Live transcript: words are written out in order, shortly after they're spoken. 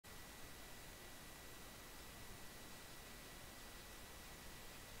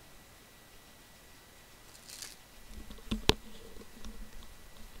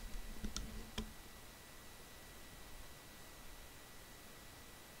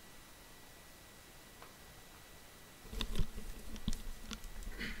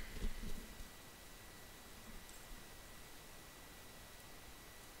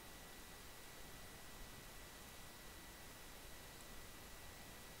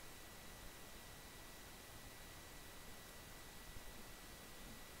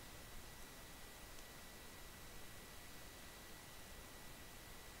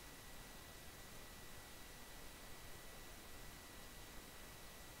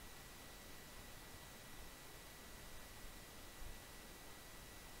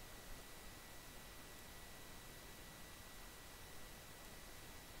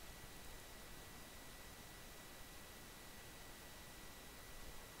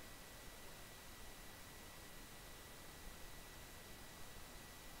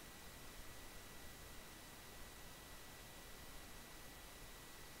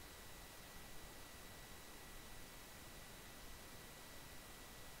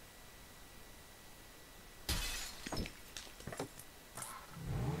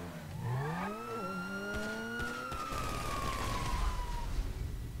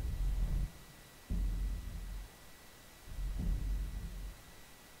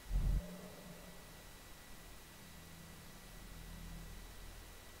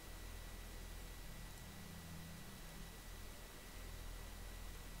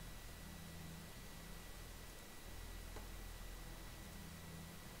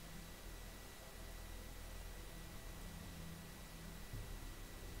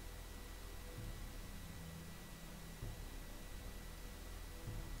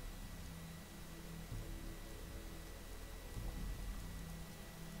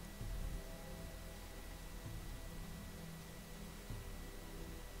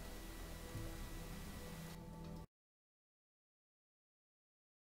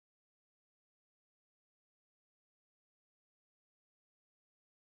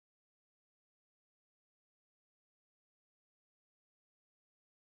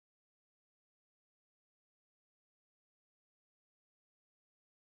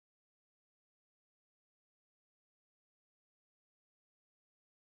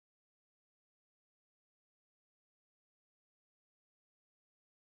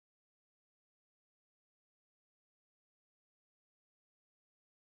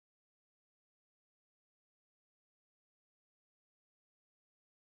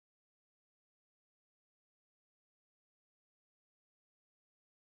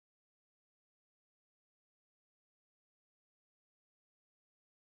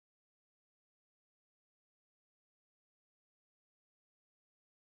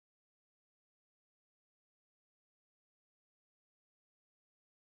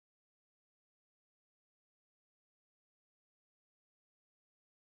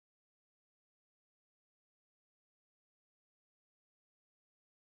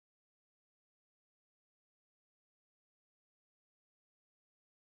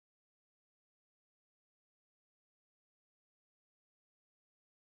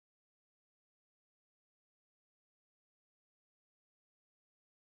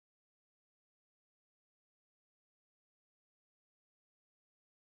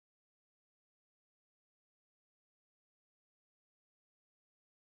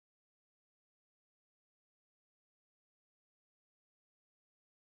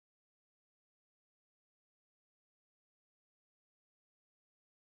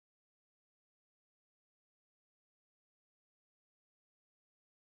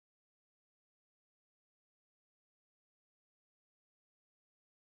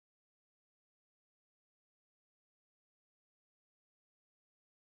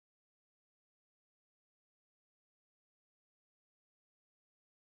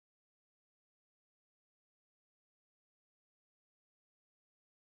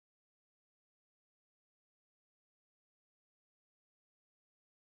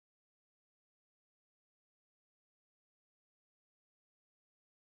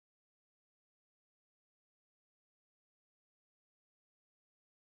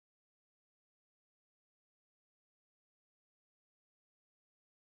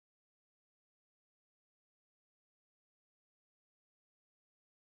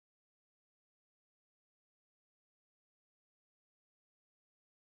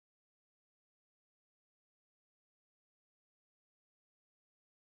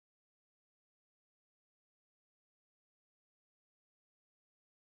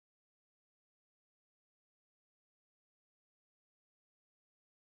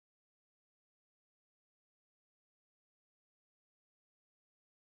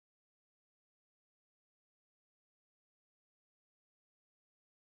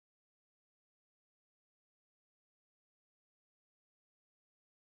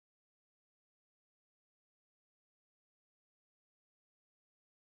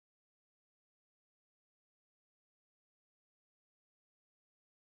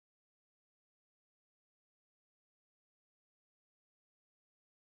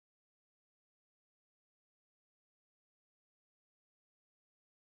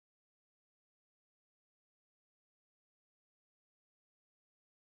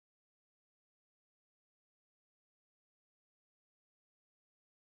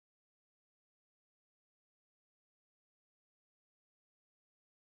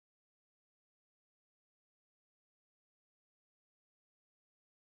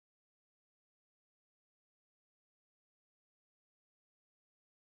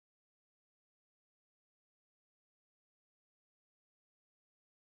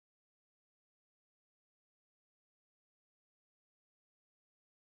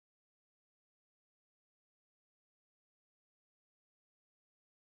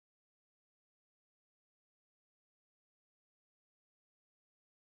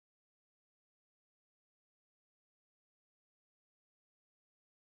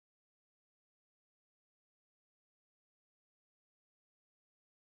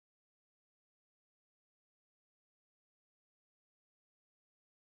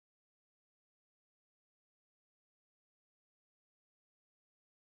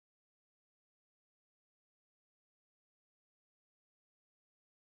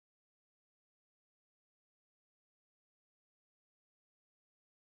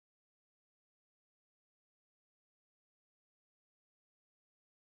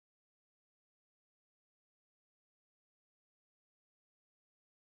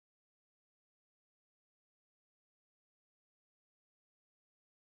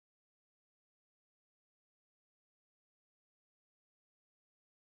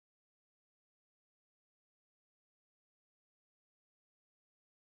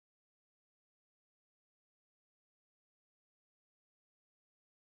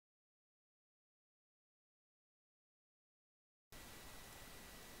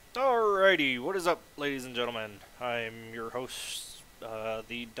Alrighty, what is up, ladies and gentlemen? I'm your host,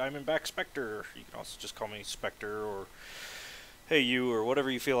 the Diamondback Spectre. You can also just call me Spectre, or hey you, or whatever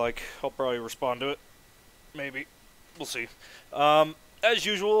you feel like. I'll probably respond to it. Maybe. We'll see. As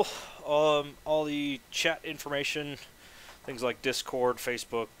usual, all the chat information, things like Discord,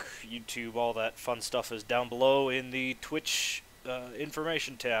 Facebook, YouTube, all that fun stuff is down below in the Twitch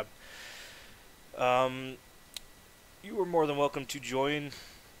information tab. You are more than welcome to join,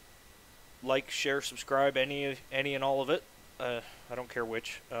 like, share, subscribe, any and all of it. I don't care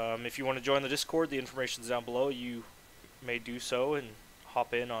which. If you want to join the Discord, the information's down below. You may do so and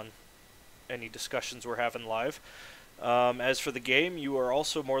hop in on any discussions we're having live. As for the game, you are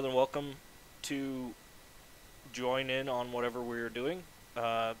also more than welcome to join in on whatever we're doing.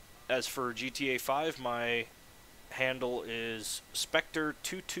 As for GTA 5, my handle is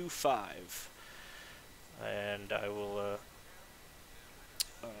Spectre25. And I will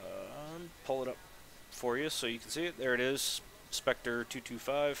pull it up for you so you can see it. There it is,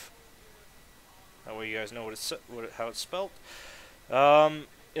 Spectre225. That way you guys know how it's spelled. In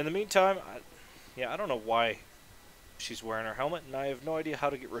the meantime, I don't know why she's wearing her helmet, and I have no idea how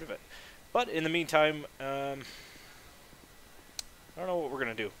to get rid of it. But in the meantime, I don't know what we're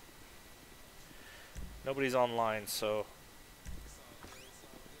gonna do. Nobody's online, so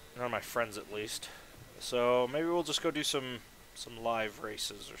none of my friends at least. So maybe we'll just go do some live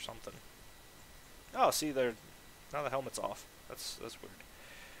races or something. Oh, see there, now the helmet's off. That's weird.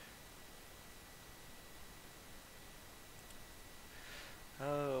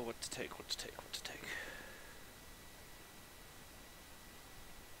 What to take?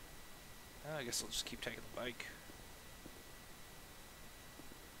 I guess I'll just keep taking the bike.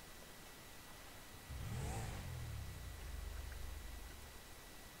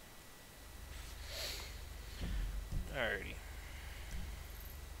 Alrighty.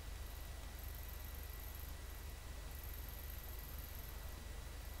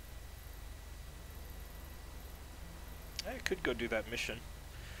 I could go do that mission.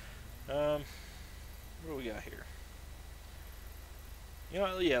 What do we got here? You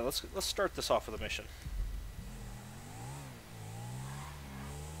know, yeah, let's start this off with a mission.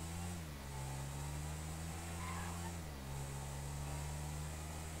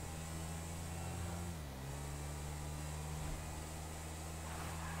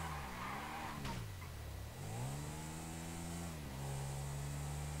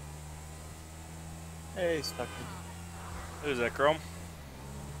 Hey, Spectre. Who's that, Chrome?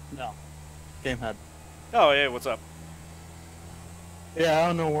 No. Gamehead. Oh, yeah, what's up? Yeah, I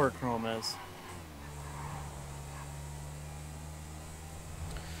don't know where Chrome is.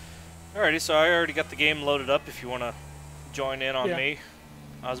 Alrighty, so I already got the game loaded up if you want to join in on Yeah. me.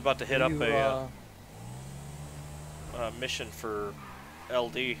 I was about to hit up a mission for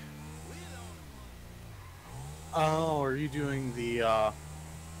LD. Oh, are you doing the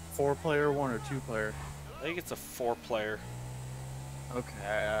 4-player one or 2-player? I think it's a 4-player.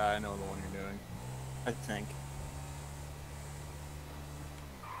 Okay, I know the one you're doing. I think.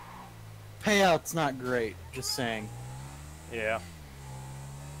 Payout's not great, just saying. Yeah.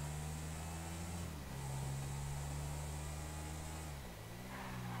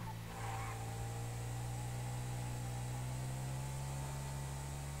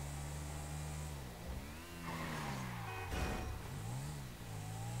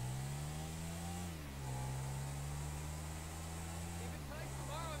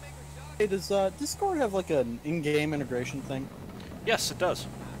 Hey, does Discord have like an in-game integration thing? Yes, it does.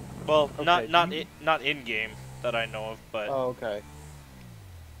 Well, Okay, not in game that I know of, but Oh, okay.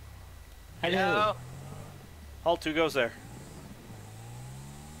 Hello. Hall 2 goes there.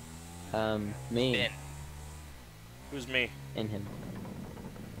 Me. Ben. Who's me? And him.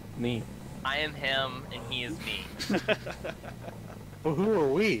 Me. I am him, and he is me. Well, who are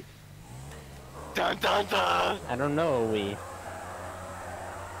we? Dun dun dun! I don't know, we.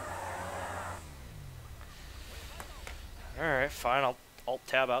 Alright, fine. I'll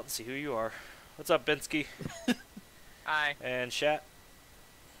alt-tab out and see who you are. What's up, Binsky? Hi. And Shat?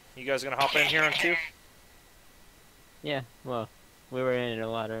 You guys gonna hop in here on 2? Yeah, well, we were in it a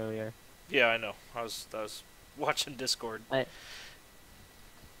lot earlier. Yeah, I know. I was watching Discord.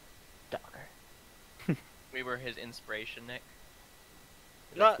 Dogger. We were his inspiration, Nick.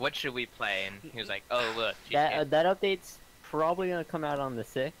 Not What should we play? And he was like, "Oh look, That update's probably gonna come out on the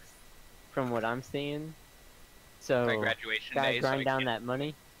 6th, from what I'm seeing. So, my graduation guys, day." grind down that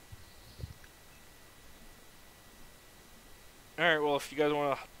money. Alright, well, if you guys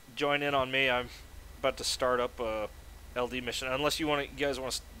want to join in on me, I'm about to start up a LD mission. Unless you guys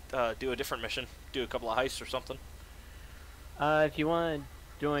want to do a different mission, do a couple of heists or something. If you want to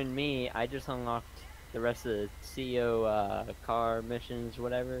join me, I just unlocked the rest of the CEO car missions,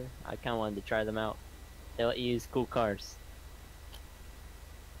 whatever. I kind of wanted to try them out. They let you use cool cars.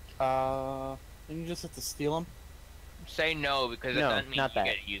 Then you just have to steal them. Say no because it No, doesn't mean not you that.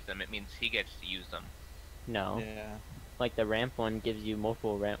 get to use them. It means he gets to use them. No. Yeah. Like the ramp one gives you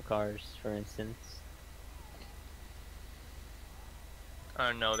multiple ramp cars, for instance.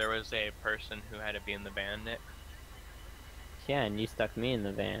 Oh no, there was a person who had to be in the van, Nick. Yeah, and you stuck me in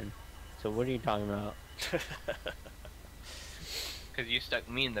the van. So what are you talking about? Because you stuck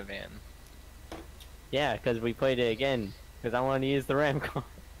me in the van. Yeah, because we played it again. Because I wanted to use the ramp car.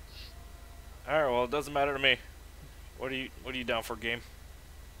 Alright, well, it doesn't matter to me. What are you down for, game?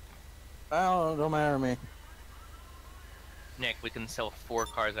 Oh, don't matter to me. Nick, we can sell 4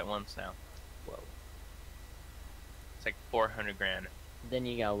 cars at once now. Whoa. It's like 400 grand. Then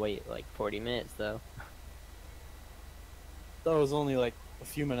you gotta wait like 40 minutes though. That was only like a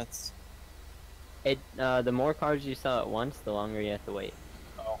few minutes. The more cars you sell at once, the longer you have to wait.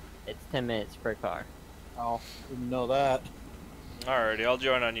 Oh. It's 10 minutes per car. Oh, didn't know that. Alrighty, I'll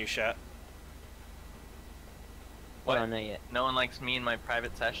join on you, chat. What? Oh, not yet. No one likes me in my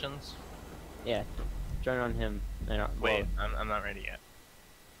private sessions? Yeah, join on him. Wait, I'm not ready yet.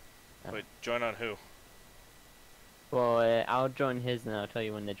 Wait, join on who? I'll join his and I'll tell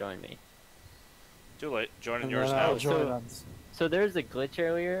you when to join me. Too late. Joining And yours then now. I'll join So- on. So there's a glitch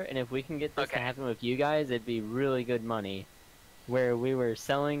earlier, and if we can get this to Okay. happen with you guys, it'd be really good money. Where we were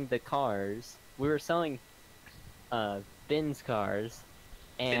selling the cars, we were selling Ben's cars,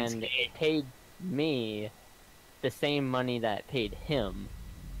 and Binsky. it paid me the same money that it paid him.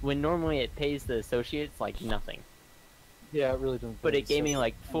 When normally it pays the associates like nothing. Yeah, it really didn't. But pay it gave me so-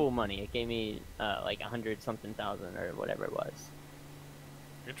 like full money. It gave me like 100 something thousand or whatever it was.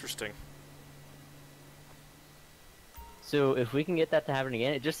 Interesting. So if we can get that to happen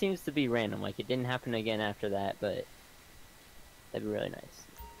again, it just seems to be random. Like it didn't happen again after that, but that'd be really nice.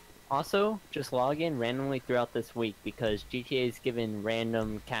 Also, just log in randomly throughout this week because GTA's given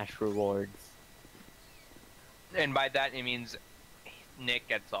random cash rewards. And by that, it means Nick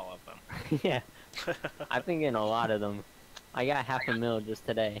gets all of them. Yeah, I've been getting a lot of them. I got half a mil just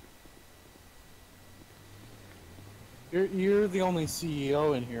today. You're the only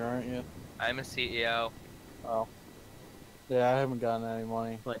CEO in here, aren't you? I'm a CEO. Oh. Yeah, I haven't gotten any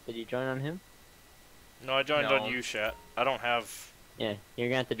money. What, did you join on him? No, I joined No. on you, chat. I don't have... Yeah, you're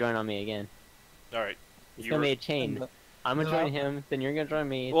gonna have to join on me again. Alright. It's You gonna were- be a chain. And I'm gonna No. join him, then you're gonna join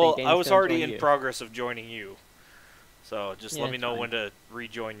me. Well, then I Dane's was gonna already join in you. progress of joining you. So, just Yeah, let me it's know fine. when to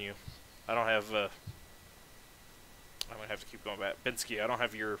rejoin you. I don't have, I'm gonna have to keep going back. Binsky, I don't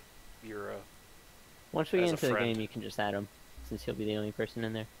have your Once we as get a into the friend. game, you can just add him, since he'll be the only person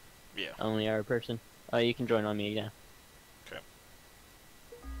in there. yeah. Only our person. Oh, you can join on me again. Okay.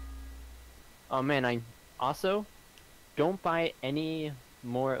 Oh man, I also don't buy any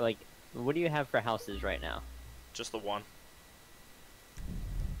more. Like, what do you have for houses right now? Just the one.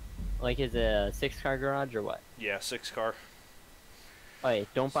 Like, is it a 6-car garage or what? Yeah, 6-car. Oh, yeah,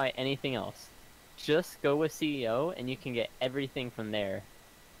 don't buy anything else. Just go with CEO, and you can get everything from there.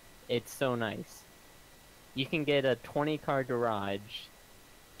 It's so nice. You can get a 20-car garage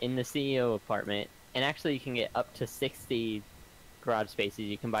in the CEO apartment, and actually you can get up to 60 garage spaces.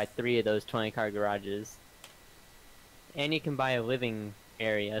 You can buy 3 of those 20-car garages. And you can buy a living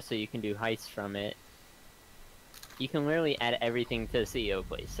area, so you can do heists from it. You can literally add everything to the CEO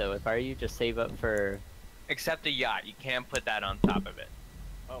place. So if I were you, just save up for... Except a yacht. You can't put that on top of it.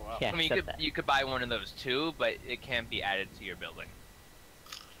 Oh, wow. Yeah, I mean, except that. you could buy one of those too, but it can't be added to your building.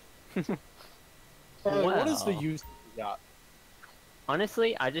 What is the Wow. use of the yacht?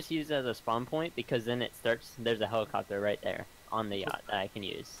 Honestly, I just use it as a spawn point because then it starts. There's a helicopter right there on the yacht that I can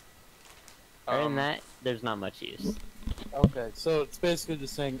use. Other than that, there's not much use. Okay, so it's basically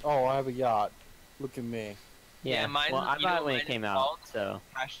just saying, "Oh, I have a yacht. Look at me." Yeah, mine- well, I you bought know it when mine it came is out, called? so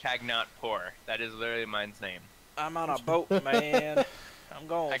Hashtag not poor. That is literally mine's name. I'm on a boat, man. I'm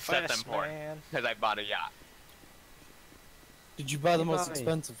going Except fast, I'm poor. man. Because I bought a yacht. Did you buy the You most buy-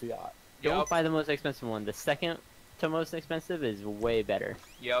 expensive yacht? don't Yup. buy the most expensive one. The second to most expensive is way better.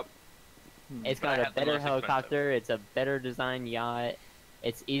 Yep. It's But I got a have the better most expensive. helicopter. It's a better design yacht.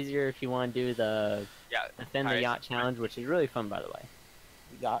 It's easier if you want to do the Yeah. defend the Alright. yacht challenge, which is really fun, by the way.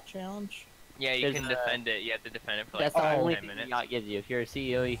 Yacht challenge? Yeah, you There's can a- defend it. You have to defend it for like That's the 5 only 10 thing the minutes. yacht gives you. If you're a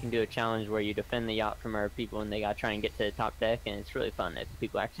CEO, you can do a challenge where you defend the yacht from our people, and they gotta try and get to the top deck, and it's really fun if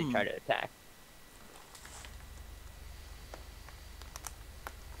people actually try to attack.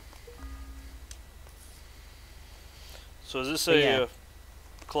 So is this But a yeah.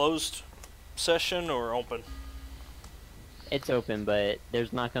 closed session or open? It's open, but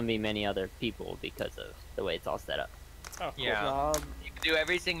there's not gonna be many other people because of the way it's all set up. Oh, cool. Yeah. You can do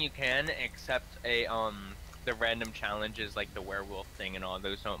everything you can except the random challenges like the werewolf thing and all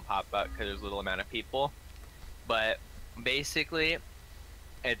those don't pop up because there's a little amount of people. But basically,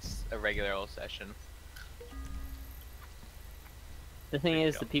 it's a regular old session. The thing There you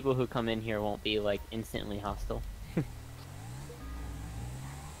is, go. the people who come in here won't be like instantly hostile.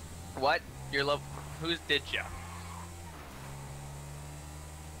 What? Your love? Who's did ya?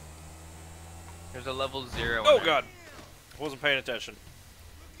 There's a level 0. Oh in god! Wasn't paying attention.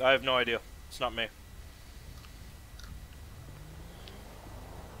 I have no idea. It's not me.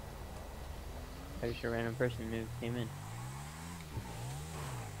 Pretty sure a random person came in.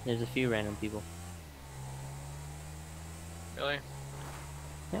 There's a few random people. Really?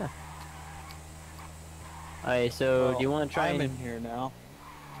 Yeah. Alright, so Well, do you want to try I'm and... in here now.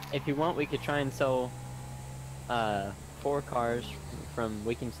 If you want, we could try and sell 4 cars from...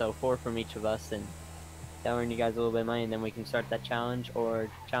 We can sell 4 from each of us, and that'll earn you guys a little bit of money, and then we can start that challenge, or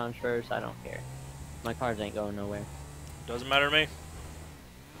challenge first, I don't care. My cars ain't going nowhere. Doesn't matter to me.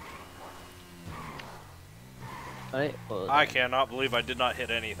 Alright, well, I cannot believe I did not hit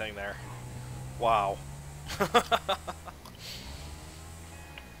anything there. Wow.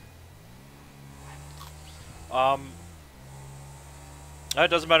 That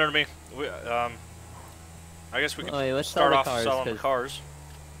doesn't matter to me. I guess we can wait, let's start sell the off cars, selling the 'cause- cars.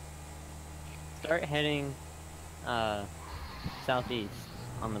 start heading southeast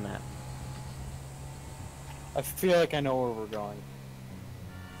on the map. I feel like I know where we're going.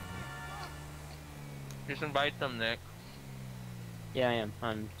 Just invite them, Nick. Yeah, I am.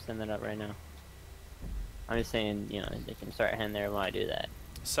 I'm sending it up right now. I'm just saying, you know, they can start heading there when I do that.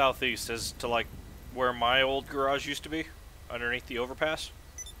 Southeast is to like where my old garage used to be, underneath the overpass.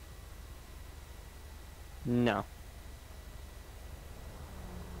 No.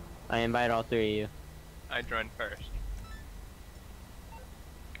 I invite all 3 of you. I joined first.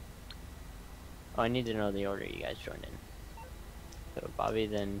 Oh, I need to know the order you guys joined in. So Bobby,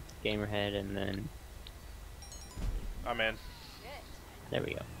 then Gamerhead, and then... I'm in. There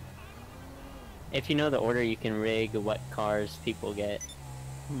we go. If you know the order, you can rig what cars people get.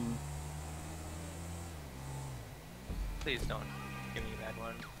 Hmm. Please don't give me that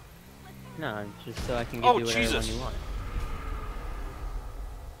one. No, just so I can give Oh, you whatever Jesus. one you want.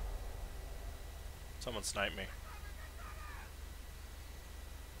 Someone sniped me.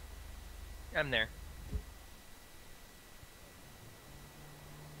 I'm there.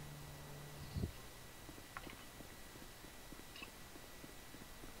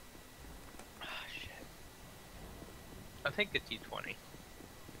 Ah, shit. I'll take the T20.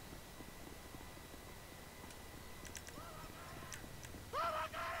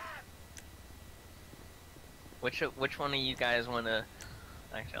 Which one of you guys wanna...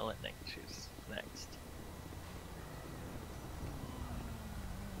 Actually, I'll let Nick choose next.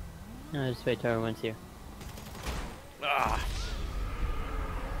 No, just wait till everyone's here. Ah.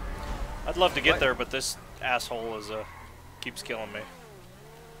 I'd love to get What? there, but this asshole is keeps killing me.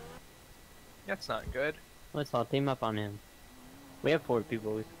 That's not good. Let's all team up on him. We have 4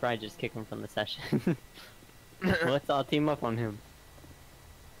 people, we could probably just kick him from the session. Let's all team up on him.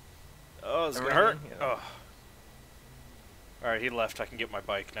 Oh, it's gonna Right hurt. in here. Oh. Alright, he left. I can get my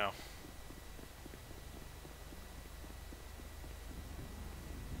bike now.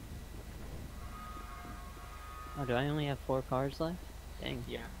 Oh, do I only have 4 cars left? Dang.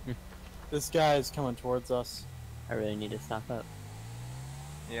 Yeah. This guy is coming towards us. I really need to stock up.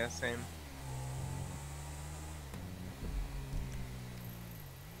 Yeah, same.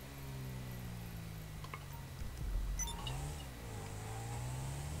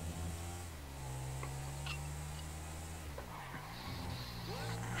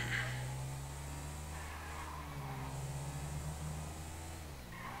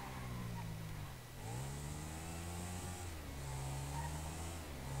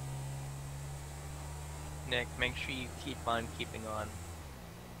 Nick, make sure you keep on keeping on.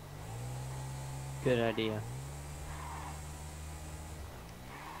 Good idea.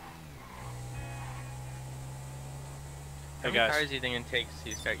 How Hey many guys. cars do you think it takes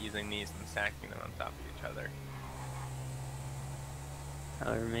to start using these and stacking them on top of each other?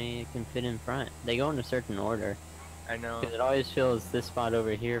 However many it can fit in front. They go in a certain order. I know. Because it always fills this spot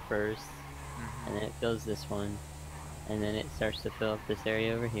over here first, Mhm. and then it fills this one, and then it starts to fill up this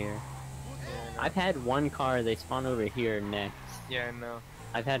area over here. Yeah, I know. I've had one car, they spawn over here next. Yeah, I know.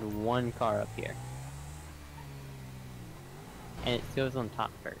 I've had one car up here. And it goes on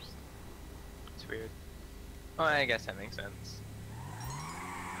top first. It's weird. Oh, I guess that makes sense.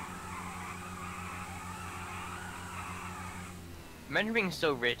 Imagine being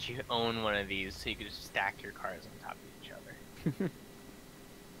so rich you own one of these so you could just stack your cars on top of each other.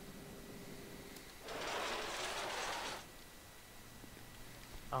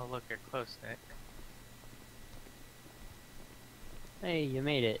 Oh look, you're close, Nick. Hey, you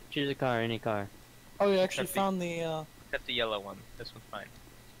made it. Choose a car, any car. Oh, you actually Except the- found the. Except the yellow one. This one's fine.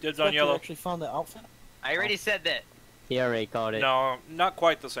 Dibs on Spectre yellow. actually found the outfit. I already said that. He already called it. No, not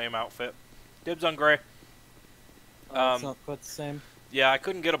quite the same outfit. Dibs on gray. Oh, it's not quite the same. Yeah, I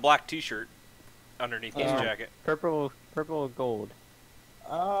couldn't get a black T-shirt underneath his jacket. Purple or gold.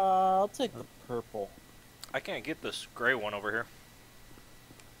 I'll take the purple. I can't get this gray one over here.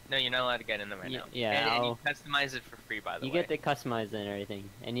 No, you're not allowed to get in them right now. Yeah, and you customize it for free, by the You way. get to customize it and everything,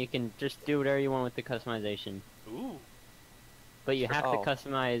 and you can just do whatever you want with the customization. Ooh. But you have to Oh.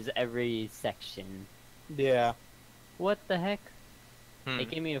 customize every section. Yeah. What the heck? Hmm. It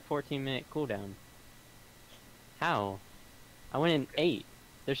gave me a 14-minute cooldown. How? I went in 8.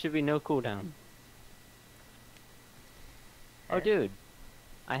 There should be no cooldown. Oh, dude.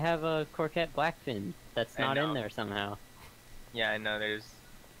 I have a Corvette Blackfin that's I not in know. there somehow. Yeah, I know.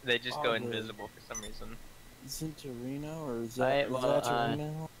 They just Oh, go the- invisible for some reason. Zentorino or well,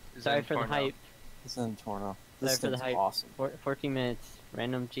 Zatorino? Sorry for the Zentorno. hype. Zentorno. This Sorry for the thing's hype. awesome. 14 minutes.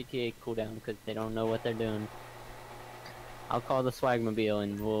 Random GTA cooldown because they don't know what they're doing. I'll call the Swagmobile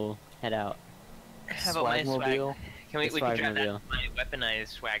and we'll head out. How about my swag? Swagmobile? We The can drive that Swagmobile. my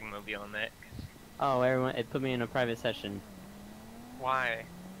weaponized swagmobile, Nick. Oh, everyone! It put me in a private session. Why?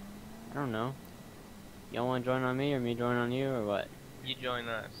 I don't know. Y'all want to join on me or me join on you or what? You join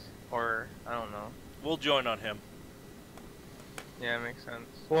us. Or, I don't know. We'll join on him. Yeah, it makes sense.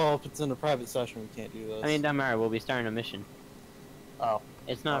 Well, if it's in a private session, we can't do this. I mean, doesn't matter. We'll be starting a mission. Oh.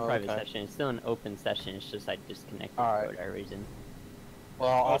 It's not a Oh, private okay. session. It's still an open session. It's just I disconnected Alright. for whatever reason. Well,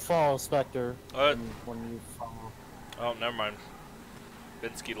 I'll follow Spectre Uh, when you follow. Oh, never mind.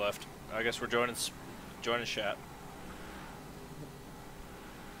 Binsky left. I guess we're joining chat.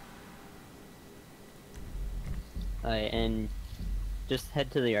 And just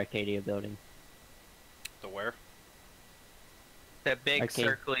head to the Arcadia building. The where? That big Arcade.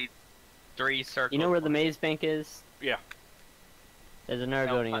 circly, 3 circles. You know where the maze bank is? Yeah. There's another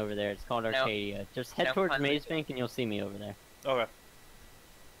No, building fun- over there. It's called no. Arcadia. Just head No, towards fun- maze bank and you'll see me over there. Okay.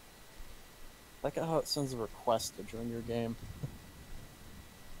 I like how it sends a request to join your game.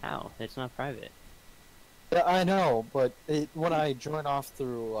 How? It's not private. Yeah, I know, but when I join off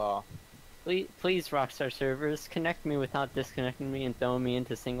through, Please, Rockstar servers, connect me without disconnecting me and throwing me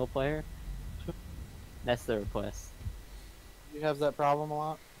into single player. That's the request. you have that problem a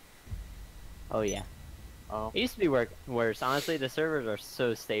lot? Oh yeah. Oh. It used to be worse. Honestly, the servers are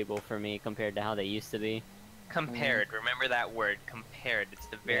so stable for me compared to how they used to be. Compared. Remember that word, compared. It's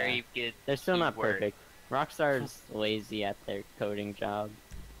the very good They're still not keyword. perfect. Rockstar's lazy at their coding job.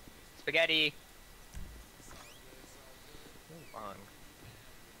 Spaghetti! Long.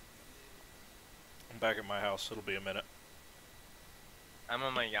 I'm back at my house. It'll be a minute. I'm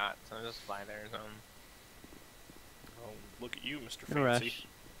on my yacht, so I'll just fly there. Oh, look at you, Mr. No Fancy. rush.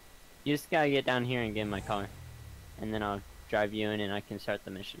 You just gotta get down here and get in my car. And then I'll drive you in and I can start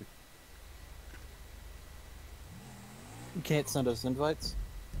the mission. You can't send us invites?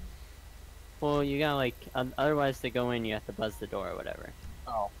 Well, you gotta like, otherwise to go in you have to buzz the door or whatever.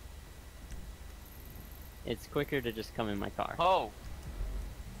 Oh. It's quicker to just come in my car. Oh!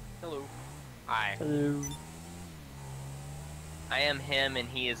 Hello. Hi. Hello. I am him and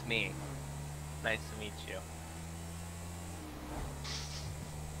he is me. Nice to meet you.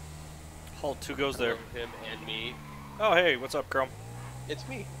 Halt 2 goes there. Him and me. Oh, hey, what's up, Chrome? It's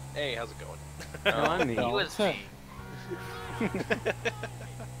me. Hey, how's it going? No, I'm me. He was me.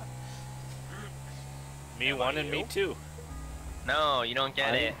 Me Am one I and me you? two. No, you don't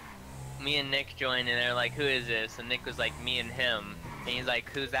get I- it. Me and Nick joined and they're like, who is this? And Nick was like, me and him. And he's like,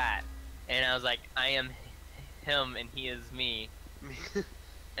 who's that? And I was like, I am him and he is me.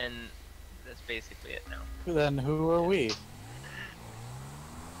 And that's basically it now. Then who are we?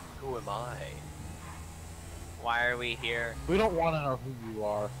 Who am I? Why are we here? We don't want to know who you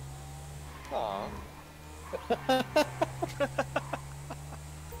are. Aw.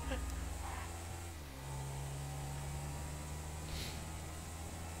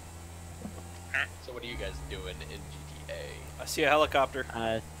 So what are you guys doing in GTA? I see a helicopter.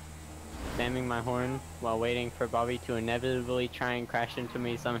 Spamming my horn while waiting for Bobby to inevitably try and crash into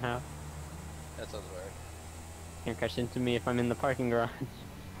me somehow. That sounds weird. Can't crash into me if I'm in the parking garage.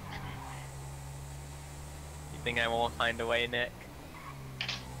 You think I won't find a way, Nick?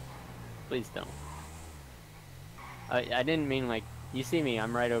 Please don't. I didn't mean like, you see me,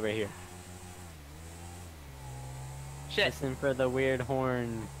 I'm right over here. Shit. Listen for the weird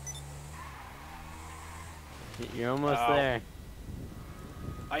horn. You're almost Ow. there.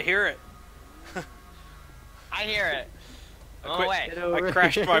 I hear it. I hear it. I Oh quit- wait. Get over I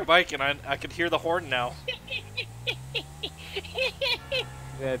crashed here. my bike and I can hear the horn now.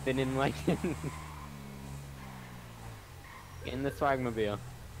 You have been enlightened. Get in the swagmobile.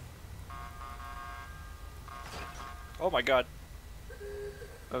 Oh my god.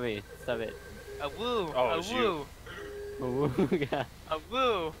 Bobby, stop it. A woo. Oh, a it's you. woo. Ooh, yeah. A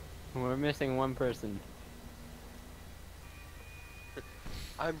woo. We're missing one person.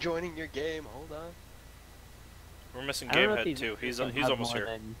 I'm joining your game. Hold on. We're missing I don't know if Gamehead these too. He's can he's have almost more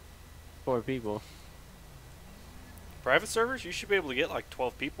here. than 4 people. Private servers? You should be able to get like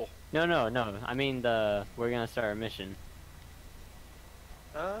 12 people. No. I mean we're gonna start a mission.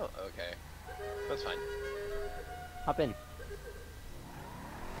 Oh, okay. That's fine. Hop in.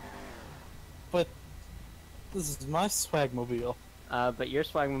 But this is my swagmobile. But your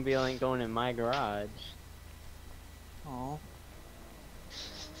swagmobile ain't going in my garage. Oh.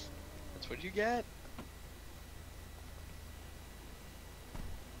 That's what you get.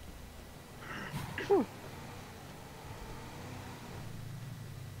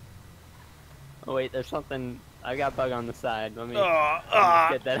 Oh wait, there's something. I got bug on the side. Let me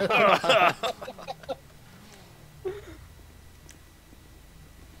get that out.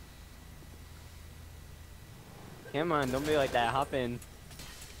 Come on, don't be like that. Hop in.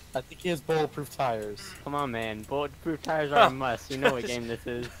 I think he has bulletproof tires. Come on, man. Bulletproof tires are a must. You know what game this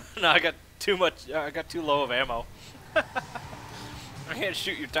is. No, I got too much. I got too low of ammo. I can't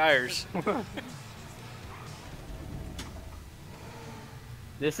shoot your tires.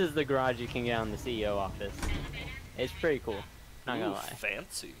 This is the garage you can get on the CEO office. It's pretty cool. Not gonna Ooh, lie.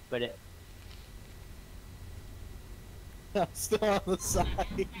 fancy. But it. I'm still on the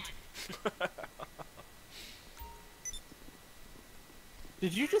side.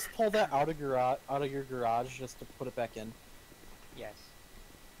 Did you just pull that out of your garage just to put it back in? Yes.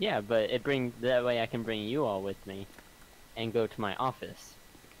 Yeah, but that way I can bring you all with me, and go to my office,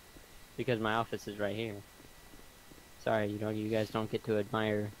 because my office is right here. Sorry, you guys don't get to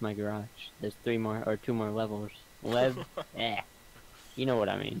admire my garage. There's 2 more levels. Yeah. You know what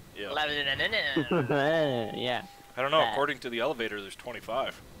I mean. Yeah. Yeah. I don't know. That. According to the elevator, there's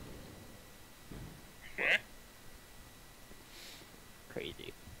 25.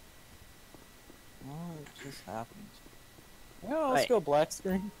 Crazy. Oh, it just happened. Yeah, let's Right. go black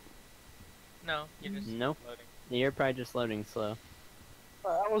screen. No, you're just Nope. loading. You're probably just loading slow.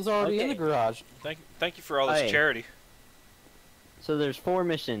 I was already in the Okay. garage. Thank you for all this Hey. charity. So there's 4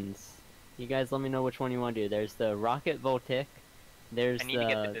 missions. You guys let me know which one you want to do. There's the Rocket Voltic. There's I need to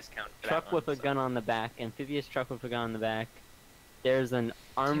get the the discount for truck that with one, a gun on the back, amphibious truck with a gun on the back. There's an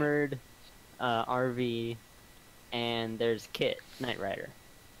armored RV, and there's Kit, Knight Rider.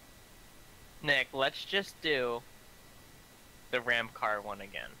 Nick, let's just do the Ram car one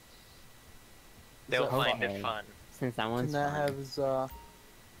again. They'll that find okay? it fun. Since that Can one's that fun.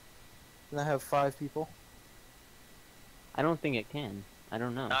 can that have 5 people? I don't think it can. I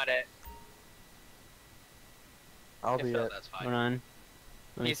don't know. Not it. I'll If be not, it. that's Hold fine. on.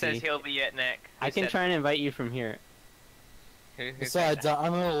 Let me He says see. he'll be it, Nick. I can try and invite you from here. Who said Besides, that?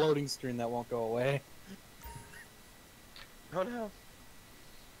 I'm on a loading screen that won't go away. Oh no.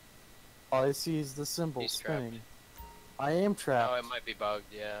 All I see is the symbol He's trapped. spinning. I am trapped. Oh, it might be bugged.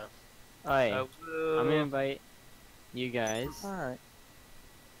 Yeah. Alright, A woo. I'm gonna invite you guys. Alright.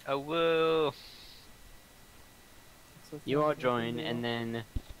 A woo. You all join, and then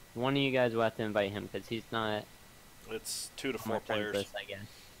one of you guys will have to invite him, because he's not It's 2 to on my 4 friends players. list, I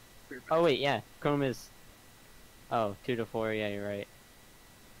guess. Oh wait, yeah, Chrome is... Oh, 2 to 4, yeah, you're right.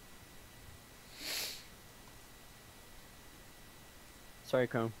 Sorry,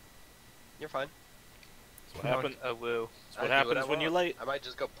 Chrome. You're fine. That's what happened. A woo. That's what I do happens I when you're want. late. I might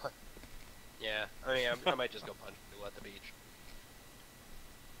just go punch. Yeah. I mean, I might just go punch people at the beach.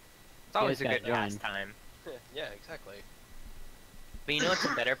 It's always a guys good gotta join. pastime. Yeah, exactly. But you know what's a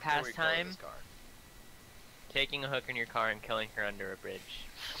better Before we close pastime? this car. Taking a hook in your car and killing her under a bridge.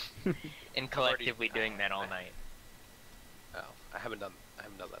 And collectively doing that all night. Oh, I haven't done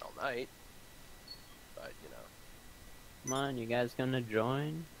that all night. But you know. Come on, you guys gonna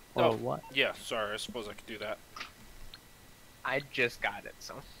join? Or Oh. what? Yeah, sorry. I suppose I could do that. I just got it,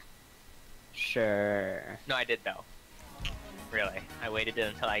 so. Sure. No, I did though. Really. I waited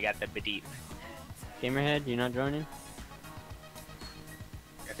until I got the Badeep. Gamerhead, you not joining?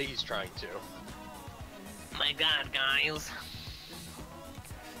 I think he's trying to. My god, guys.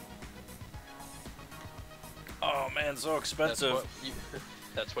 Oh man, so expensive.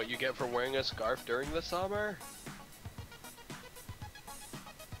 That's what you get for wearing a scarf during the summer.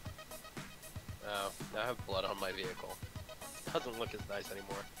 Now I have blood on my vehicle. Doesn't look as nice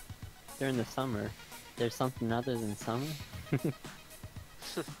anymore. During the summer. There's something other than summer?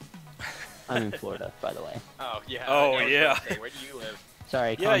 I'm in Florida, by the way. Oh yeah. Oh, I was yeah. gonna say, where do you live?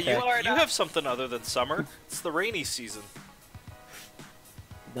 Sorry, Yeah, contact. you have something other than summer. It's the rainy season.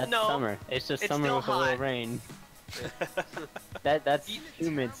 That's No, summer. It's just it's summer still with a little hot. rain. That's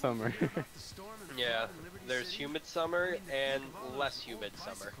humid summer. Yeah, there's humid summer and less humid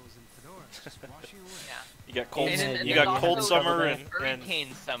summer. Yeah. You got cold. And You there's got cold also summer and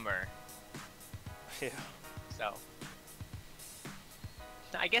hurricane summer. yeah. So.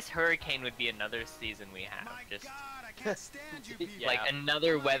 I guess hurricane would be another season we have. Just Yeah. like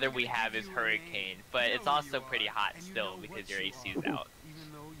another weather we have is hurricane, but it's also pretty hot still because your AC's out.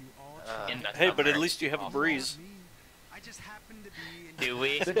 In the Hey, but at summer. least you have a breeze. Do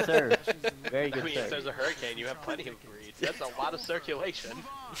we? Good serve. Very I good mean, if serve. there's a hurricane, you have plenty of breeze. That's a lot of circulation.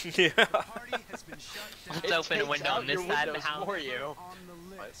 Yeah. Let's open a window on this your side of the windows house. for you.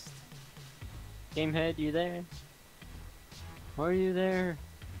 Gamehead, you there? Are you there?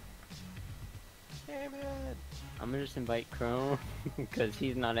 Hey man. I'm gonna just invite Chrome because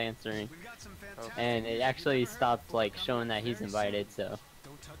he's not answering, Okay. and it actually stopped like showing that he's invited. So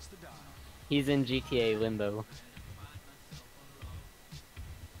he's in GTA limbo.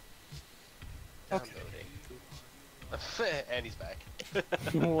 Downloading. And he's back.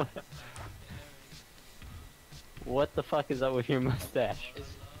 What? What the fuck is up with your mustache?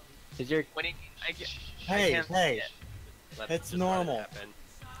 Is your When he, I Hey, can't see hey. it. Let's It's just let it normal. happen.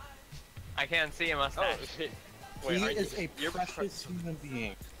 I can't see a mustache. Oh, shit. Wait, He are is you, a you're precious human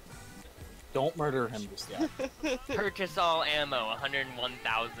being. Don't murder him just yet. Purchase all ammo,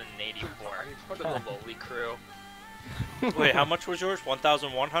 101,084. part of the lowly crew. Wait, how much was yours?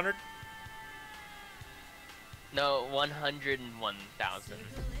 1,100? No, 101,000.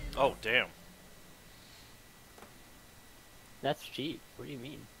 Oh, damn. That's cheap. What do you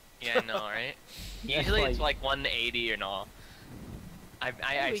mean? Yeah, I know, right? Yeah, Usually it's like 180 and all. I we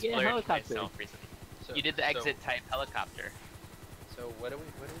get a splurged helicopter. myself recently. So, You did the exit type helicopter. So what do we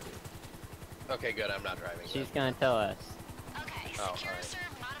do? Okay, good. I'm not driving. She's then. gonna tell us. Okay, Oh, secure alright. serve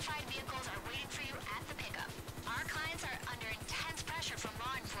modified vehicles are waiting for you at the pickup. Our clients are under intense pressure from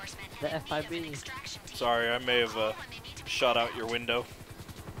law enforcement The and in need of FIB. an extraction team. Sorry, I may have Call when they need to be shot out picked your up. window.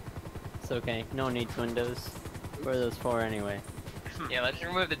 It's okay. No one needs windows. What are those for anyway? Yeah, let's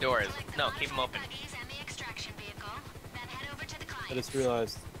remove the doors. Select the No, keep them license open. IDs and the extraction vehicle, then head over to the I client. just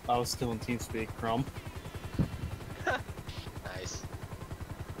realized I was still in TeamSpeak, Chrome. Nice.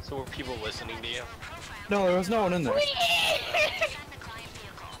 So were people listening to you? No, there was no one in there. Send the client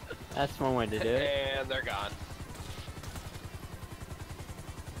vehicle. That's one way to do it. And they're gone.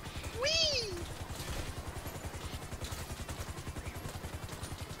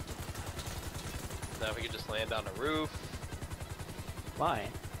 Now if we could just land on a roof. Why?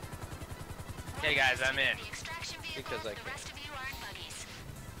 Hey guys, I'm in. The extraction vehicle, Because I the can. rest of you are in buggies.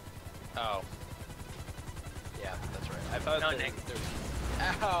 Oh. Yeah, that's right. I thought No, there, Nick. there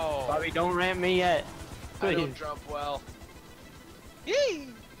Ow! Bobby, don't ramp me yet. I Please. don't jump well. Yee!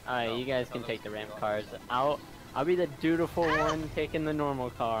 Alright, No, you guys no, can that take was the ramp wrong. cars. I'll be the dutiful one taking the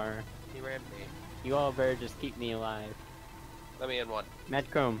normal car. He rammed me. You all better just keep me alive. Let me in one. Matt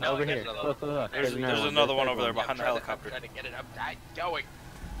Chrome, No, over there's here. another Look, look, look. There's another one over there behind the I'm helicopter. trying to get it up. I'm going.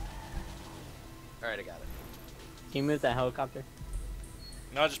 Alright, I got it. Can you move that helicopter?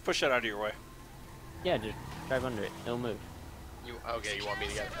 No, just push it out of your way. Yeah, just drive under it. It'll move. You okay? You want me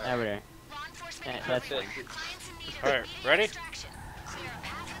to get it? Over there. Law enforcement Yeah, that's coverage. it. Clients in need of Alright, immediate ready? extraction. Clear a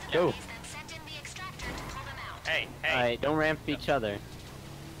path for the Go. buggies, then send in the extractor to pull them out. Hey, hey. Alright, don't ramp each other.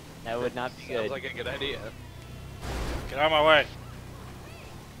 That would not be Sounds good. like a good idea. Get out of my way.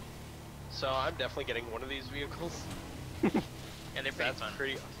 So I'm definitely getting one of these vehicles. Yeah, they're pretty That's fun.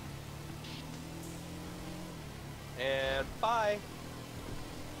 pretty awesome. And bye.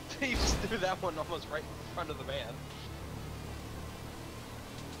 You just threw that one almost right in front of the van.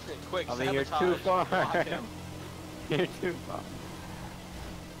 Quick, I mean, you're sabotage. too far. Block him. You're too far.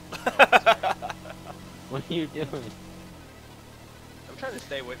 What are you doing? I'm trying to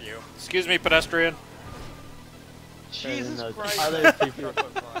stay with you. Excuse me, pedestrian. Jesus those Christ. other two people.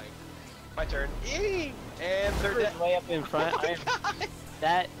 Truck went flying. My turn. Eee! And they're dead. Way up in front. Oh my God.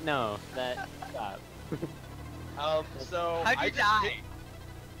 That no. That stop. So How'd I you just die? hit-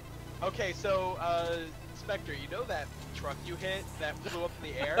 Okay, so Spectre, you know that truck you hit that flew up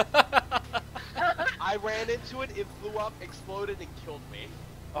in the air? I ran into it, it flew up, exploded, and killed me.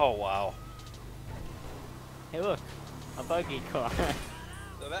 Oh, wow. Hey, look, a buggy car.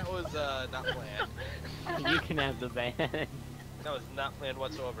 So that was not planned. You can have the van. That was not planned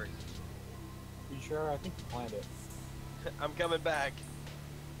whatsoever. You sure? I think you planned it. I'm coming back.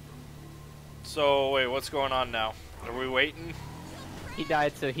 So wait, what's going on now? Are we waiting? He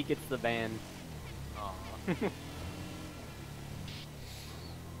died, so he gets the ban. Aw.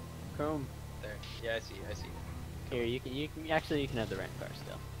 Chrome. There. Yeah, I see. I see. Here, you can actually you can have the rent car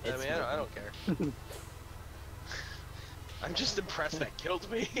still. I mean, I don't care. I'm just impressed that killed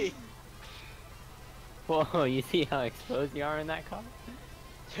me. Whoa, you see how exposed you are in that car?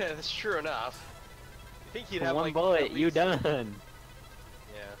 Yeah, that's true enough. I think he'd For have one like bullet, at you least- done.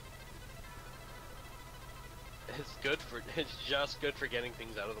 Yeah. It's good for. It's just good for getting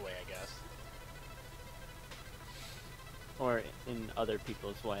things out of the way, I guess. Or in other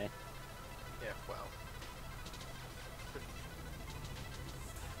people's way. Yeah. Well.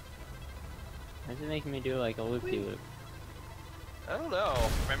 Why is it making me do like a loop-de-loop? I don't know.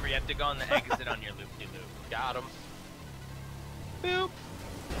 Remember, you have to go on the exit on your loop-de-loop. Got him. Boop.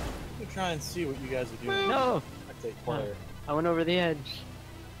 I'm gonna try and see what you guys are doing. No! Spectate player. I went over the edge.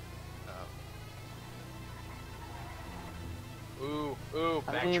 Ooh, ooh,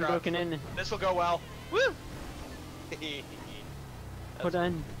 I haven't even backtrack. broken in. This will go well. Woo! Hold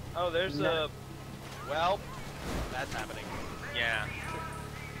on. Oh, there's No. a. Well, that's happening. Yeah.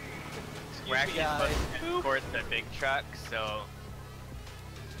 We're Excuse me, actually guys. supposed to escort the big truck, so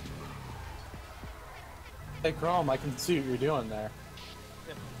Hey Chrome, I can see what you're doing there.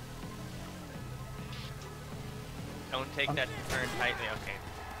 don't take that turn tightly. Okay,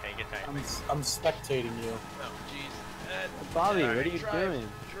 take it I'm tightly. I'm spectating you. Oh, jeez. Bobby, Alright, what are you drive, doing?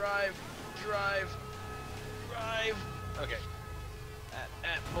 Drive, drive, drive. Okay.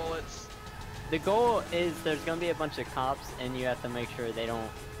 At bullets. The goal is there's gonna be a bunch of cops, and you have to make sure they don't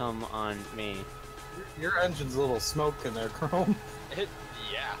come on me. Your engine's a little smoke in there, Chrome.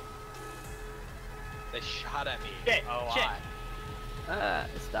 Yeah. They shot at me Shit, a lot.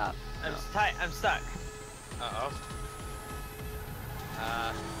 shit. Stop. I'm No. tight. I'm stuck. Uh-oh.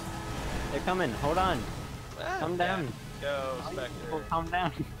 They're coming. Hold on. Calm down. Go, Oh, Spectre. calm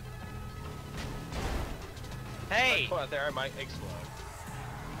down. Hey. Come out there, I might explode.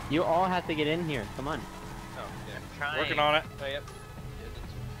 You all have to get in here. Come on. Oh, yeah. Trying. Working on it. Oh, yep.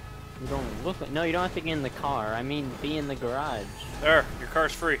 You don't look like. No, you don't have to get in the car. I mean, be in the garage. There, your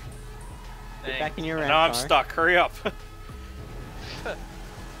car's free. Get back in your And rent now I'm car. stuck. Hurry up.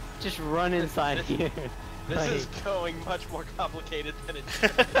 Just run inside here. This is Like, going much more complicated than it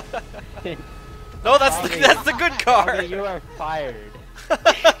should. No, that's the, Bobby. that's the good car. Okay, you are fired.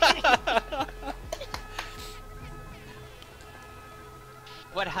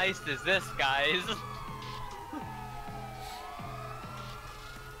 What heist is this, guys?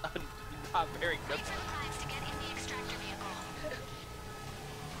 Not very good. Clients to get in the extractor vehicle.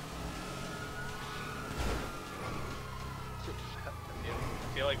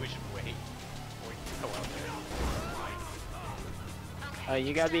 I feel like we should wait before we go out there.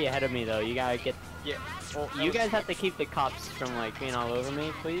 You gotta be ahead of me though. You gotta get. Yeah. Well, you guys have to keep the cops from like being all over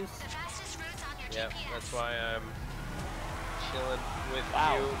me, please. The fastest routes on your Yeah, GPS. that's why I'm chilling with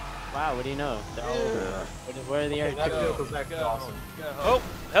Wow. you. Wow, what do you know? They're all over. Where are the Okay, that air? vehicle's actually awesome. Go. Oh,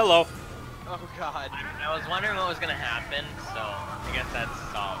 hello. Oh God. I was wondering what was gonna happen, so I guess that's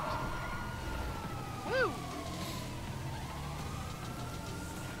solved. Woo!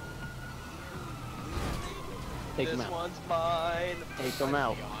 Take This them out. one's mine. Take them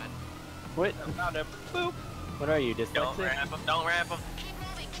out. God. What? I found him. Boop. What are you, Don't dyslexic? ramp them. Don't ramp them. Keep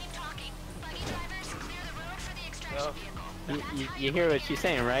moving, keep talking. Buggy drivers, clear the road for the extraction Oh. vehicle. You hear what she's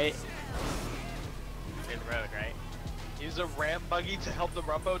saying, right? Clear the road, right? Use a ramp buggy to help the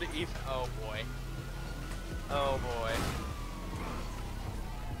rumpo to eat. Oh boy. Oh boy.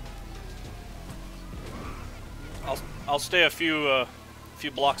 I'll stay a few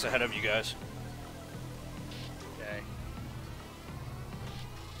blocks ahead of you guys. Okay.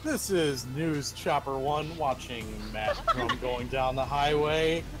 This is News Chopper 1 watching Matt Chrome going down the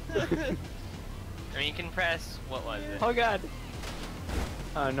highway. I mean, you can press. What was it? Oh god.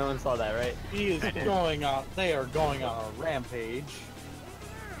 Oh, no one saw that, right? He is going on, they are going on a rampage.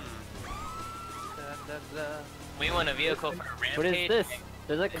 We want a vehicle for a rampage. What is this?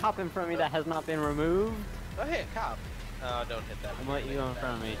 There's a cop in front of me that has not been removed. Oh hey, cop. Oh, don't hit that. I'm letting you go in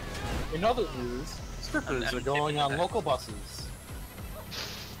front of me. In other news, strippers are going on local buses.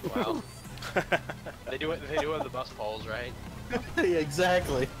 Wow. They do it. They do have the bus poles, right?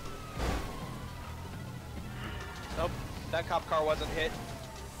 Exactly. Nope. That cop car wasn't hit.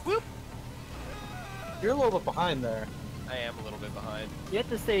 Whoop. You're a little bit behind there. I am a little bit behind. You have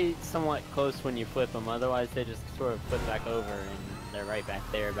to stay somewhat close when you flip them, otherwise they just sort of flip back over and they're right back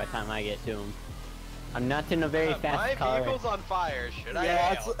there by the time I get to them. I'm not in a very My fast car. vehicle's on fire. Should I?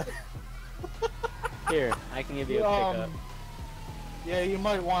 Yeah, hail? Here, I can give you a pickup. Yeah, you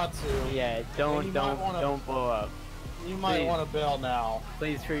might want to. Yeah, don't you might wanna- blow up. You might Please. want to bail now.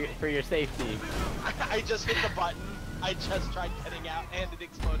 Please, for your safety. I just hit the button. I just tried getting out and it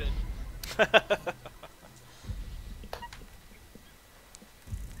exploded.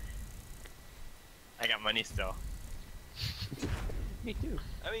 I got money still. Me too.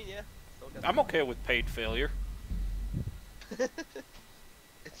 I mean, yeah. Still got I'm okay with paid failure. It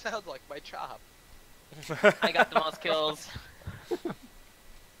sounds like my job. I got the most kills.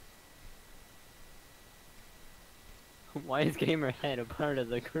 Why is Gamerhead a part of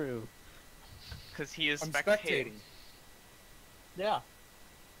the crew? Because he is I'm spectating. spectating. Yeah.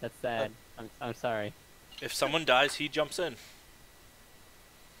 That's sad. I'm sorry. If someone dies, he jumps in.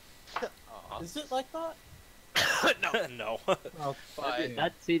 Aw. Is it like that? No. No. Oh, Fine.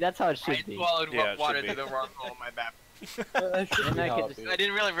 That's how it I should be. swallowed Yeah, it water should be. through the wrong hole, my bad. that should And be I how could it I is.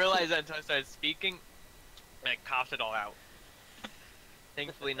 didn't really realize that until I started speaking. And I coughed it all out.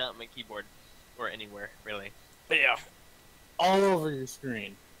 Thankfully not on my keyboard. Or anywhere, really. Yeah. All over your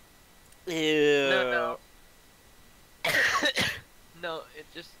screen. Ew. No. No, it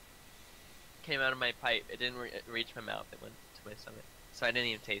just came out of my pipe. It didn't reach my mouth. It went to my stomach. So I didn't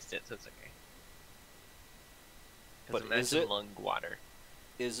even taste it, so it's okay. But Because is imagine it? lung water.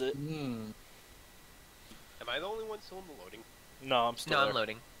 Is it? Hmm. Am I the only one still in the loading? No, I'm still No, there. I'm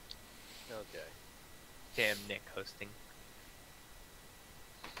loading. Okay. Damn Nick hosting.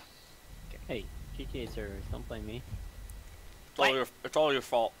 Hey, GTA servers, don't blame me. It's all your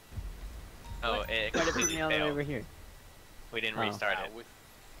fault. Oh, it Try to put completely me all the way over failed. here. We didn't Oh. restart Wow, it.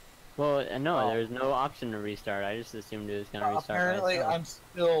 Well, no, Oh. there's no option to restart. I just assumed it was gonna restart by Apparently, itself. I'm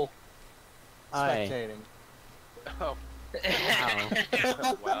still Aye. spectating. Oh,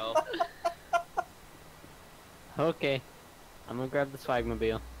 Wow. well. Okay. I'm gonna grab the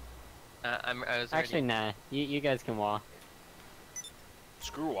swagmobile. I was Actually, nah. You guys can walk.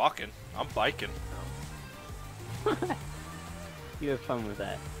 Screw walking. I'm biking. You have fun with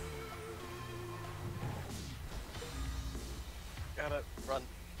that. Gotta run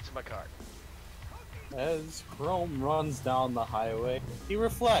to my car. As Chrome runs down the highway, he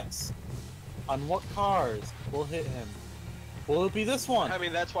reflects on what cars will hit him. Will it be this one? I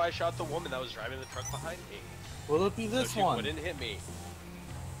mean, that's why I shot the woman that was driving the truck behind me. Will it be this so she one? wouldn't hit me.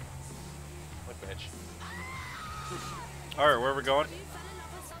 What bitch? Alright, where are we going?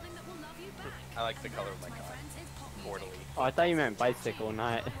 I like the color of my car. Orderly. Oh, I thought you meant bicycle,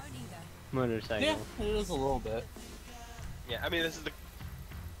 not motorcycle. Yeah, it is a little bit. Yeah, I mean, this is the.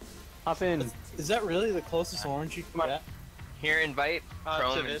 Hop in. Is that really the closest orange you can Come on. get? Here, invite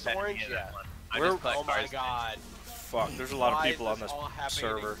Chrome to and this send me orange? that Yeah. one. I Where- just collect Oh my cars. god. Fuck, there's a lot of Why people is on this all happening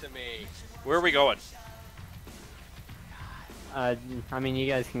server. To me? Where are we going? I mean, you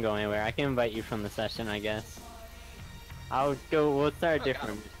guys can go anywhere. I can invite you from the session, I guess. We'll start Oh,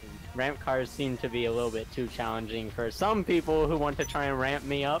 different. Ramp cars seem to be a little bit too challenging for some people who want to try and ramp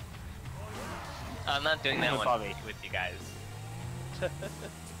me up. I'm not doing that one Bobby. with you guys.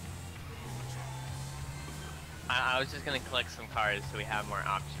 I was just gonna collect some cars so we have more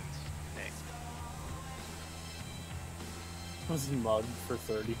options today. Was mugged for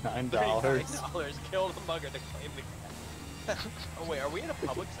 $39. $39. Kill the mugger to claim the cat. Oh wait, are we in a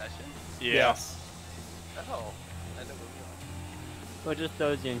public session? Yeah. Yes. Oh. I never realized. Well, just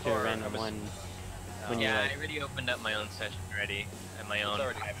throws you into Or, a random I'm one. Oh. When you Yeah, like- I already opened up my own session already, and my own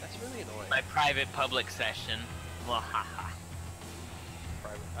That's private, really annoying. my private public session. Wahaha.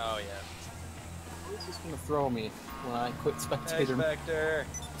 Private. Oh yeah. This is gonna throw me when I quit Hey, spectating. Spectre.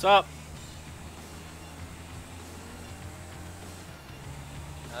 What's up?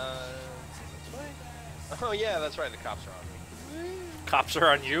 This way? Oh yeah, that's right. The cops are on me. Cops are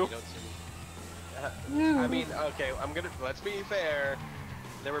on You you? don't see me. I mean, okay. Let's be fair.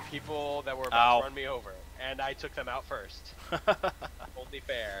 There were people that were about Ow. to run me over, and I took them out first. Only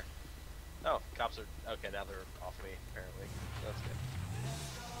fair. Oh, cops are okay. Now they're off me. Apparently, that's good.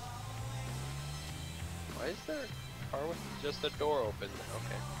 Why is there a car with just the door open?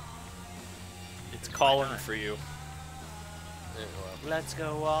 Okay. It's calling for you. Yeah, well. Let's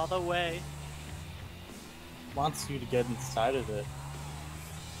go all the way. Wants you to get inside of it.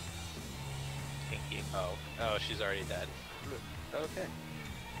 Thank you. Oh, she's already dead. Okay.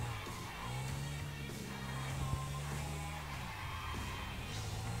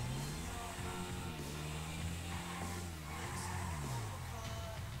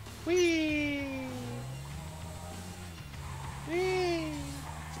 Whee! Whee!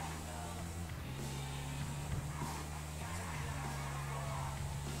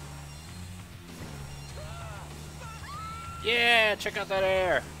 Yeah, check out that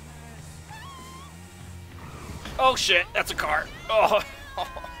air. Oh shit, that's a car. Oh.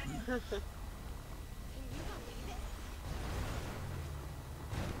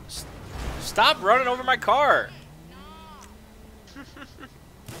 Stop running over my car.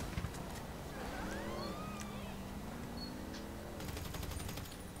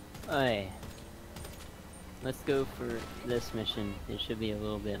 Alright. Let's go for this mission. It should be a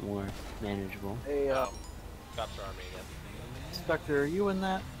little bit more manageable. Hey, Cops are on me again. Spectre, are you in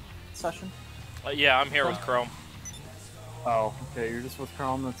that session? Yeah, I'm here with Chrome. Oh, okay, you're just with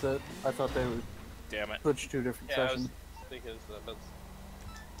Chrome, that's it? I thought they would Damn it. switch to different Yeah, I was sessions. thinking but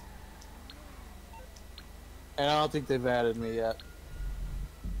And I don't think they've added me yet.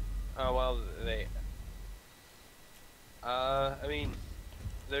 oh well, they. I mean,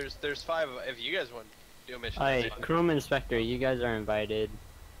 there's 5. If you guys want to do a mission, that's Alright, fine. Chrome and Spectre, you guys are invited.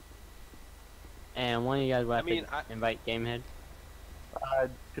 And one of you guys will have mean, to invite Gamehead. I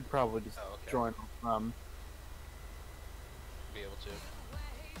could probably just Oh, okay. join Be able to.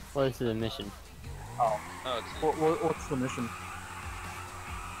 Well, this is a mission. Oh, it's what's the mission?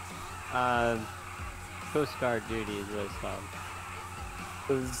 Coast Guard duty is what it's called.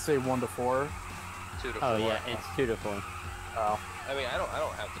 Does it say 1 to 4? 2 to 4. Oh yeah, it's 2 to 4. Oh, I mean, I don't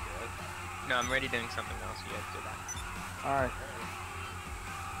have to do it. No, I'm already doing something else. You guys do that. alright.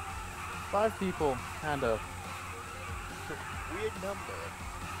 5 people, kinda. Weird number.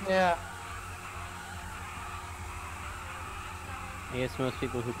 Yeah. I guess most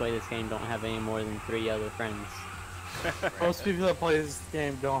people who play this game don't have any more than 3 other friends. Most people that play this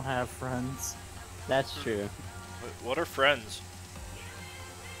game don't have friends. That's true. What are friends?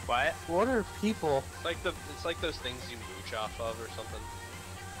 What? What are people? It's like those things you mooch off of or something.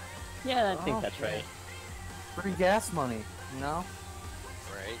 Yeah, I think that's Okay. right. Free gas money, you know?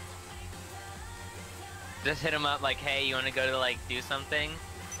 Right. Just hit them up like, hey, you want to go to like do something?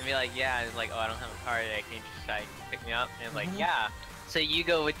 And be like, yeah. And it's like, oh, I don't have a car today. Can you just like pick me up? And it's like, yeah. So you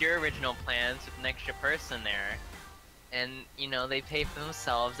go with your original plans with an extra person there, and you know they pay for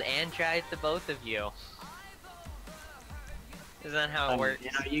themselves and drive the both of you. Isn't that how it works?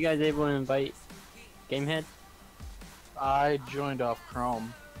 Are you guys able to invite Gamehead? I joined off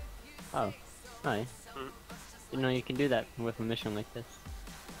Chrome. Oh, alright. Didn't know you can do that with a mission like this.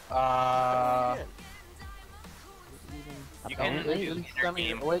 You can apparently. do Let me-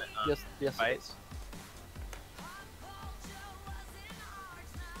 inter-game, wait, yes, it fights. is.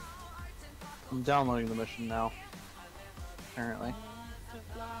 I'm downloading the mission now. Apparently.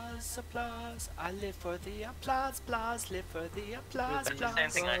 Applause, I live for the applause, live for the applause, That's the same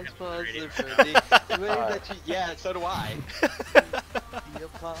thing I have Applause, created. live for the way that you- yeah, so do I. The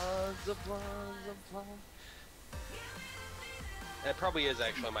applause. That probably is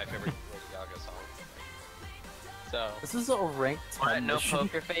actually my favorite Lady Gaga song. So, This is a ranked 10 What? No mission.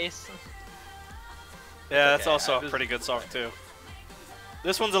 poker face? Yeah, that's okay, also I a was- pretty good song too.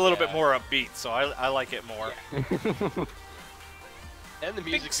 This one's a little bit Yeah. more upbeat, so I like it more. and the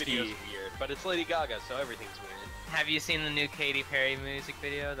music Big video's ski. weird, but it's Lady Gaga, so everything's weird. Have you seen the new Katy Perry music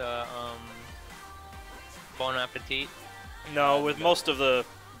video? The Bon Appetit? No, with most of the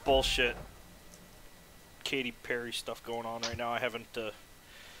bullshit Katy Perry stuff going on right now, I haven't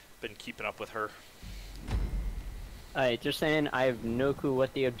been keeping up with her. Alright, just saying, I have no clue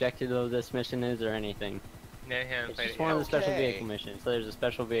what the objective of this mission is or anything. No, I haven't It's played just it one yet. of the special Okay. vehicle missions, so there's a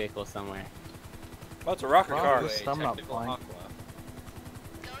special vehicle somewhere. Oh, it's a rocket Wow. car. Yes, I'm not Technical playing. Aqua.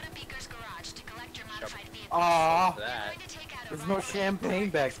 Go to Beaker's garage to collect your modified vehicle. Aww, That, To take out a there's no robot champagne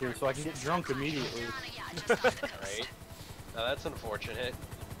back here, so I can get drunk on a immediately. yacht just off the coast. right? Now that's unfortunate.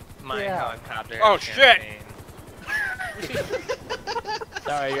 My Yeah. helicopter. Oh, has shit! champagne.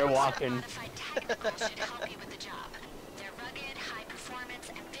 Sorry, you're walking. Modified tactical should help you with the job. They're rugged, high-performance,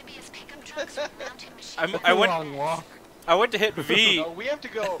 amphibious pickup trucks with mounted machines. I A went long walk. I went to hit V. Oh, we have to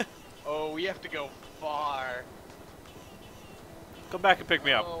go. Oh, we have to go far. Come back and pick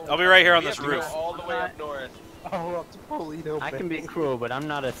me up. Oh, I'll be right here on we this have to go roof. all the way up north. Oh, up to Polito I can be Bay cruel, but I'm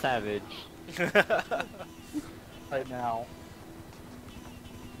not a savage. right now.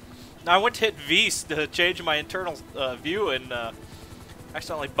 Now I went to hit V to change my internal view and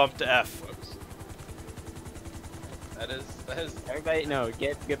accidentally bumped to F. Whoops. That is. Everybody, no,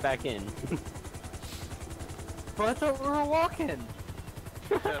 get back in. But I thought we were walking.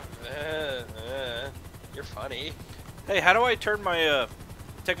 You're funny. Hey, how do I turn my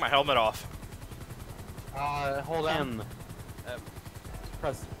take my helmet off? Hold on.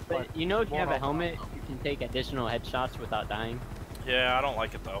 Press. But you know, if you have a One helmet, you can take additional headshots without dying. Yeah, I don't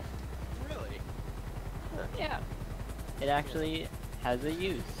like it though. Really? Yeah. It actually has a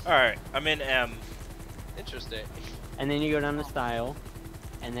use. All right, I'm in M. Interesting. And then you go down to style,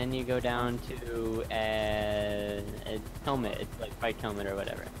 and then you go down to a helmet. It's like bike helmet or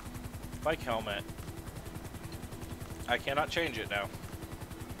whatever. Bike helmet. I cannot change it now.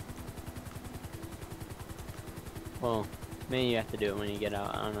 Well, maybe you have to do it when you get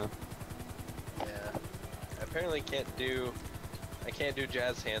out. I don't know. Yeah. I apparently I can't do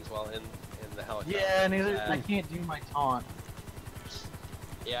jazz hands while in the helicopter. Yeah, neither. I can't do my taunt.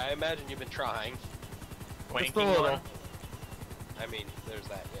 Yeah, I imagine you've been trying. Just a little. I mean, there's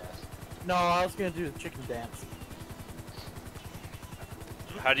that, yes. No, I was gonna do the chicken dance.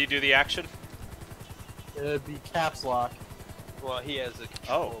 How do you do the action? It'd be caps lock. Well, he has a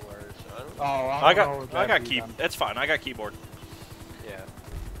Oh. controller, so I don't Oh, know. I don't know what got that'd be key. then. It's fine. I got keyboard. Yeah.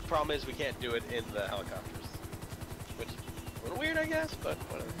 Problem is we can't do it in the helicopters. Which is a little weird, I guess, but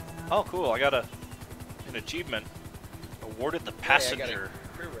whatever. Oh, cool. I got an achievement. Awarded the passenger. Hey, I got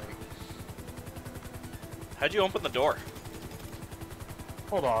a crew ring. How'd you open the door?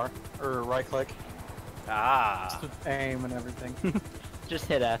 Hold R or right click. Ah. Just with aim and everything. Just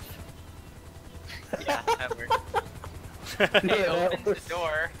hit F. Yeah, that works. Yeah, He that opens was- the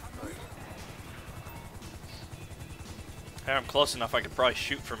door. Hey, I'm close enough. I could probably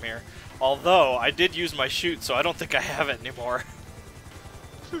shoot from here. Although I did use my shoot, so I don't think I have it anymore.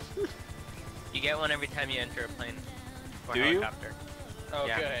 You get one every time you enter a plane. Or Do you? helicopter. Oh,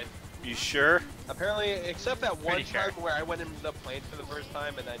 Yeah. good. You sure? Apparently, except that one Pretty sure. time where I went into the plane for the first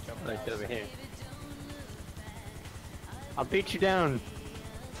time and I jumped Right out. over here. I'll beat you down.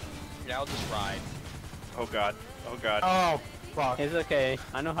 Yeah, I'll just ride. Oh god. Oh god. Oh, fuck. It's okay.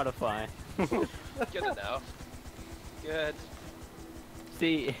 I know how to fly. Good enough. Good.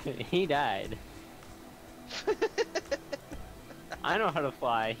 See, he died. I know how to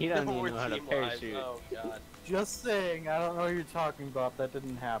fly. He doesn't We're even know how to team lives. parachute. Oh, God. Just saying, I don't know what you're talking about. That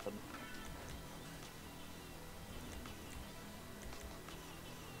didn't happen.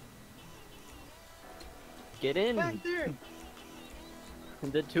 Get in. Back there.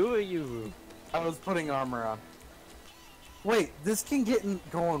 The two of you. I was putting armor on. Wait, this can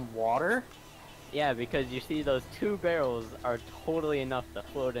go in water? Yeah, because you see those two barrels are totally enough to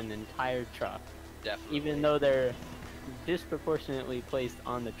float an entire truck. Definitely. Even though they're disproportionately placed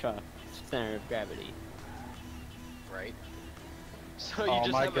on the truck's center of gravity. Right. So you Oh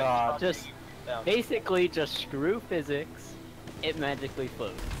just my have God. A truck Just hanging down. Basically, just screw physics. It magically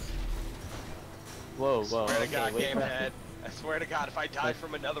floats. Whoa, whoa. Swear to Okay, God, wait. game head. I swear to God, if I die Wait.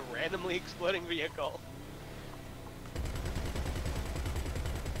 from another randomly exploding vehicle.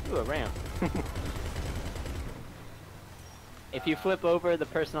 Ooh, a ramp. If you flip over, the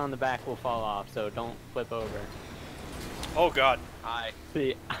person on the back will fall off, so don't flip over. Oh god. Hi.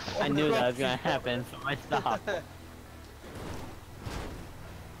 See, I knew that was gonna happen, so I stopped.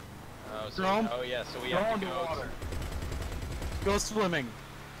 Oh, so, Jerome? oh yeah, so we Go have to go. underwater. Go swimming.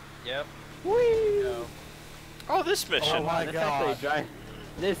 Yep. Whee! Go. Oh, this mission. Oh my That's God. actually dry.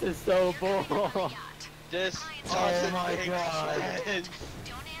 This is so bull. Yacht. This Oh doesn't my make God. sense.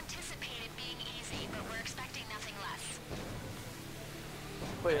 Don't anticipate it being easy, but we're expecting nothing less.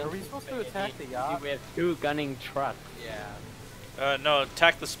 Wait, are we supposed to attack the yacht? We have two gunning trucks. Yeah. No,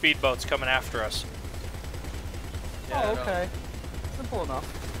 attack the speedboats coming after us. Yeah, Oh, no. okay. Simple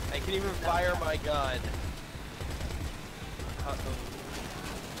enough. I can even fire my gun.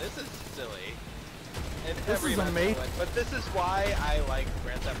 This is silly. In This every is map amazing. moment, but this is why I like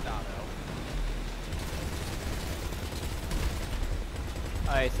Grand Theft Auto.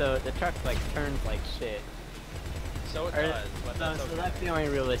 Alright, so the truck like turns like shit. So it Or- does, but No, that's so okay. that's the only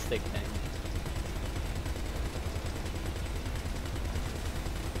realistic thing.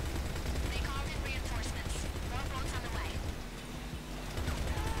 They called in reinforcements. More boats on the way.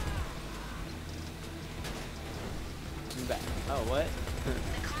 I'm back. Oh, what?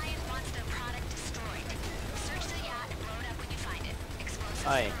 The client wants their product destroyed. Search the yacht and blow it up when you find it. Explosives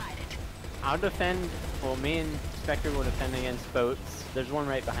Aye. provided. I'll defend. Well, me and Spectre will defend against boats. There's one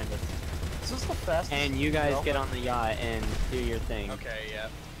right behind us. Is this the fastest? And you guys go? get on the yacht and do your thing. Okay, yeah.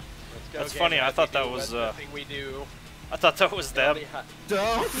 Let's go. That's game funny, I as we thought that do was, with nothing we do. I thought that was them.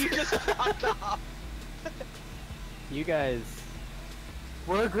 Don't. You just popped off. You guys.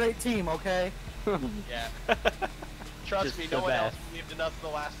 We're a great team, okay? Yeah. Trust Just me, the no one else best. believed in us the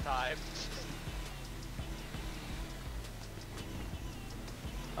last time.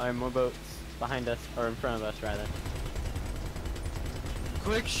 Alright, more boats behind us, or in front of us, rather.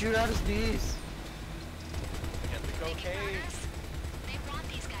 Quick, shoot out his knees. Get the Making cocaine. progress? They want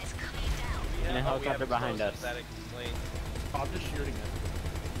these guys cleaned out. We And a have- we have helicopter behind explosives, us. That explains. I'm just shooting it.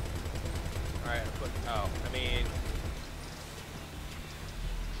 Alright, oh, I mean...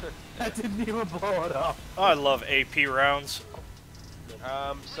 That didn't even blow it up. Oh, I love AP rounds.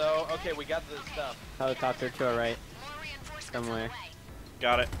 So okay, we got the stuff. Helicopter to our right, More reinforcements somewhere. on the way.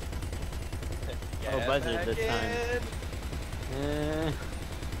 Got it. Oh, Get buzzard back this time. in.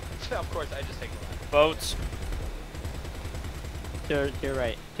 Of course, I just take the ladder. Boats. To your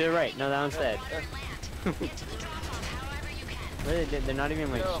right. To your right. No, that one's dead. Water and land. Get to the drop-off however you can. Really, they're not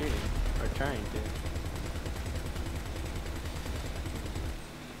even like No. shooting or trying to.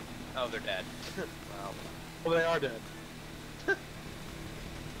 Oh, they're dead. Wow. Well, they are dead.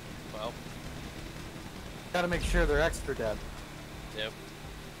 Well, Gotta make sure they're extra dead. yep.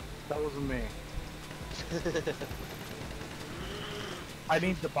 That wasn't me. I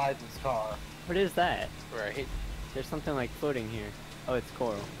need to buy this car. What is that? Right. There's something like floating here. Oh, it's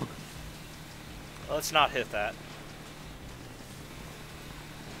coral. Let's not hit that.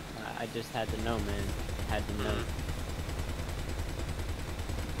 I just had to know, man. Had to know.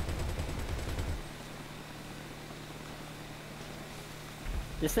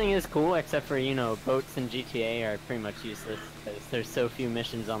 This thing is cool, except for, you know, boats in GTA are pretty much useless because there's so few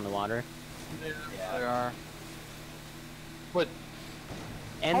missions on the water. Yeah. They are. But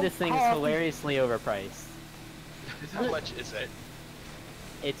And How- this thing how is often- hilariously overpriced. How much is it?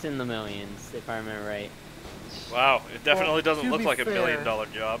 It's in the millions, if I remember right. Wow, it definitely Well, doesn't to look be like a $1 fair-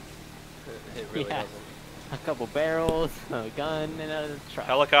 million job. It really Yeah. doesn't. A couple barrels, a gun, and a truck.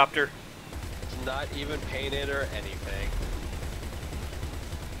 Helicopter. It's not even painted or anything.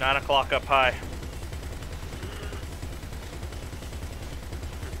 9 o'clock up high.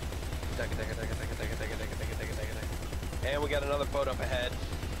 And we got another boat up ahead.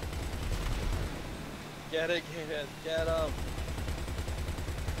 Get it, get him.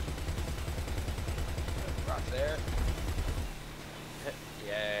 Rock there.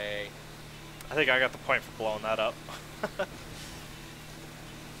 Yay. I think I got the point for blowing that up.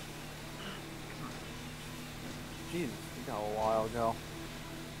 Jesus, we got a while ago.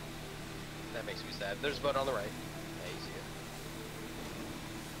 That makes me sad. There's a boat on the right. Yeah, you see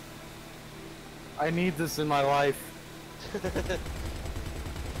it. I need this in my life.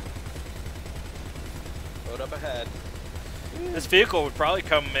 Boat up ahead. This vehicle would probably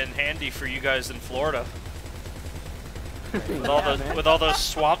come in handy for you guys in Florida. With all, Yeah, those, man. with all those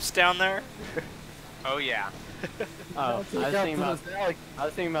swamps down there. Oh yeah. Oh, I was thinking about Like, I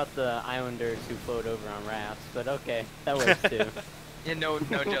was thinking about the islanders who float over on rafts, but okay, that works too. Yeah, no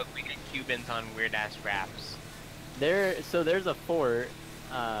joke. We get Cubans on weird ass rafts. There's a fort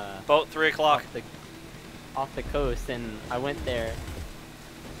Boat 3 o'clock. off the coast, and I went there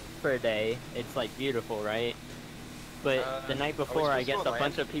for a day. It's like beautiful, right? But the night before, I supposed guess to a land?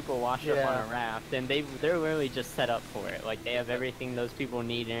 bunch of people wash up on Yeah. a raft, and they're really just set up for it. Like they have everything those people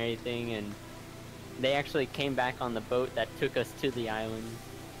need and everything, and they actually came back on the boat that took us to the island.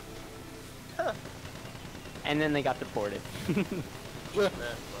 Huh. And then they got deported.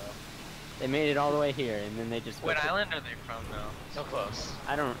 They made it all the way here, and then they just. What went to- island are they from though? So close.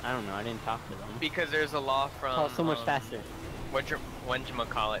 I don't know. I didn't talk to them. Because there's a law from Oh, so much faster.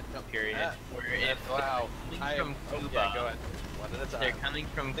 Whatchamacallit period, Yeah. where if Wow. they're coming from Cuba, Yeah, go ahead. One at a they're time. coming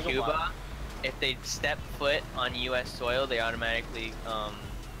from Think of Cuba, one. if they step foot on U.S. soil, they automatically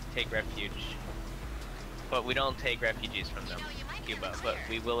take refuge. But we don't take refugees from them, Cuba. But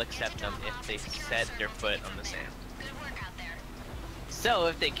we will accept them if they set their foot on the sand. Good work out there. So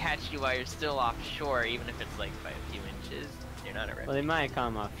if they catch you while you're still offshore, even if it's like by a few inches, you're not a refugee. Well, they might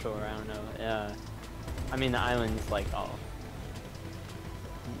come offshore. I don't know. I mean, the island's like all.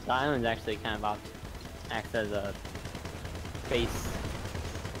 The island's actually kind of acts as a base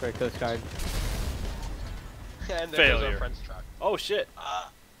for a Coast Guard. And there goes Failure. our friend's truck. Oh shit. oh,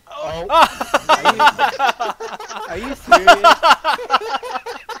 Are you serious?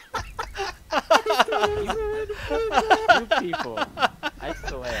 you people. I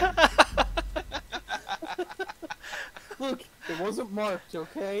swear. look, it wasn't marked,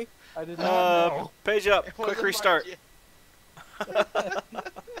 okay? I did not know. Page up. It Quick wasn't restart. marked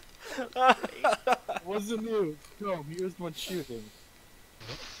It wasn't you. No, he was the one shooting.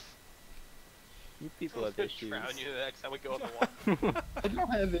 You people have yet. issues. Drown you the next time we go on the water. I don't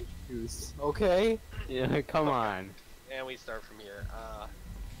have issues, okay? Yeah, come on. And we start from here.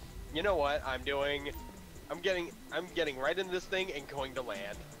 You know what I'm doing? I'm getting right into this thing and going to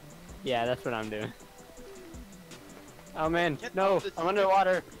land. Yeah, that's what I'm doing. Oh man, Get no, off the I'm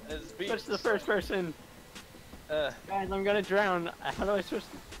underwater. As Switch to the first person. Guys, I'm gonna drown. How do I switch?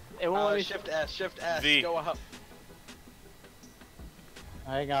 It won't let me. Shift S, V. go up.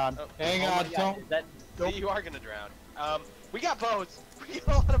 Hang on. Oh, Hang oh on, my God. don't. That See, you are gonna drown. We got boats. We got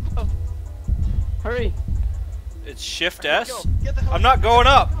a lot of boats. hurry. It's Shift Let's S. go. Get the hell I'm not going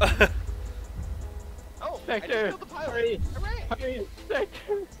up. Oh, I Spectre, just killed the pilot. hurry. Hooray! Hurry,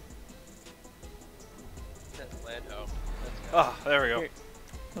 Spectre. That's Lando. Ah, there we go. Here.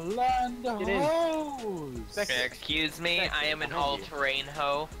 Land Get in. hose! Excuse me, I am an all-terrain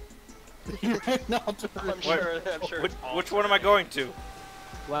hoe. Right now, I'm sure. I'm sure. Which, it's all which one am I going to?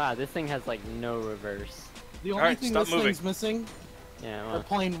 Wow, this thing has like no reverse. the only Alright, thing stop this moving. thing's missing Yeah, are well,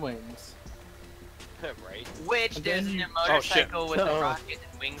 plane wings. right. Which And there's then a you- motorcycle with So- a rocket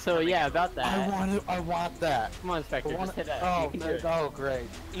and wings. so coming yeah, out. about that. I want that. Come on, Spectre, I want just hit that. Oh, You can do it. oh, great.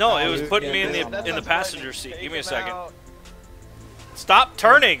 No, Oh, it was you putting me can't in do the it. in the That's passenger fine. seat. Take Give me a him second. out. Stop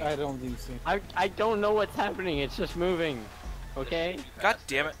turning! I don't think so. I don't know what's happening. It's just moving. Okay. God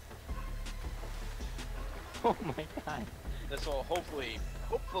damn it! Oh my god. This will hopefully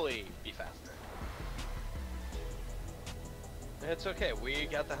be faster. It's okay. We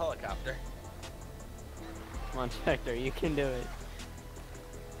got the helicopter. Come on, Spectre, you can do it.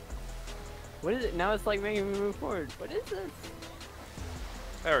 What is it? Now it's like making me move forward. What is this?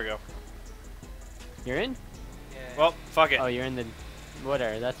 There we go. You're in? Yeah. Well, fuck it. Oh, you're in the...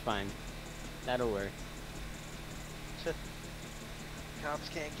 Whatever, that's fine. That'll work. Cops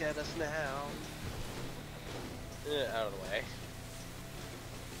can't get us now. Out of the way.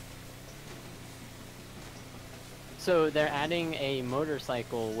 So they're adding a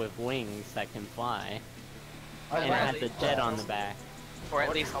motorcycle with wings that can fly. I And it like has a it. jet on the back. Or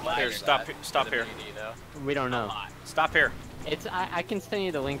at least much Here, is stop that he- stop for the here. BD, though? We don't know. Stop here. It's I can send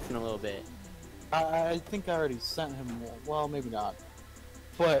you the links in a little bit. I think I already sent him. Well, maybe not.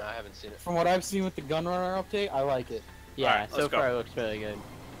 No, But I haven't seen it. from what I've seen with the Gunrunner update, I like it. Yeah, Alright, so let's go. far it looks really good.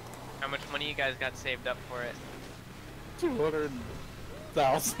 How much money you guys got saved up for it?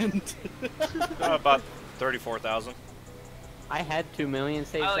 200,000. About 34,000. I had 2 million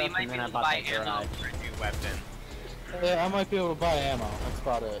saved Oh, up you might and be then I able to bought buy that ammo garage. for a new weapon. Yeah, I might be able to buy ammo. That's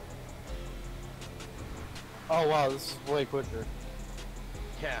about it. Oh wow, this is way quicker.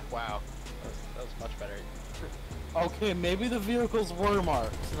 Yeah. Wow. That was much better. Okay, maybe the vehicles were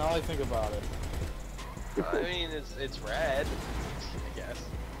marked. Now I think about it. I mean, it's red. I guess.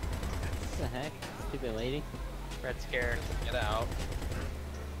 What the heck? Stupid lady. Red Scare. Get out.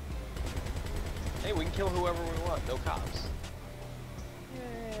 Hey, we can kill whoever we want. No cops.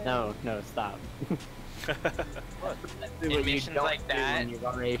 No, stop. What? Do In what you missions don't like do that- when you've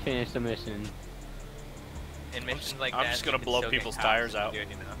already finished a mission. In missions like I'm that, just you gonna can blow still get people's cops tires and out. do it,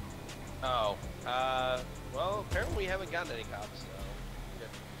 you know. Oh. Well, apparently we haven't gotten any cops, so.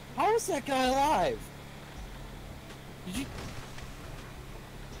 How is that guy alive? Did you?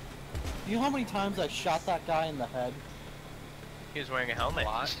 You know how many times I shot that guy in the head? He was wearing a helmet.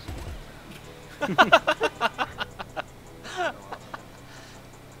 Lot.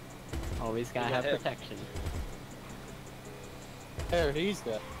 Always gotta got have him. protection. There, he's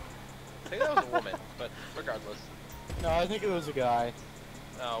dead. I think that was a woman, but regardless. No, I think it was a guy.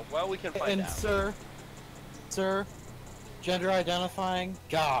 Oh, well, we can find And out. sir, gender identifying,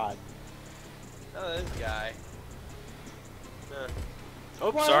 God. Oh, this guy.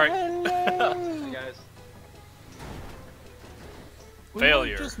 Oh, Why, sorry. hello? Hey, guys. We weren't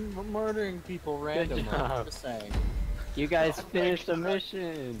Failure. just murdering people randomly. job. Just saying. You guys finished the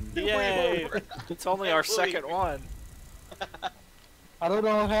mission! Yay! It's only our second one. I don't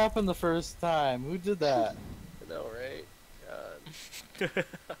know what happened the first time. Who did that? I know, right? God.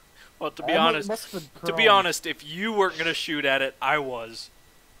 Well, to be I mu- honest, must've been to be Chrome. honest, if you weren't gonna shoot at it, I was.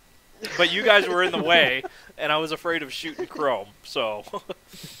 But you guys were in the way, and I was afraid of shooting Chrome. So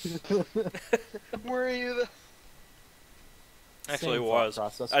Were you the? actually, it Same was. thought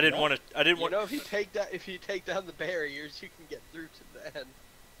process. I didn't want to. I didn't You want. know, if you take down the barriers, you can get through to the end.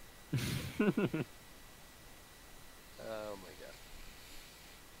 Oh my god.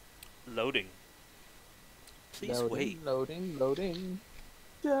 Loading. Please loading, wait. Loading, loading.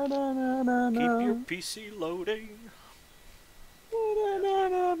 Keep your PC loading.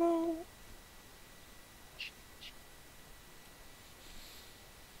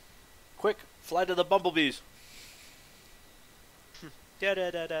 Quick, fly to the bumblebees. Oh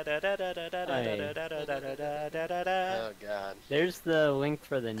god. There's the link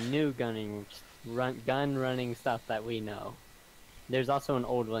for the new gun running stuff that we know. There's also an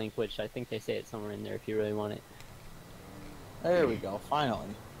old link, which I think they say it's somewhere in there if you really want it. There we go, finally.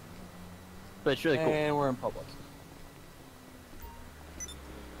 But it's really cool. And we're in public.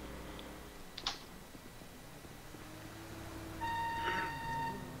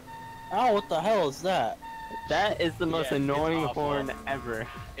 Ow, what the hell is that? That is the most Yeah, it's annoying awful. horn ever.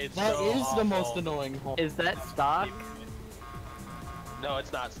 It's That so is the most awful. annoying horn. Is that stock? No,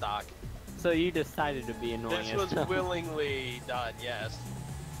 it's not stock. So you decided to be annoying This as was hell. willingly done, yes.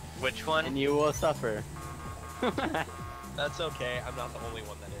 Which one? And you will suffer. That's okay. I'm not the only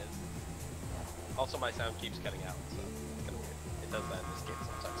one that is. Also, my sound keeps cutting out, so it's kind of weird. It does that in this game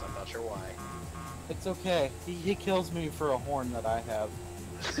sometimes. I'm not sure why. It's okay. He kills me for a horn that I have.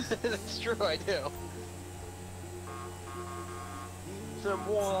 That's true. I do. Some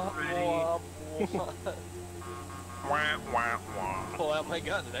wah, wah, wah. Wah, wah, wah. Pull out my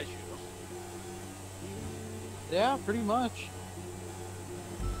gun and I shoot him. Yeah, pretty much.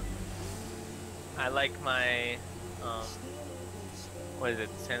 I like my, what is it,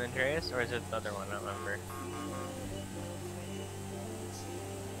 San Andreas, or is it the other one? I don't remember.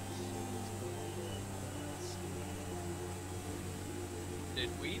 Did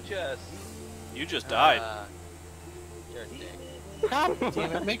we just? You just died. You're a dick. God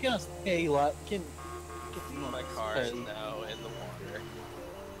damn it, making us pay lot. My car is now in the water.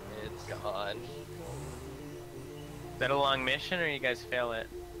 It's gone. Is that a long mission, or you guys fail it?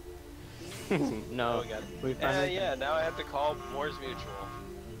 No, we got it. we finally. Yeah, now I have to call Moore's Mutual.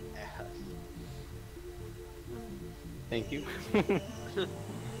 Thank you.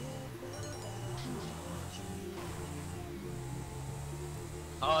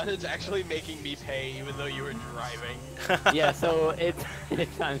 Oh, and it's actually making me pay even though you were driving. Yeah, so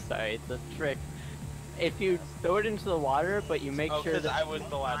I'm sorry, it's a trick. If you throw it into the water, but you make Oh, sure 'cause that I was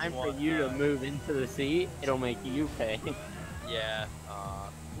the last time one. for you to move into the seat, it'll make you pay. Yeah.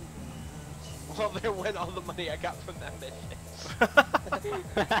 Well, there went all the money I got from that mission.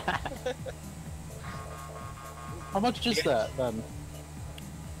 How much is that then?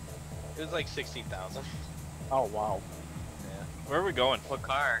 It was like 16,000. Oh wow. Where are we going? What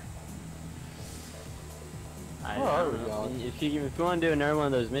car? I Where are don't we know. going? If you want to do another one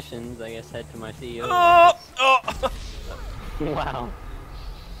of those missions, I guess head to my CEO. Oh! Oh! Wow.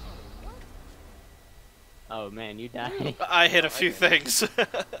 Oh man, you died. I hit a few things.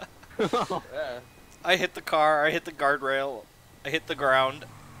 Yeah. I hit the car, I hit the guardrail, I hit the ground.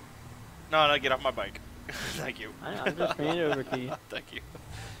 No, get off my bike. Thank you. I'm just bringing it over to you. Thank you.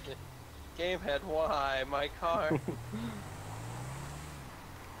 Gamehead, why? My car.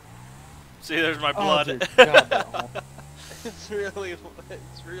 See, there's my Oh, blood. dear God, no. It's really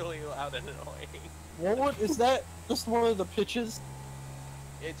loud and annoying. What is that? Just one of the pitches?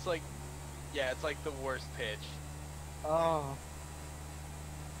 It's like, yeah, it's like the worst pitch. Oh.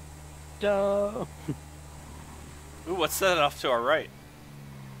 Duh. Ooh, what's that off to our right?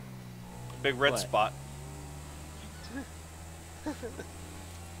 Big red What? spot.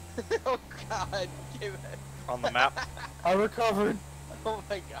 Oh God, give it. On the map. I recovered. Oh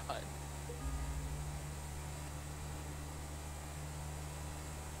my God.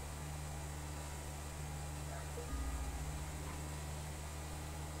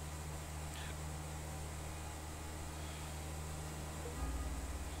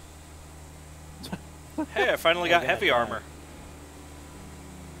 Hey, I finally got heavy that. armor.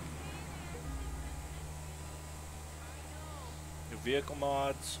 New vehicle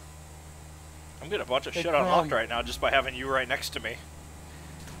mods. I'm getting a bunch of Hey, shit unlocked Chrome. right now just by having you right next to me.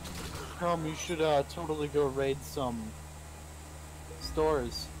 You should totally go raid some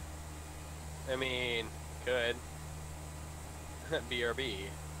stores. I mean, could. BRB.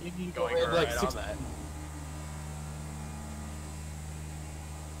 You can go Going raid right like on 6. that.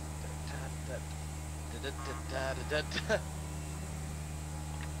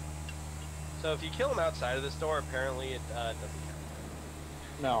 So if you kill him outside of the store, apparently it doesn't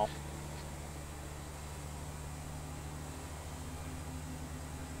count. No.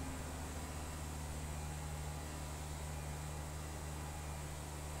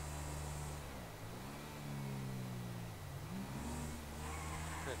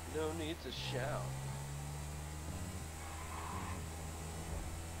 No need to shout.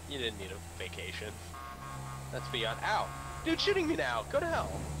 You didn't need a vacation. That's beyond. Ow! Dude shooting me now! Go to hell!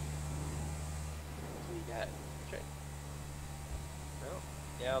 What do you got? Okay. No?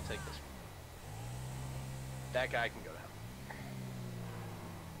 Yeah, I'll take this. That guy can go to hell.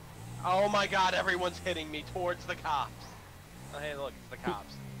 Oh my God, everyone's hitting me towards the cops. Oh, hey, look, it's the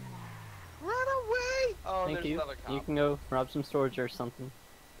cops. Run away! Oh, Thank there's you. another cop. You can go rob some storage or something.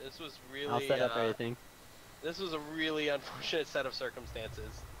 This was really, I'll set up everything. This was a really unfortunate set of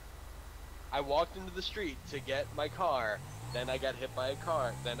circumstances. I walked into the street to get my car, then I got hit by a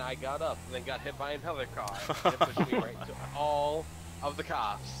car, then I got up, then got hit by another car. And it pushed me right into all of the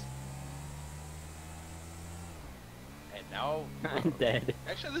cops. And now, I'm dead.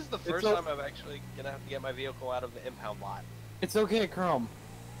 actually this is the first time I'm actually gonna have to get my vehicle out of the impound lot. It's okay, Chrome.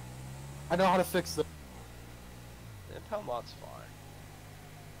 I know how to fix it. The impound lot's far.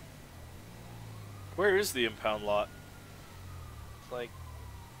 Where is the impound lot? It's like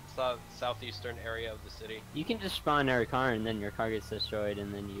southeastern area of the city. You can just spawn every car and then your car gets destroyed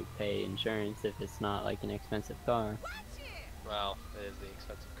and then you pay insurance if it's not like an expensive car. Well, it is the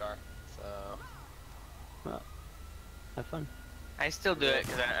expensive car, so... Well, have fun. I still do it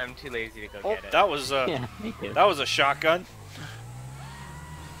because I'm too lazy to go Oh, get it. that was Yeah, me too. that was a shotgun.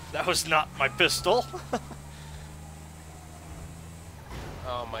 That was not my pistol.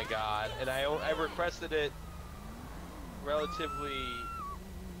 Oh my god, and I requested it relatively...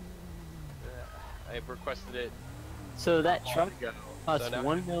 I requested it So that long truck ago. costs So now-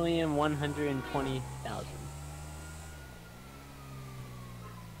 1,120,000.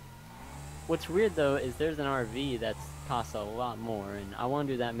 What's weird though is there's an RV that costs a lot more, and I want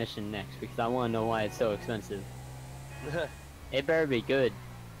to do that mission next because I want to know why it's so expensive. It better be good.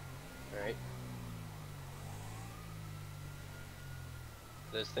 Alright.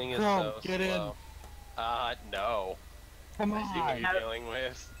 This thing is Chrome, so get in. slow. No. Come I see what on. you're dealing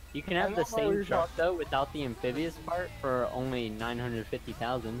with. You can I have the know what same you're truck though without the amphibious part for only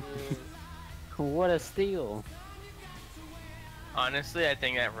 950,000. What a steal! Honestly, I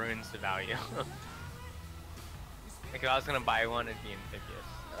think that ruins the value. Like if I was gonna buy one, it'd be amphibious.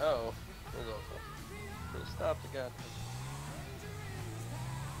 Oh. There's also... Stop the gun.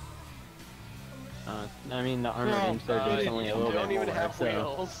 I mean the armored No, insurgent is only a little you don't bit even more, have so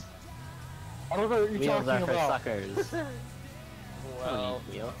wheels. I don't know what you're wheels are talking for about. suckers. Well,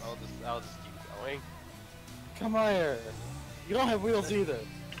 need wheels. I'll just keep going. Come here. You don't have wheels either.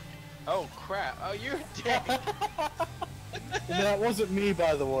 Oh crap! Oh, you're dead. And that wasn't me,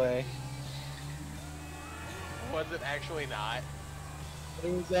 by the way. Was it actually not?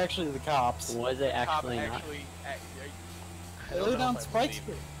 It was actually the cops. Was it actually Cop not? actually, I They don't laid know down if I spikes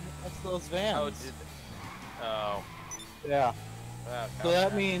believe it. next to those vans. Oh, did oh. Yeah. Wow, So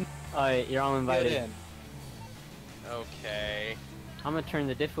that means Alright, you're all get invited. in. Okay. I'm gonna turn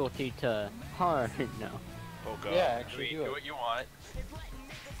the difficulty to hard. No. Oh god. Yeah, actually Do do it. what you want.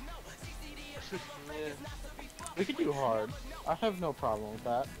 We could do hard. I have no problem with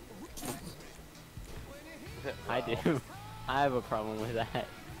that. I do. I have a problem with that.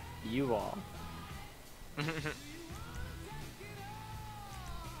 You all.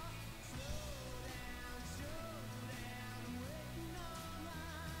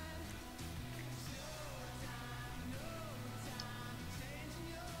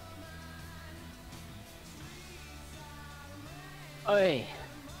 Oi!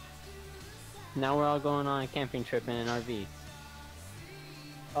 Now we're all going on a camping trip in an RV.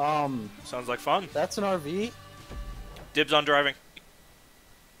 Sounds like fun. That's an RV? Dibs on driving.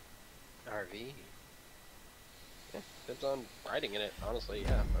 RV. Yeah, depends on riding in it, honestly.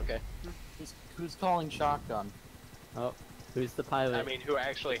 Yeah. Okay. Who's calling shotgun? Oh, who's the pilot? I mean, who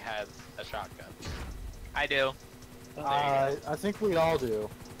actually has a shotgun? I do. I think we all do.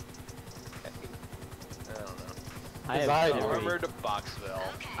 I don't know. I have, I do. every, Armored Boxville.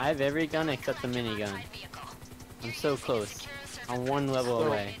 I have every gun except the minigun. I'm so close. I'm one level So-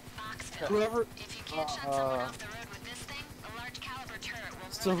 away. Whoever,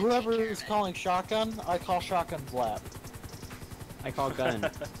 so whoever is calling shotgun, I call shotgun flap. I call gun.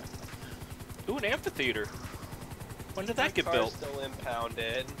 Ooh, an amphitheater. When did My that get car's built? still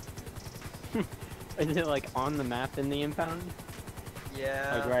impounded. Is it like on the map in the impound?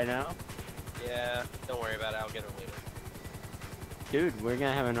 Yeah. Like right now? Yeah. Don't worry about it. I'll get it later. Dude, we're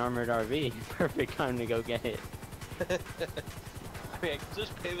gonna have an armored RV. Perfect time to go get it. I mean, I can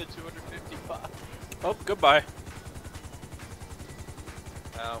just pay the $255. Oh, goodbye.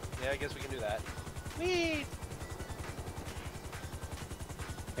 Oh, yeah. I guess we can do that. Whee!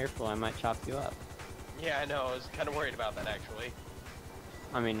 Careful, I might chop you up. Yeah, I know. I was kind of worried about that actually.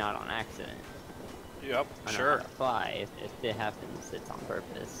 I mean, not on accident. Yep, I know sure. how to fly. If it happens, it's on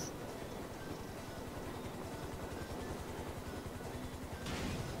purpose.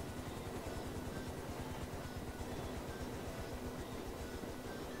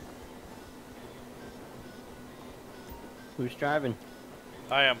 Who's driving?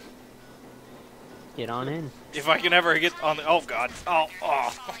 I am. Get on in. If I can ever get on the. Oh god. Oh.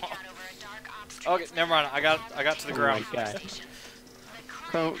 Okay, never mind. I got to the ground. Oh my gosh.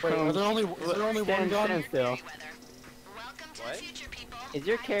 Chrome, Wait, Chrome, is there only one stand gun? still. What? Is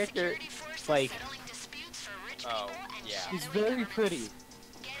your character like? Oh, yeah. She's very pretty.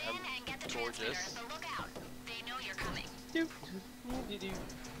 Gorgeous.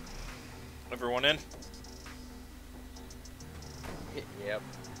 Everyone in? Yep.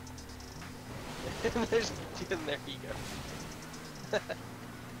 There's, there you go.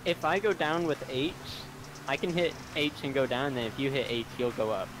 If I go down with H, I can hit H and go down. Then if you hit H, you'll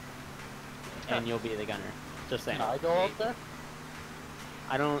go up, and you'll be the gunner. Just saying. Can I go up there?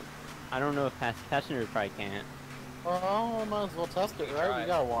 I don't know if passenger probably can't. Well, might as well test it, right? Try. We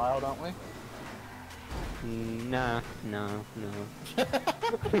got a while, don't we? Nah, no.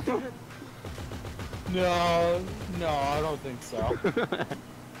 No, I don't think so.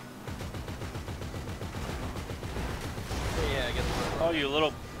 Yeah, I guess. Oh, you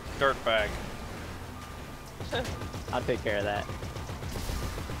little dirtbag. I'll take care of that.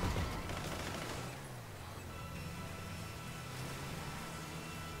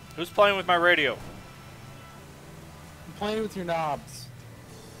 Who's playing with my radio? I'm playing with your knobs.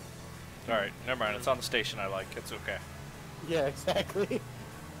 Alright, never mind. It's on the station I like. It's okay. Yeah, exactly.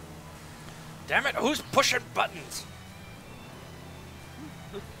 Damn it, who's pushing buttons?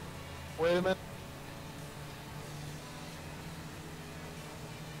 Wait a minute.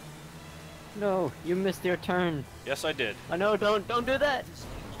 No, you missed your turn. Yes, I did. Oh no, don't do that.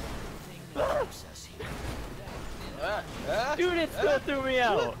 Dude, it still threw me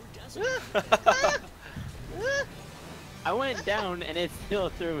out. I went down and it still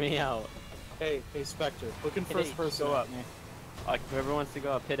threw me out. Hey, Spectre, looking Hit first H, person go at up. me. Like whoever wants to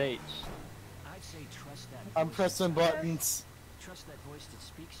go up, hit H. I'd say trust that I'm voice. pressing buttons. Trust that voice that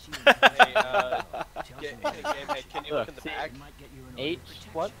speaks to you. Hey, Tells hey, you hey, can you look in the See? back? it might get you an H, order of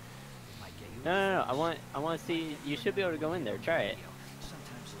protection. what? It might get you No. I want to see. You should be able to go in there. Try it.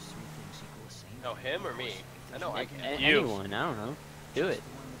 Sometimes those three things equal the same. No, him or me? I know I can. You. Anyone, I don't know. Do it. The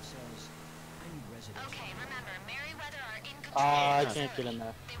one that says, I need residential. Okay, remember, Merryweather are in control. I of the can't get in facility.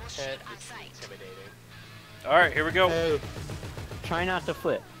 there. They will shoot on It's sight. intimidating. Alright, here we go. Hey, Try not to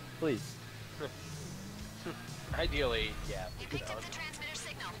flip, please. Ideally, yeah. You please picked up don't. the transmitter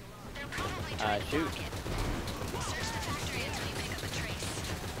signal. They're probably trying to Shoot. block it. Search the factory until you pick up a trace.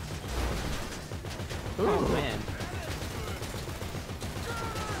 Oh man.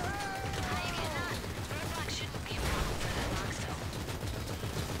 Maybe not. Roadblock shouldn't be a problem for that Knoxville.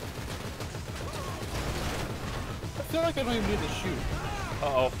 I feel like I don't even need to shoot.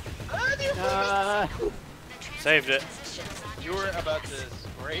 Uh-oh. Uh, The Saved it. transmitter shows on You your were GPS. about to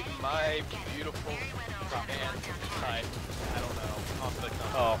scrape my beautiful hand from the side. I don't know. Off the gun.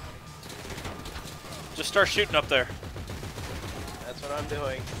 Oh. Just start shooting up there. That's what I'm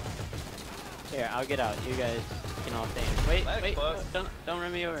doing. here, I'll get out. You guys can all stay in. Wait, That wait, explode. don't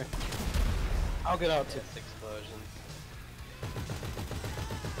run me over. I'll get out too. Yes, explosion.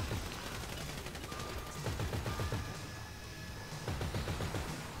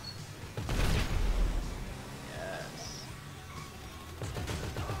 Yes.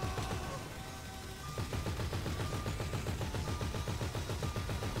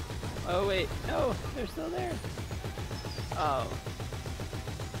 Oh wait, no, they're still there. Oh.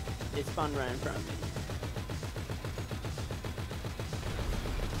 They spawned right in front of me.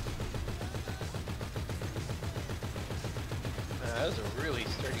 That was a really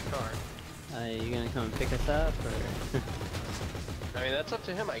sturdy car. You gonna come and pick us up, or? I mean, that's up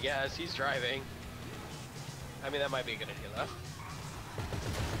to him, I guess. He's driving. I mean, that might be a good idea, though.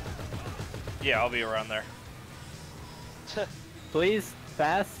 Yeah, I'll be around there. Please,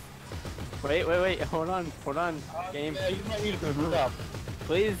 fast. Wait, hold on, game. Yeah, you might need to move up.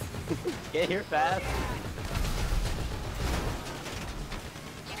 Please, get here fast.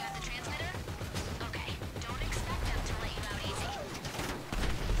 You got the transmitter? Okay. Don't expect them to let you out easy.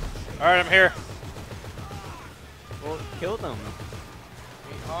 Alright, I'm here. Well, kill them.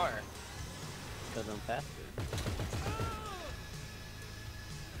 We are. Kill them faster.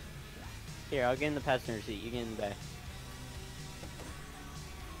 Here, I'll get in the passenger seat. You get in the back.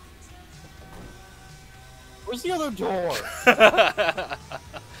 Where's the other door?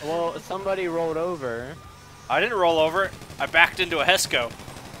 Well, somebody rolled over. I didn't roll over. I backed into a Hesco.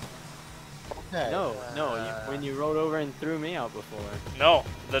 Okay. No, when you rolled over and threw me out before. No,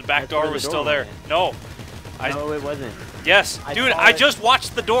 the back That's where door the was door still there. went. No. I- No, it wasn't. Yes. I Dude, saw I it. just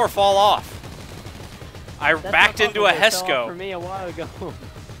watched the door fall off. I That's backed not into a possible. It fell off for Hesco. me a while ago.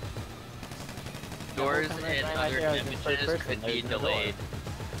 Doors time I and ran out other there, I was in first images person. could be There's no door. delayed.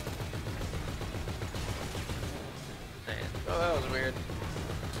 Oh, that was weird.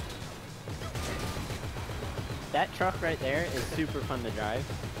 That truck right there is super fun to drive,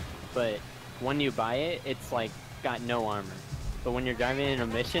 but when you buy it, it's like got no armor. But when you're driving in a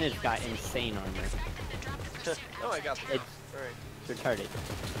mission, it's got insane armor. Expect them to drop the pursuit Oh, I after got takeoff. the Alright. It's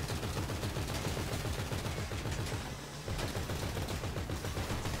retarded.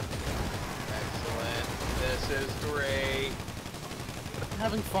 Excellent. This is great.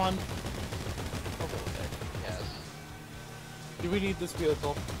 Having fun. A little bit. Yes. Do we need this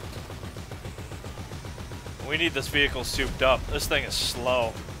vehicle? We need this vehicle souped up. This thing is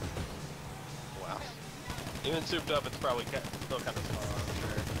slow. Wow. Even souped up, it's probably still kind of slow.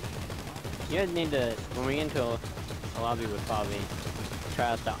 You guys need to, when we get into a lobby with Bobby,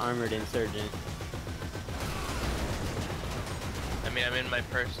 try out the armored insurgent. I mean, I'm in my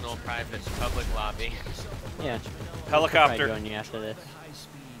personal, private, public lobby. Yeah. Helicopter. I'll join you after this.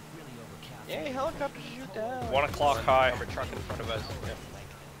 Yay, helicopter shoot down. 1 o'clock high. Armored truck in front of us. Yep.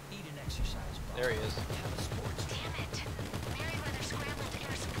 There he is. Damn it. Merryweather scrambled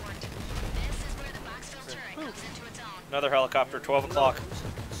air support. This is where the Boxville turret comes into its own. Another helicopter, 12 o'clock.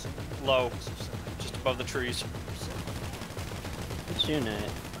 Low. Just above the trees. I'm shooting at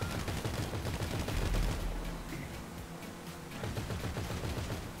it.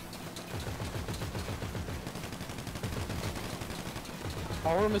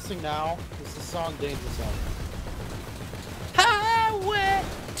 All we're missing now is the song Danger Zone. Highway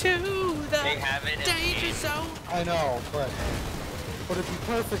to They have it in the game. I know, but it'd be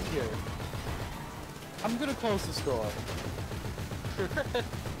perfect here. I'm gonna close the store.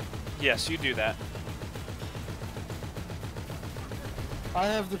 Yes, you do that. I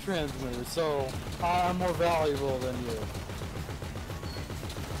have the transmitter, so I'm more valuable than you.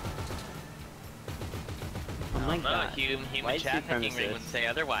 Oh my No, god. human White trafficking ring would supremacist. say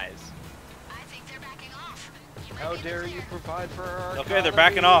otherwise. I think they're backing off. You might How be dare clear. you provide for our Okay, they're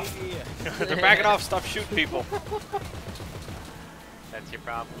backing off. economy. They're backing off. Stop shooting people. That's your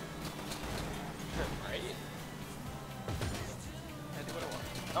problem. Right? I do what I want.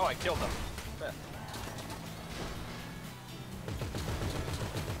 Oh, I killed them. Yeah.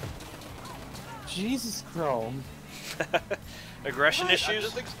 Jesus, Chrome. Aggression What? I'm issues?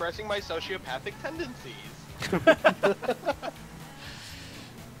 just expressing my sociopathic tendencies.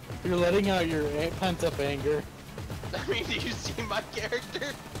 You're letting out your pent-up anger. I mean, do you see my character?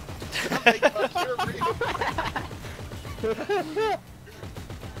 I'm like,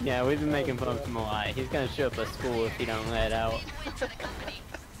 Yeah, we've been making fun of him a lot. He's gonna show up at school if you don't let it out. For the company.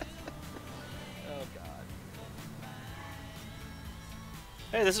 Oh god.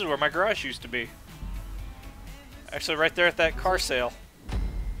 Hey, this is where my garage used to be. Actually, right there at that car sale.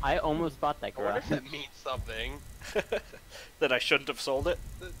 I almost bought that I wonder garage. if that means something. That I shouldn't have sold it.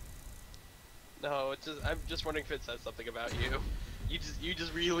 No, it's just I'm just wondering if it says something about you. You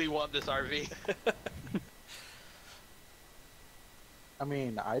just really want this RV. I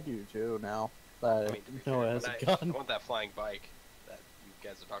mean, I do too now. That I mean, to be no, fair, it has but a gun. I want that flying bike that you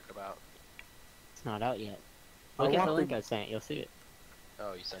guys are talking about. It's not out yet. I Look at want the the- link I sent, you'll see it.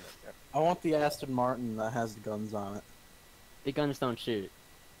 Oh, you sent it. Yeah. I want the Aston Martin that has the guns on it. The guns don't shoot.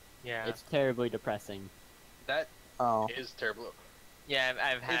 Yeah. It's terribly depressing. That Oh. is terrible. Yeah,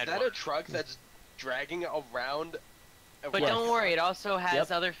 I've had Is that one. a truck that's dragging around? But don't worry, it also has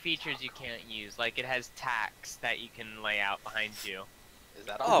Yep. other features you can't use. Like it has tacks that you can lay out behind you. Is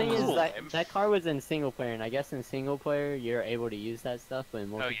that Oh, The all? thing is cool. that car was in single player, and I guess in single player you're able to use that stuff, but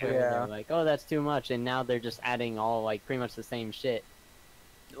in Oh, multiplayer yeah. they're like, oh, that's too much, and now they're just adding all like pretty much the same shit.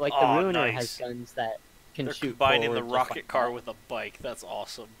 Like the Aw, Ruiner nice. has guns that can They're shoot combining the forward just rocket like car that. with a bike. That's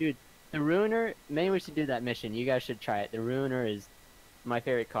awesome. The Ruiner, maybe we should do that mission. You guys should try it. The Ruiner is my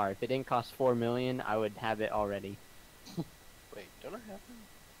favorite car. If it didn't cost $4 million, I would have it already. Wait, don't I have them?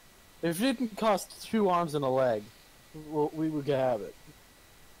 If it didn't cost 2 arms and a leg, we would have it.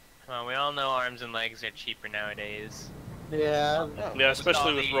 Well, we all know arms and legs are cheaper nowadays. Yeah, No. Yeah, especially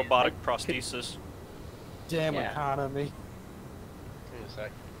all with the- robotic prosthesis. damn Yeah. economy. Give me a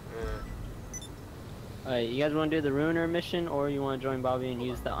sec. Alright, you guys want to do the Ruiner mission, or you want to join Bobby and Hold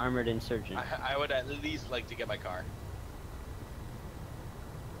use on. the Armored Insurgent? I would at least like to get my car.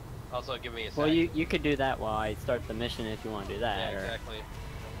 Also, give me a sec. Well, you could do that while I start the mission if you want to do that. Yeah, or... exactly.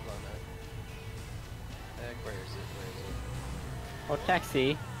 Hold on now. Heck, where is it? Where is it? Or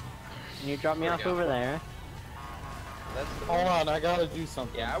taxi. Can you drop me There we off go. over there? That's the Hold on, I gotta do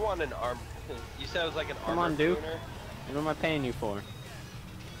something. Yeah, I want an arm. You said it was like an Come armored on, Duke. tuner? And what am I paying you for?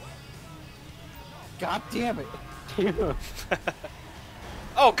 God damn it!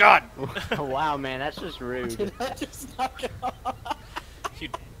 Oh God! Wow, man, that's just rude. Did I just knock it off? You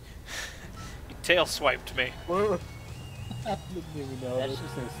tail swiped me. Whoa. I didn't even know. That's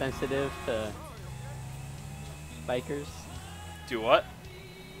just insensitive to bikers. Do what?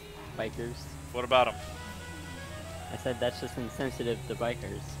 Bikers. What about him? I said that's just insensitive to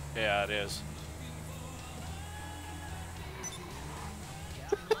bikers. Yeah, it is.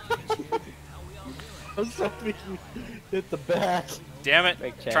 I was hoping you hit the back. Damn it!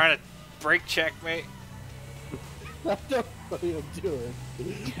 Brake check. Trying to brake check me. I don't know what I'm doing.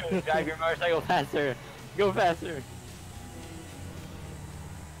 Drive your motorcycle faster. Go faster.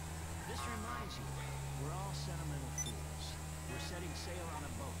 This reminds you, we're all sentimental fools. We're setting sail on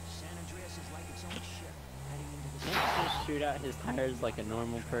a boat. San Andreas is like its own ship. Can't just shoot out his tires like a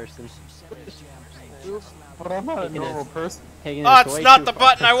normal person. But I'm not a Taking normal this- person. Taking Oh, this it's way not too the far.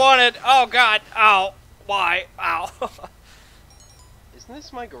 button I wanted. Oh God. Ow. Why? Ow. Isn't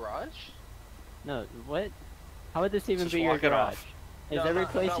this my garage? No, what? How would this even Just be your walk it garage? off. Is No, I'm every not-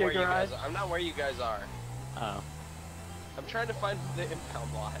 I'm place not your where you garage? guys are. I'm not where you guys are. Oh. I'm trying to find the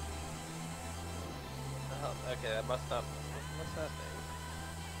impound lot. Oh, okay, that must not. What's that thing?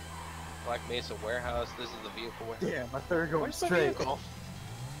 Black Mesa warehouse. This is the vehicle warehouse. Damn, I thought going Where's the straight. vehicle?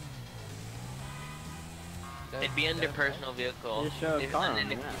 It'd be under personal vehicle. Just show a If, car and on then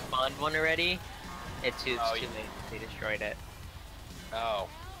the if you map. spawned one already, it's too Oh, late. They destroyed it. Oh,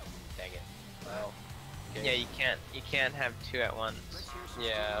 dang it. Well, okay. Yeah, you can't have two at once.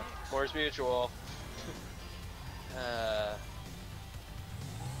 Yeah, Force Mutual.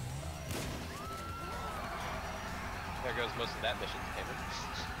 There goes most of that mission's payment.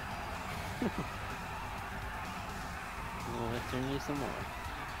 Well, let's turn you some more.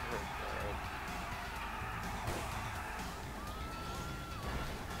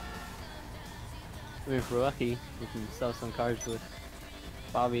 I mean, if we're lucky, we can sell some cars with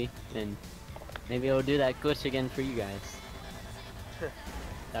Bobby, and maybe he'll do that glitch again for you guys. That'd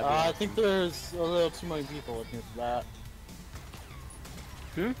be I awesome. think there's a little too many people looking for that.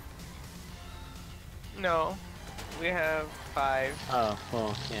 No, we have 5. Oh,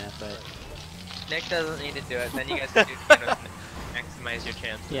 well, yeah, but Nick doesn't need to do it. Then you guys can do, you know, maximize your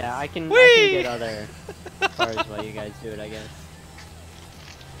chances. yeah, I can Whee! get other cars while you guys do it, I guess.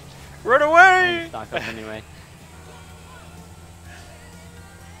 Run I'll away! stock up anyway.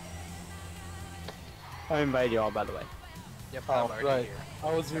 I invited you all, by the way. Yep, Oh, I'm already right. here.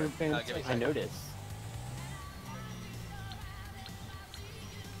 I wasn't even paying Give me a attention. I second. noticed.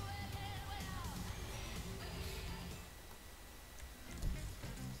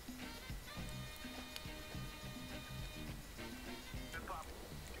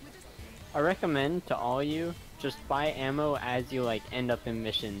 I recommend to all you, just buy ammo as you like end up in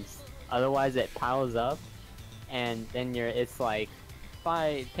missions. Otherwise it piles up and then it's like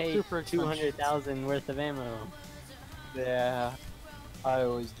pay Super expensive. 200,000 worth of ammo. Yeah, I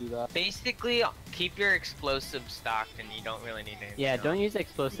always do that. Basically, keep your explosives stocked, and you don't really need anything. Yeah, else. don't use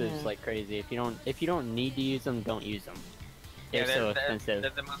explosives Yeah. like crazy. If you don't need to use them, don't use them. Yeah, They're so expensive.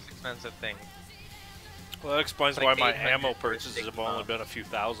 They're the most expensive thing. Well, that explains Like why my 800 ammo for purchases 6 have only months. been a few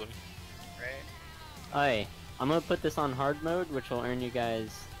thousand. Right? Alright, I'm gonna put this on hard mode, which will earn you guys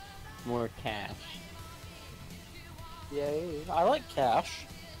more cash. Yay. I like cash.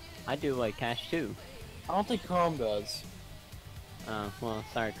 I do like cash too. I don't think Chrome does. Oh, well,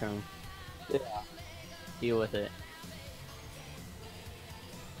 sorry Chrome. Yeah. Deal with it.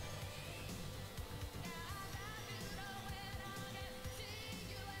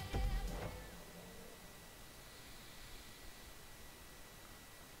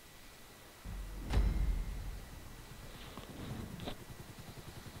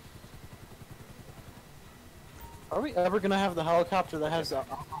 Are we ever gonna have the helicopter that has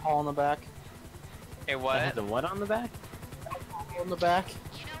alcohol in the back? Hey, That what? has a what on the back? On the back?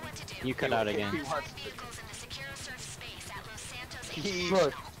 You know what to do. You cut out He again. wants Vehicles in the secure surf space at Los Santos. He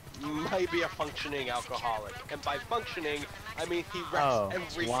Look, might be a functioning alcoholic, and by functioning, I mean he wrecks Oh, every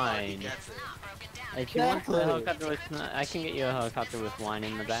time he wine. gets it. If you want a Exactly. helicopter with, I can get you a helicopter with wine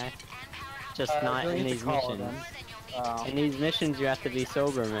in the back. Just not we in need to these call missions. them. In these missions, you have to be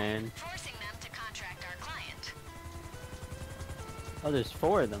sober, man. Forcing them to contract our client. Oh, there's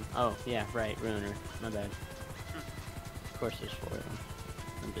 4 of them. Oh, yeah, right, Ruiner. My bad. Of course there's 4 of them.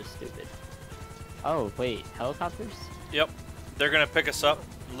 I'm just stupid. Oh, wait, helicopters? Yep, they're gonna pick us up,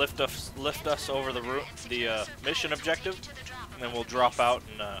 lift us over the mission objective, and then we'll drop out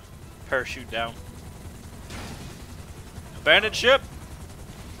and parachute down. Abandoned ship.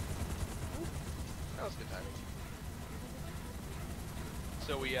 That was good timing.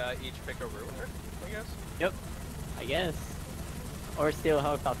 So we each pick a ruiner, I guess. Yep, I guess. Or steal a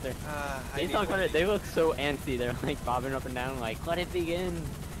helicopter. These helicopters, they look so antsy. They're like bobbing up and down, like, let it begin.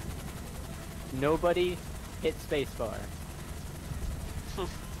 Nobody hit spacebar.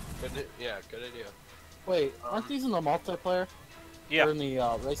 Yeah, good idea. Wait, aren't these in the multiplayer? Or Yeah. in the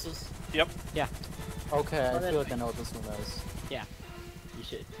races? Yep. Yeah, Okay, I that's feel like I know what this one is. you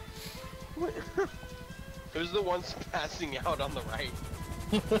should. Who's the ones passing out on the right?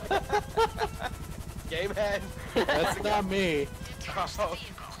 Game head. That's not me. Detach the Oh.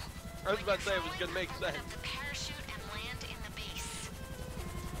 vehicle. I was about to say it was gonna make sense. Them to parachute and land in the base.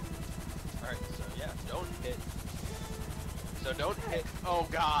 Alright, so yeah, don't hit. So don't hit. Oh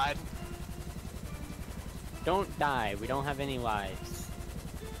god. Don't die. We don't have any lives.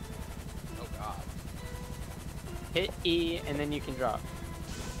 Oh god. Hit E and then you can drop.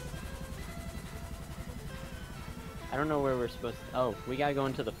 I don't know where we're supposed to. Oh, we gotta go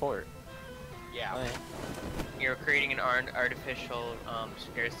into the fort. Yeah. Okay. You're creating an artificial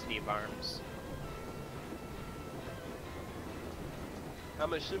scarcity of arms.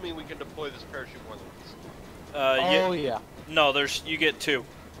 I'm assuming we can deploy this parachute more than once. Oh yeah. No, you get two.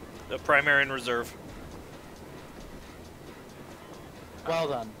 The primary and reserve. Well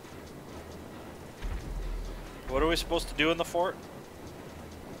done. What are we supposed to do in the fort?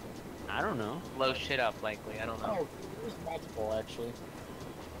 I don't know. Blow shit up, likely. I don't know. Oh, there's multiple actually.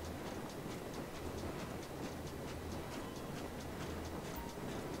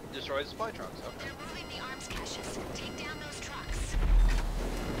 Destroy the supply trucks. Okay. They're moving the arms caches. Take down those trucks.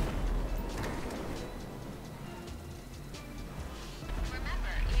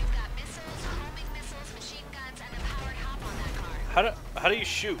 Remember, you've got missiles, homing missiles, machine guns, and a powered hop on that car. How do you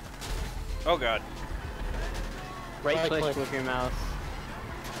shoot? Oh god. Right Right click click. with your mouse.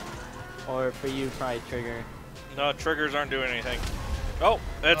 Or for you, probably trigger. No, triggers aren't doing anything. Oh,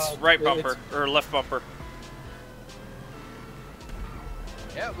 it's right it's- bumper or left bumper.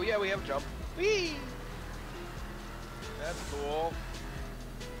 Yeah, we have a jump. Whee! That's cool.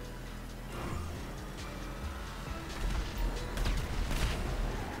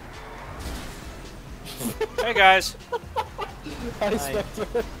 Hey guys. Hi,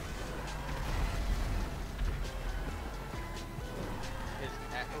 Spectre.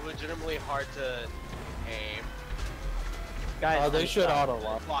 It's legitimately hard to aim. Guys, They should auto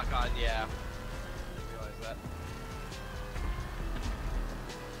lock. Lock on, yeah. Didn't realize that.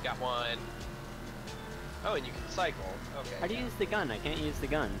 Got one. Oh, and you can cycle. Okay. How do you use the gun? I can't use the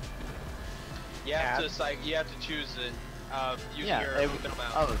gun. You have to cycle. You have to choose it. Using Yeah, your it- middle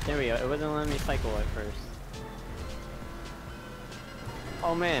mouse. Oh, there we go. It wasn't letting me cycle at first.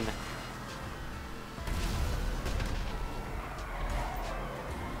 Oh man.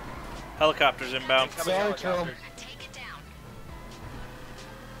 Helicopters inbound. Incoming Sorry, helicopters. Take it down.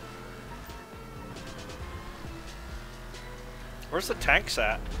 Where's the tanks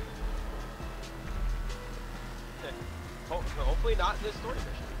at? Hopefully not in this story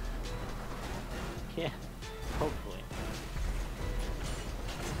mission. Yeah. Hopefully.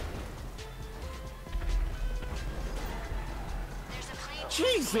 There's a plane.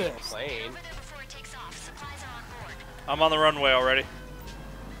 Jesus! Plane. Get over there before it takes off. Supplies are on board. I'm on the runway already.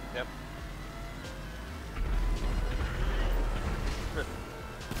 Yep. We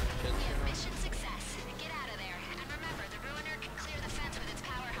have mission success. Get out of there. And remember, the Ruiner can clear the fence with its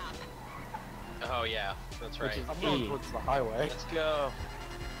power hop. Oh yeah, that's Which right. is I'm going E. towards the highway. Let's go.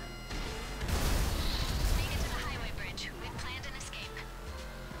 Make it to the highway bridge. We've planned an escape.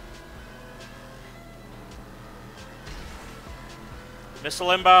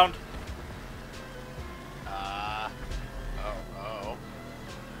 Missile inbound. Oh.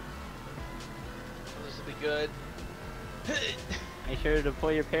 This will be good. Make sure to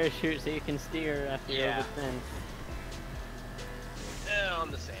deploy your parachute so you can steer after you're Yeah. over the fence. On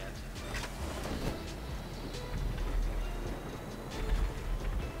the sand.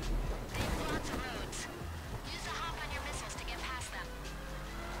 They have lots of roads. Use the hop on your missiles to get past them.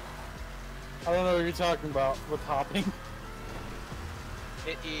 I don't know what you're talking about with hopping.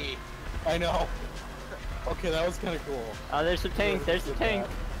 Hit E. I know. Okay, that was kind of cool. Oh, there's the tank. There's the Good tank.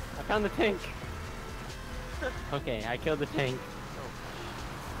 bad. I found the tank. Okay, I killed the tank.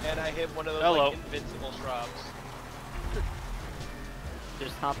 And I hit one of those Hello. like invincible shrubs.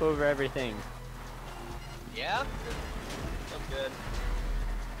 Just hop over everything. Yeah? Sounds good.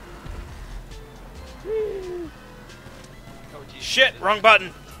 Oh, geez. Shit, wrong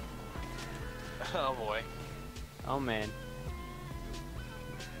button. Oh boy. Oh man.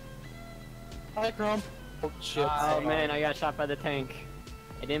 Hi, Chrome. Oh shit. Hi. Oh man, I got shot by the tank.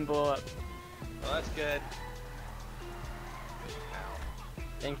 It didn't blow up. Well, that's good.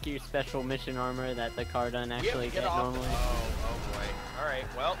 Thank you, special mission armor that the car doesn't We have to actually get get off. normally. Oh boy. Alright,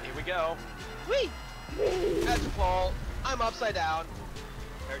 well, here we go. Whee! That's a fall. I'm upside down.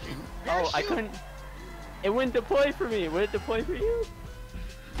 Parachute. Oh, I Parachute! couldn't. It wouldn't deploy for me. Would it deploy for you?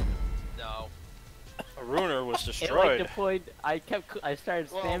 No. A Ruiner was It like destroyed. deployed. I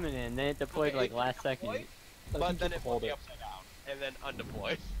started Well, spamming it, and then it deployed okay, like it last deployed, second. But then it hold put me it. upside down. And then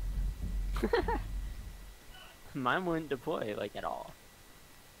undeployed. Mine wouldn't deploy like at all.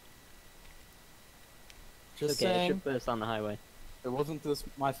 Just Okay, I saying, should put us on the highway. it wasn't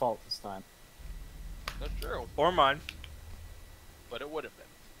my fault this time. That's true. Or mine. But it would have been.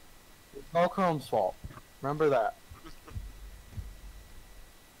 It's no Chrome's fault. Remember that.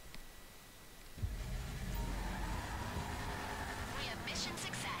 We have mission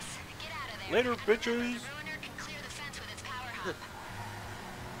success. Get out of there. Later, And remember, bitches. the Ruiner can clear the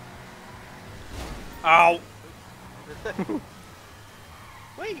Ow!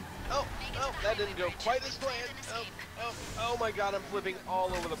 Wait! Oh, oh, that didn't go quite as planned. Oh, oh, oh my god, I'm flipping all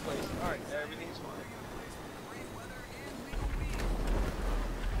over the place. Alright, everything's fine.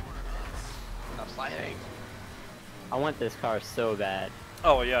 Stop sliding. I want this car so bad.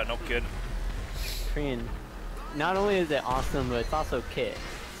 Oh yeah, no kidding. Korean. Not only is it awesome, but it's also kit.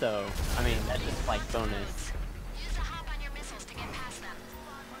 So, I mean, that's just like bonus. Use the hop on your missiles to get past them.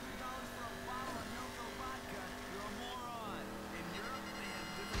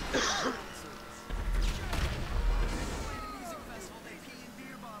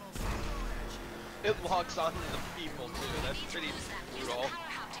 It locks onto the people too. That's pretty brutal.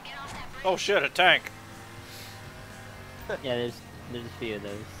 Oh shit, a tank. Yeah, there's a few of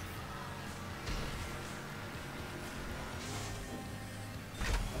those.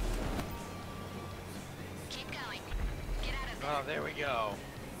 Keep going. Get out of there. Oh, there we go.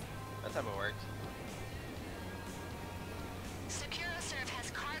 That's how it works. Securaserve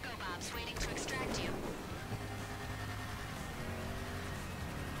has cargo bombs waiting to extract you.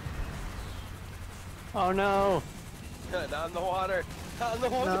 Oh no! Not in the water. Not in the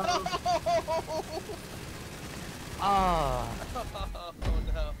water. No. Ah, Oh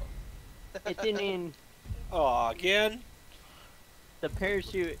no. it didn't even. Oh, again? The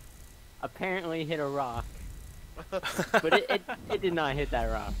parachute apparently hit a rock, but it did not hit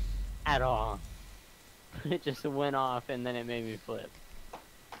that rock at all. It just went off and then it made me flip.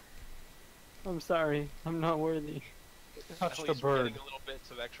 I'm sorry, I'm not worthy. Touched At a least we're bird. getting a little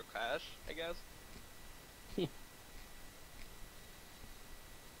bits of extra cash, I guess.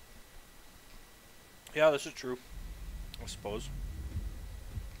 Yeah, this is true. I suppose.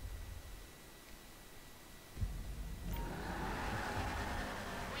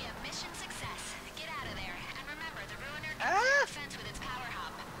 We have mission success. Get out of there. And remember, the Ruiner Ah! can defense with its power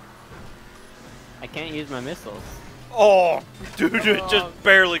hub. I can't use my missiles. Oh, dude, it just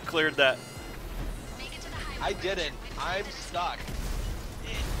barely cleared that. Make it to the highway. I didn't. I'm stuck.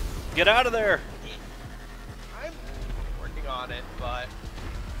 Get out of there. I'm working on it, but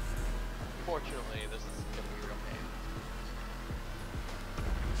fortunately, this is gonna be real pain.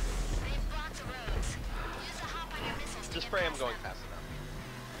 They've blocked the roads. Use the hop on your missiles to Just get pray I'm past going them. fast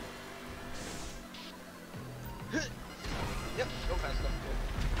enough. Yep, go fast enough.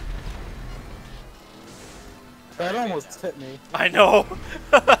 That almost hit me. I know.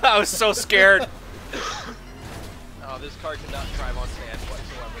 I was so scared. Oh, this car cannot drive on sand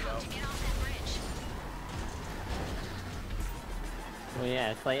whatsoever, though. Get off that bridge. Well,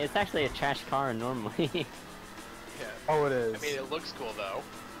 yeah, it's actually a trash car normally. Yeah. Oh, it is. I mean, it looks cool, though.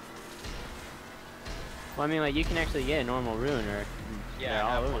 Well, I mean, like, you can actually get a normal Ruiner. Yeah, They're I all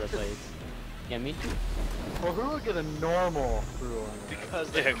have over one. the place. Yeah, me too. Well, who would get a normal Ruiner? Because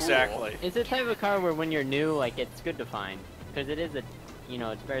Yeah, they're cool. exactly. It's the type of car where when you're new, like, it's good to find. Because it is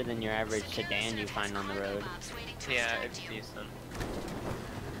it's better than your average sedan you find on the road. Yeah, it's decent.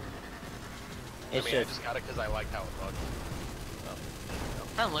 It's I just got it because I liked how it looked.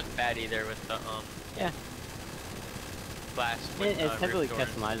 Doesn't look bad either with the Yeah. glass. It's heavily roof doors.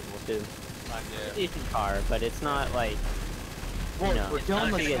 customizable too. Yeah. It's a decent car, but it's not like Well, you know, we're it's doing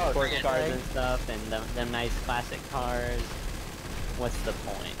not the to get truck, sports okay? cars and stuff and them nice classic cars. What's the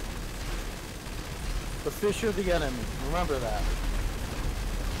point? The fish are the enemy. Remember that.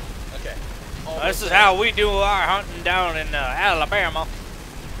 Okay. This is how we do our hunting down in Alabama.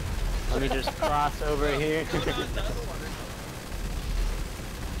 Let me just cross over here.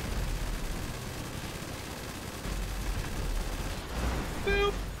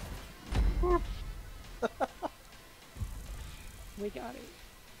 Boop. We got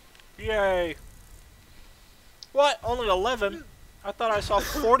it. Yay. What? Only 11? I thought I saw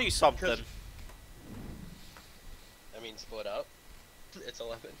 40 something. I mean, split up. It's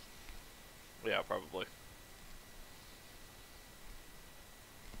 11. Yeah, probably.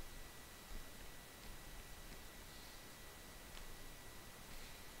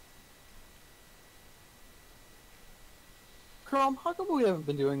 Chrome, how come we haven't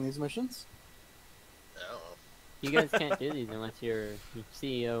been doing these missions? I don't know. You guys can't do these unless you're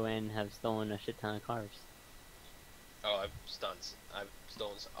CEO and have stolen a shit ton of cars. Oh, I've stolen.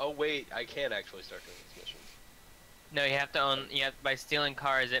 Oh wait, I can actually start doing these missions. No, you have to own. By stealing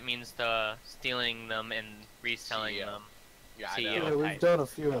cars, it means stealing them and reselling CEO. them. Yeah, I See, know. yeah. Yeah, we've done a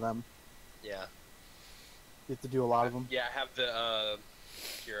few of them. Yeah. You have to do a lot of them. Yeah, I have the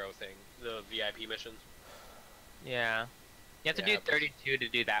hero thing, the VIP missions. Yeah. You have to Yeah, do but- 32 to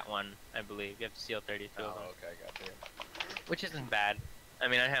do that one, I believe. You have to steal 32 Oh, of them, okay, gotcha. which isn't bad. I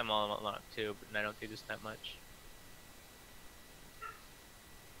mean, I have them all unlocked too, but I don't do this that much.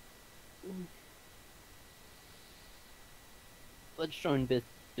 Let's join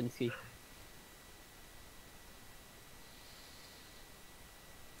Binsky.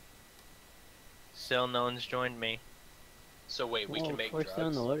 Still, no one's joined me. So wait, we can make We're still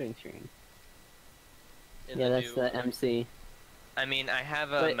in drugs. the loading screen. in Yeah, the that's new- the MC. I mean, I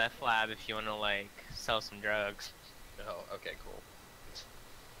have a But- meth lab if you want to like sell some drugs. Oh, okay,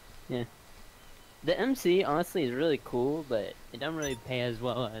 cool. The MC honestly is really cool, but it doesn't really pay as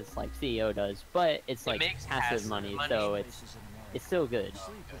well as like CEO does. But it's It like makes passive passive money, money. so it's still good.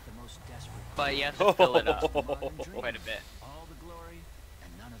 Sleep with the most desperate. But you have to fill it up The modern dream. quite a bit. All the glory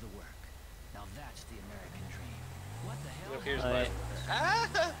and none of the work. Now that's the American dream. What the hell? So here's Alright.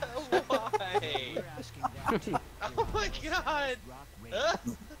 my. Why? We're asking that too. Oh my God. Rock radio.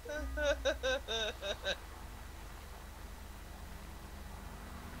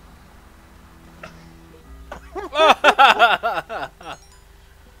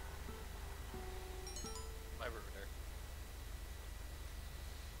 My ruiner.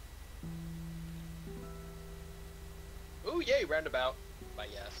 Ooh, yay, roundabout. My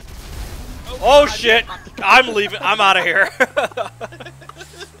yes. Oh God. shit! I'm leaving. I'm out of here.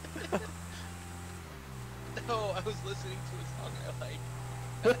 No, I was listening to a song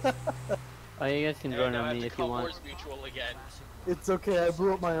I like. Oh, you guys can And join now I on have me to if you call want. Wars Mutual again. It's okay, I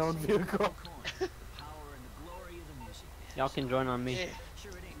blew up my own vehicle. The power and the glory of the music. Y'all can join on me. Yeah.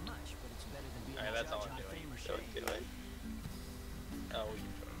 Sure, it ain't much, but it's better than being Alright, a that's all judge I'm on doing. Fame or So I'm Shame. doing. Oh, you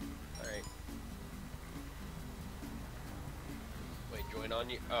join. Alright. Wait, join on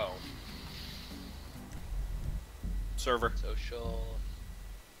you? Oh. Server. Social.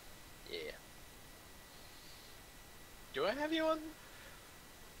 Yeah. Do I have you on?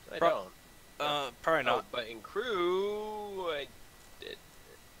 I Pro- don't. Probably Oh, not. but in crew, I did.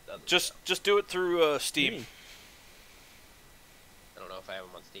 Doesn't Just do it through Steam. Me. I don't know if I have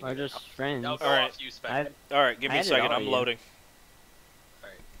them on Steam. Or either. just friends. I'll go Alright. off you, Spectre. I All right, give me I a had it second. I'm already. loading.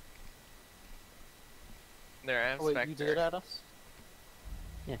 Alright. There, I have Oh, wait, Spectre. you did it at us?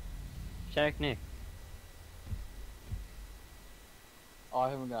 check Nick. Oh, I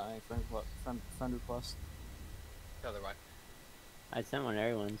haven't got any friend request. Neither way. I sent one to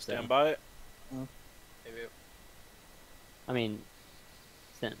everyone. So Stand by it. Maybe. I mean,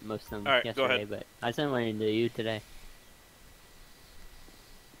 sent most of them Alright, go yesterday, ahead. but I sent one to you today.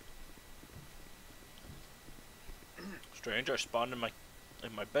 Strange. I spawned in my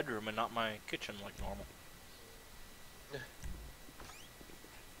bedroom and not my kitchen like normal.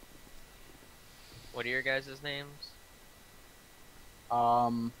 What are your guys' names?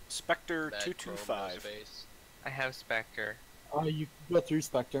 Spectre Bad 225. Chrome, no space. I have Spectre. You can go through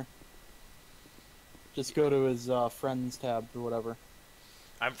Spectre. Just go to his friends tab or whatever.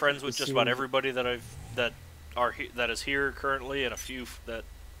 I'm friends with Let's just see about what- everybody that that is here currently, and a few that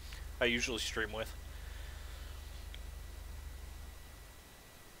I usually stream with.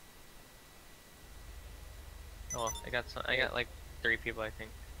 Oh, well, I got like 3 people, I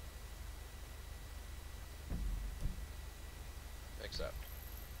think. Accept.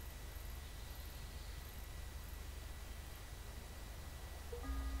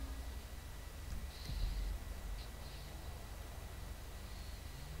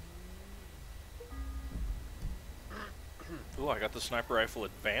 Ooh, I got the sniper rifle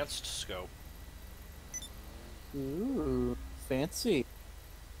advanced scope. Ooh, fancy.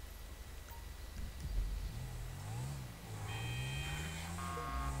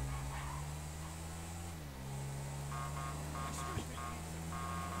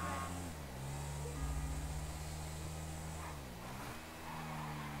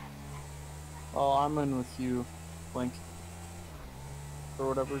 Oh, I'm in with you, Link. Or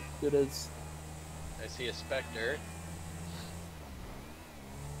whatever it is. I see a Spectre.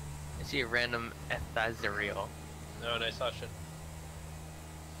 I see a random Ethazariel. No, and I saw shit.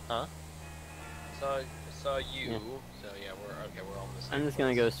 Huh? I saw you. Yeah. So yeah, we're all in the same. I'm just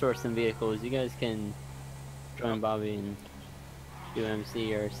gonna place. go source some vehicles. You guys can join Bobby and do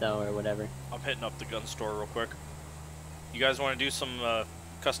MC or sell or whatever. I'm hitting up the gun store real quick. You guys want to do some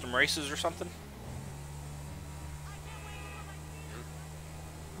custom races or something?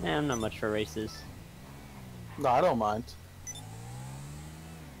 Nah, I'm not much for races. No, I don't mind.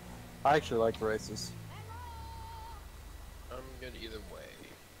 I actually like the races. I'm good either way.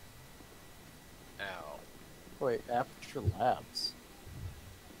 Ow. Wait, Aperture Labs.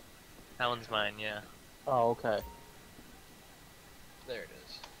 That one's mine, yeah. Oh, okay. There it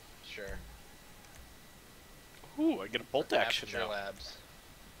is. Sure. Ooh, I get a bolt action Aperture now. Labs.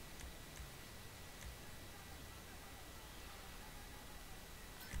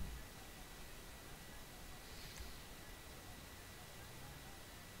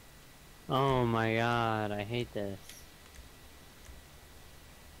 Oh my god, I hate this.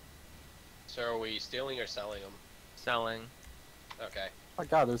 So are we stealing or selling them? Selling. Okay. Oh my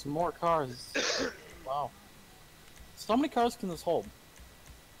god, there's more cars. Wow. So how many cars can this hold?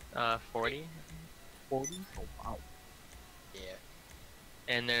 40. 40? Oh, wow. Yeah.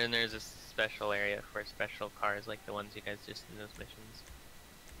 And then there's a special area for special cars like the ones you guys just in those missions.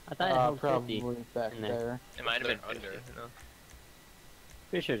 I thought it held 50. Probably back in there. there. It might have They're been 50. under. No.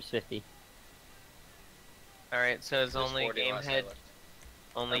 Pretty sure it's 50. Alright, so it's There's only 40 last I Gamehead. looked.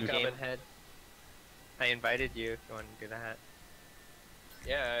 Only I'm coming. Gamehead. I invited you if you want to do that.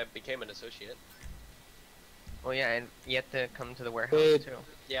 Yeah, I became an associate. Well, yeah, and you have to come to the warehouse Wait. too.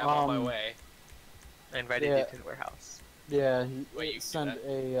 Yeah, I'm on my Um, way. I invited yeah. you to the warehouse. Yeah, Wait, you can send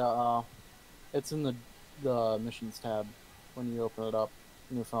do a, it's in the missions tab when you open it up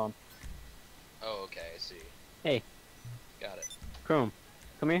on your phone. Oh, okay, I see. Hey. Got it. Chrome,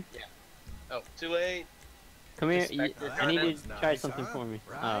 come here. Oh, too late. Come here. Spectre I need you Jonas. to try something for me.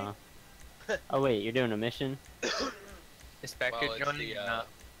 Oh wait, you're doing a mission? Is Spectre Well, it's joining? the, No.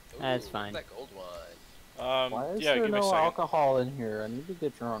 That's ooh, fine. That gold one. Why is Yeah, there give me a no second. alcohol in here? I need to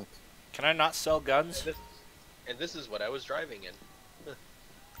get drunk. Can I not sell guns? And this is what I was driving in.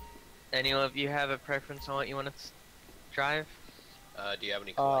 Any of you have a preference on what you want to drive? Do you have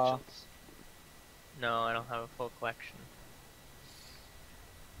any collections? No, I don't have a full collection.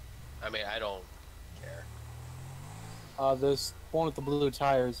 I mean, I don't care. This one with the blue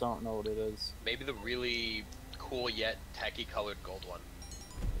tires, I don't know what it is. Maybe the really cool yet tacky colored gold one.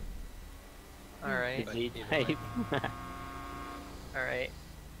 Alright. But Easy either way. type. Alright.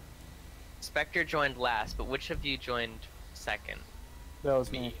 Spectre joined last, but which of you joined second? That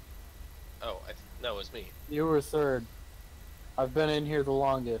was Me. me. Oh, no, it was me. You were third. I've been in here the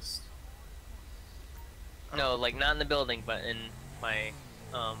longest. No, like not in the building, but in my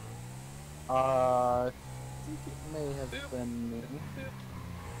I think it may have been me.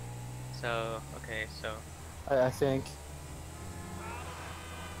 so okay, so I think.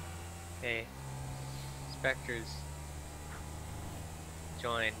 okay. Spectre's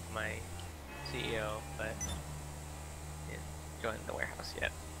joined my CEO, but didn't join the warehouse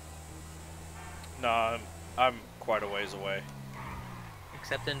yet. No, I'm quite a ways away.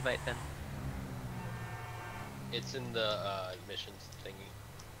 Accept invite then. It's in the missions thingy.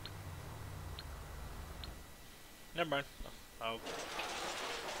 Never mind. I'm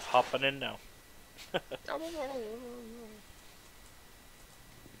hopping in now.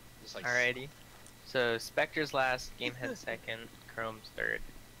 It's like Alrighty. So Spectre's last, Gamehead second, Chrome's third.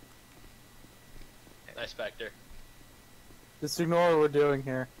 Nice Spectre. Just ignore what we're doing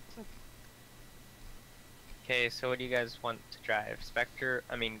here. Okay, so what do you guys want to drive?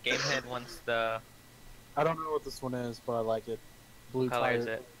 Gamehead wants the I don't know what this one is, but I like it. Blue color tire, is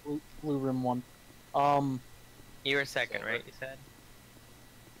it? blue rim one. You were second, Silver. right? You said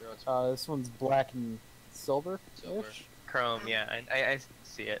This one's black and silver. Silver. Chrome. Yeah, I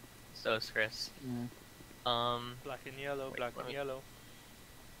see it. So is Chris. Yeah. Black and yellow, Wait, black let and me- yellow.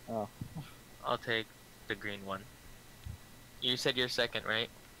 Oh. I'll take the green one. You said you're second, right?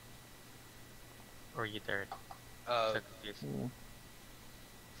 Or you third? So confused.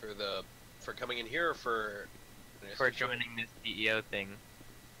 Yeah. For coming in here or for For joining this CEO thing.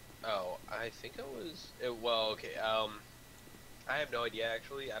 Oh, I think I was. Well, okay. I have no idea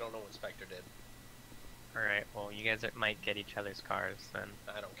actually. I don't know what Spectre did. All right. Well, you guys might get each other's cars then.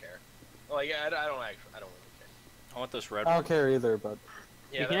 I don't care. Well, yeah, I don't actually. I don't really care. I want this red I one. don't care either, but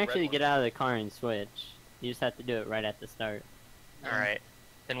Yeah, You can that red actually one. get out of the car and switch. You just have to do it right at the start. All right.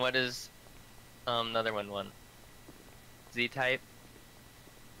 Then what is another one? Z-type.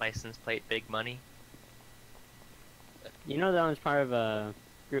 License plate, big money. You know that one's part of a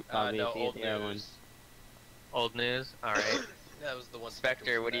group called No, VP, old the other one. news. Old news. All right. That was the one.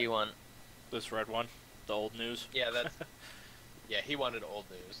 Spectre, was what do at. you want? This red one. The old news. Yeah, that's. Yeah, he wanted old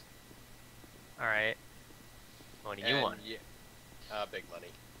news. All right. What do you And want? Yeah, big money.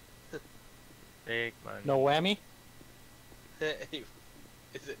 Big money. no whammy.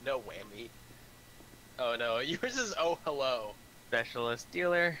 Is it no whammy? Oh no, yours is oh hello. Specialist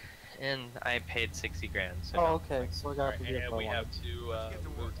dealer, and I paid 60 grand. So Oh, no. okay. So I got Alright, the vehicle and I we wanted. have to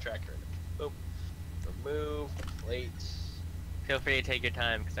remove tracker. Boom. Remove plate. Feel free to take your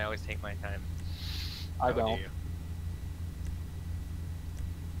time because I always take my time. I How do don't. you?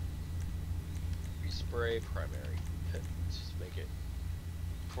 Respray primary. Just make it.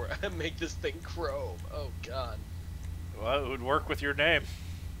 Make this thing chrome. Oh god. Well, it would work with your name.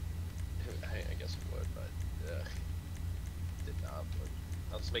 I guess it would, but did not. But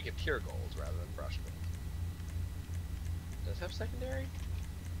I'll just make it pure gold rather than brush gold. Does it have secondary?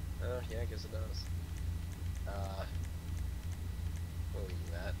 Yeah, I guess it does. We'll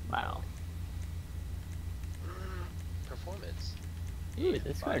leave that. Wow. performance. Ooh,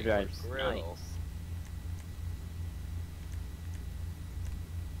 this car Body drives grill. nice.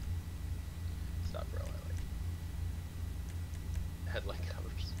 Stop, bro. I like headlight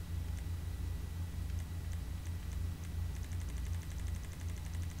covers.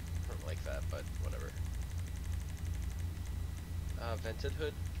 I don't like that, but whatever. Vented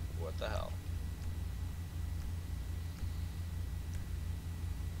hood? What the hell?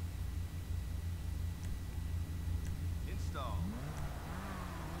 Install.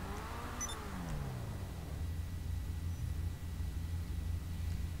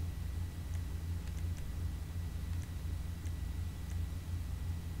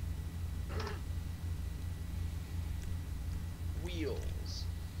 Wheels.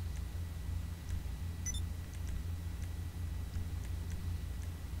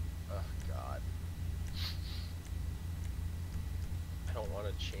 Oh god. I don't want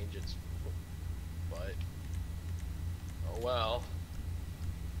to change its but oh well.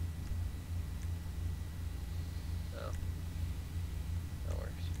 Oh. That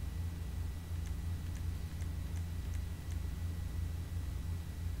works.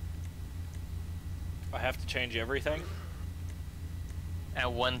 I have to change everything. Add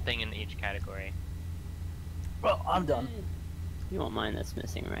one thing in each category. Well, I'm done. You won't mind that's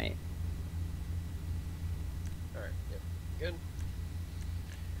missing, right? Alright, yep. Good.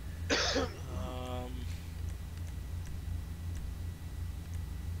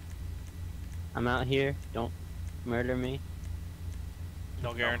 I'm out here. Don't murder me. No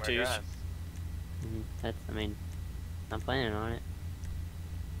Don't guarantees. murder us. That's, I mean, I'm planning on it.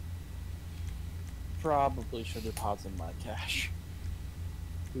 Probably should deposit my cash.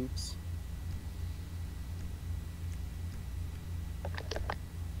 Oops.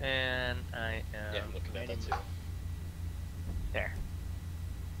 And I am Yeah, I'm looking at that ready. too. There.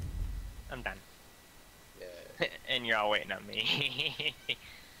 I'm done. Yeah. And you're all waiting on me.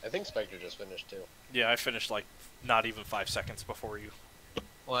 I think Spectre just finished too. Yeah, I finished like not even 5 seconds before you.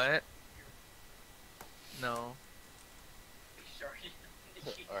 What? No.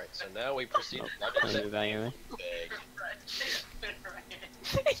 Alright, so now we proceed to I'll level move out your way. big.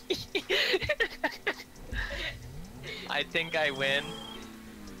 I think I win.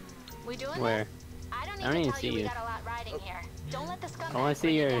 We doing Where? this? I don't need I don't to even tell see you we you. got a lot riding here. Don't let the scumbags I wanna see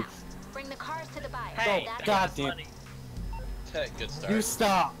bring you yours. down. Bring the cars to the buyer. Hey, That's God it. damn. Good start. You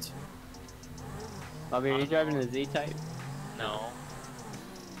stopped. Bobby, are you driving the Z-Type? No.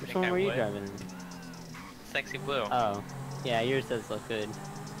 Which Think one I were you would. driving? Sexy blue. Oh, yeah, yours does look good.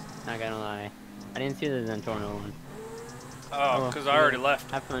 Not gonna lie. I didn't see the Zentorno one. Oh, because I already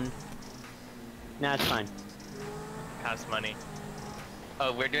left. Have fun. Nah, it's fine. Costs money.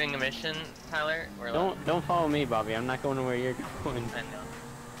 Oh, we're doing a mission, Tyler? We're Don't follow me, Bobby. I'm not going to where you're going. I know.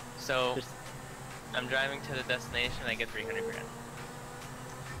 So, Just- I'm driving to the destination, I get 300 grand.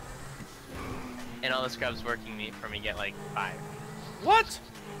 And all the scrubs working me for me get like 5. What?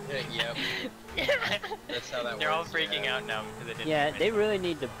 Yep. That's how that They're all works, freaking yeah. out now because I didn't. Yeah, do they my- really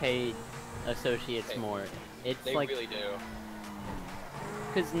need to pay associates Hey, more. It's They like, really do.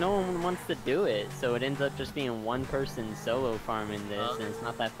 because no one wants to do it, so it ends up just being one person solo farming this, and it's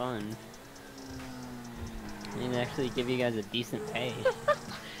not that fun. I need to actually give you guys a decent pay.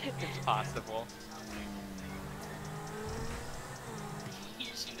 It's possible.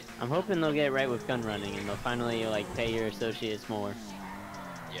 I'm hoping they'll get right with gun running, and they'll finally like pay your associates more.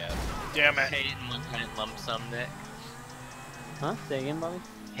 Yeah. Damn it. Pay it in one giant lump sum, Nick. Huh? Say again, Bobby?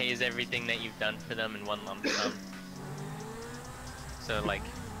 Pays everything that you've done for them in one lump sum. So like,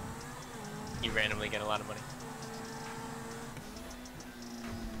 you randomly get a lot of money.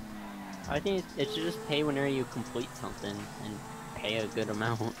 I think it should just pay whenever you complete something, and pay a good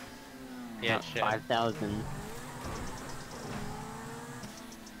amount. Yeah, Not it should. 5,000.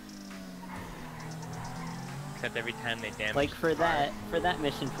 Except every time they damage Like for the car. that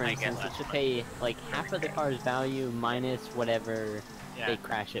mission, for I get instance, it less should money. pay like half of the car's value minus whatever Yeah. they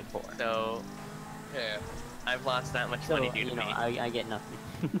crash it for. So Yeah. I've lost that much So, money due to you know, me, I get nothing.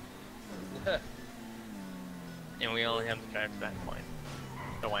 and we only have to drive to that point.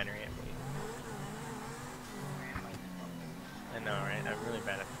 The winery, I believe. I know, right? I'm really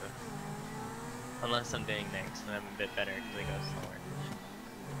bad at this. Unless I'm doing next, and I'm a bit better because I go slower.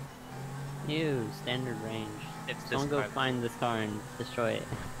 Ew, standard range. It's Someone go just find this car and destroy it.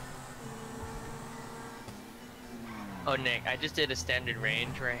 Oh, Nick, I just did a standard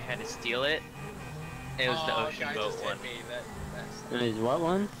range where I had to steal it. It was the ocean guy boat just one. hit me. That's Is what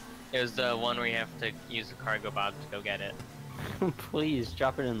one? It was the one where you have to use the cargo bob to go get it. Please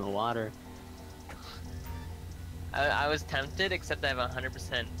drop it in the water. I was tempted, except I have a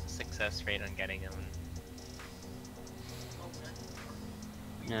 100% success rate on getting them.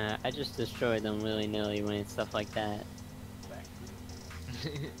 Nah, I just destroy them willy-nilly when it's stuff like that.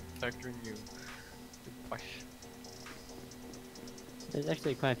 Factoring you. Wash. There's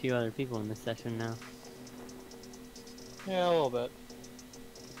actually quite a few other people in this session now. Yeah, a little bit.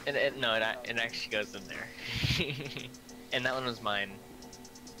 No, it actually goes in there. And that one was mine.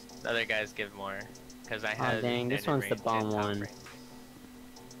 The other guys give more. Because I had. Oh dang, this standard one's the range bomb and top one. range.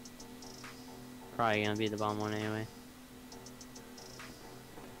 Probably gonna be the bomb one anyway.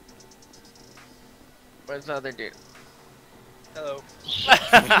 Where's the other dude? Hello.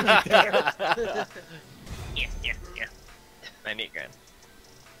 Yeah. 98 grand.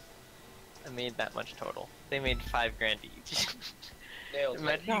 I made that much total. They made 5 grand each. Nailed it.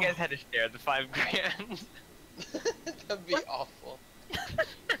 Imagine you guys had to share the 5 grand. That'd be awful.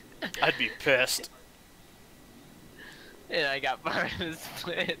 I'd be pissed. And I got part of the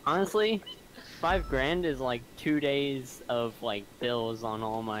split. Honestly, 5 grand is like 2 days of like bills on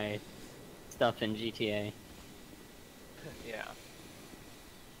all my stuff in GTA. Yeah.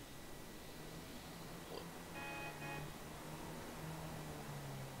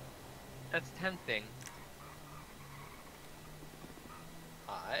 That's tempting.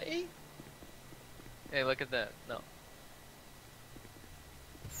 I? Hey, look at that. No.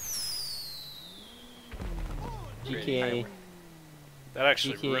 GTA, That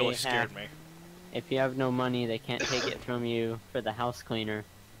actually GTA really scared hack. me. if you have no money, they can't take it from you for the house cleaner.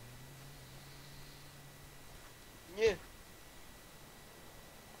 Yeah.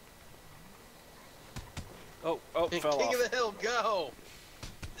 Oh, King fell off. of the hill, go!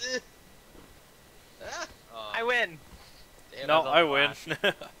 Ah. I win! Damn, No, was on I the win. last.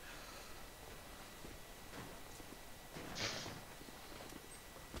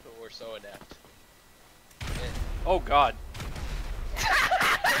 We're so inept. Oh god.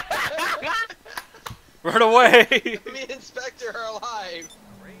 Run away! Me and Spectre are alive!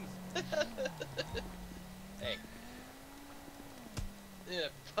 Hey. Yeah,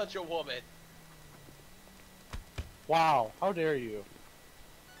 punch a woman. Wow, how dare you?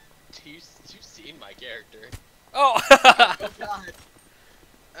 You seen my character. Oh! Oh god!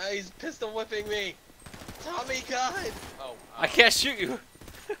 He's pistol whipping me! Tommy, god! Oh, I can't shoot you.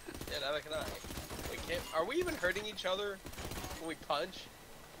 Yeah, neither can I. Wait, are we even hurting each other when we punch?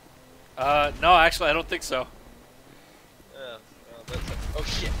 No, actually, I don't think so. Oh, oh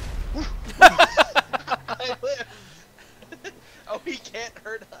shit! I live! Oh, he can't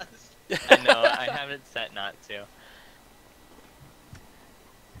hurt us! I know, I have it set not to.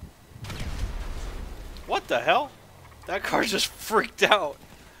 What the hell? That car just freaked out.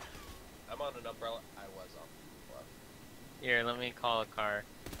 I'm on an umbrella. I was on. Well, Here, let me call a car.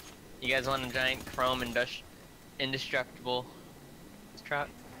 You guys want a giant chrome indestructible truck?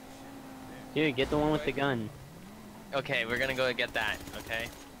 Dude, get the one with the gun. Okay, we're gonna go get that, okay?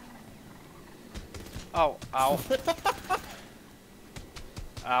 Oh, ow.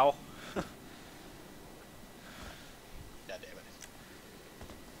 Ow. God damn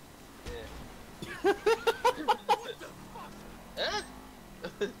it. Huh?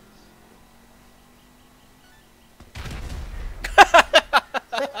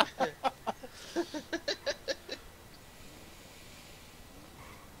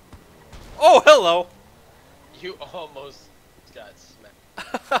 Oh, hello. You almost got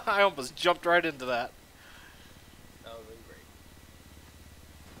smacked. I almost jumped right into that. That would have been great.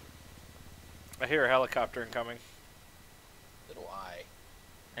 I hear a helicopter incoming. Little eye.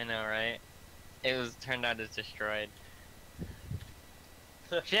 I know, right? It was turned out as destroyed.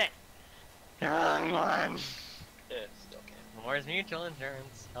 Shit! Wrong one! Yeah, still can't. Where's mutual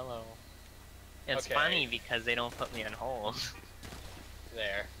insurance? Hello. It's Okay. funny because they don't put me on hold.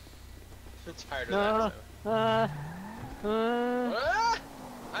 There. I'm tired of No. that. So. Ah!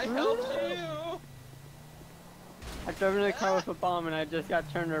 I helped you! I drove in a car with a bomb and I just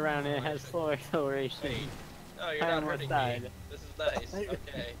got turned around and it has slow acceleration. Wait. Oh, you're I not almost hurting died. me. This is nice.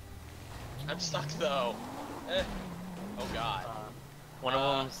 Okay. I'm stuck though. Eh. Oh god. One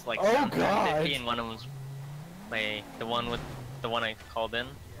of them's like Oh, 750 God. and one of them's the one I called in,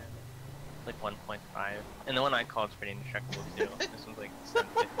 like 1.5, and the one I called is pretty indestructible too. This one's like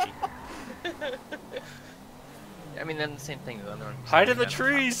 750. I mean, they're the same thing. The other one. Hide in the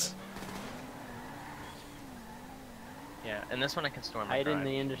trees. Yeah, and this one I can store in my Hide in garage.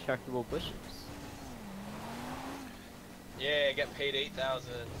 the indestructible bushes. Yeah, I got paid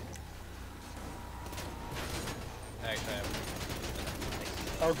 8,000. Actually,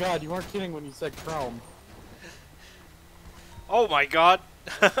 Oh god, you weren't kidding when you said chrome. Oh my god.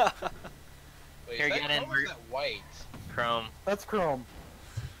 wait, Here, is that get in, chrome or is Bert. that white? Chrome. That's chrome.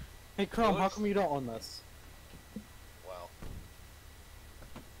 Hey chrome, how looks- come you don't own this? Well,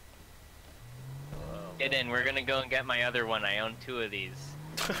 Get in. We're gonna go and get my other one. I own 2 of these.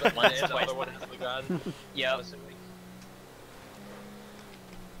 One and the other one has the gun. Yep. I'm assuming.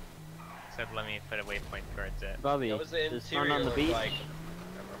 So let me put a waypoint towards it. Bobby, What was the does it spawn interior on the look beach? like?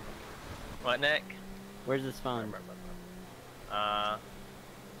 What, Nick? Where's the spawn? Uh,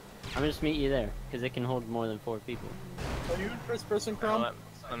 I'm just meet you there, because it can hold more than 4 people. Are you in first person, Chrome?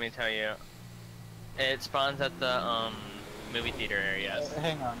 let me tell you. It spawns at the movie theater area.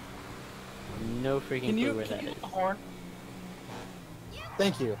 Hang on. No freaking Can clue you where can that you is. hit the horn?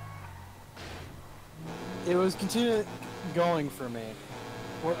 Thank you. It was continue going for me.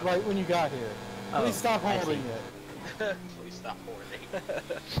 Right when you got here. Oh, Please stop I holding see. it. Please stop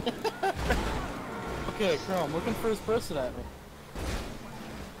hoarding. Okay, Chrome, looking first person at me.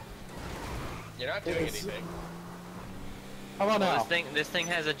 You're not doing It's- anything. How about Well, now? this thing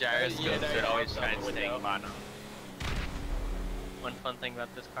has a gyroscope, Yeah, so it no, always no, tries to no, stay no. bottom. One fun thing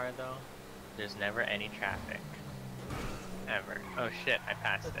about this car, though, there's never any traffic. Ever. Oh shit, I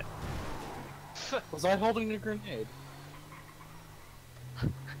passed it. Was I holding the grenade?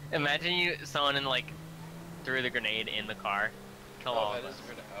 Imagine someone threw the grenade in the car. Kill all Oh, of that us. is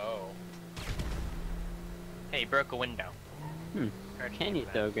good. Oh. Hey, broke a window. Hmm. Charge Can me you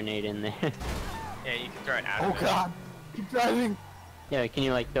back. throw a grenade in there? Yeah, you can throw it out Oh of it. god! Keep driving! Yeah, can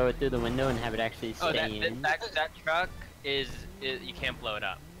you like throw it through the window and have it actually stay Oh, that in? that truck is you can't blow it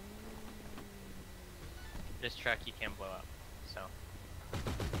up. This truck you can't blow up. So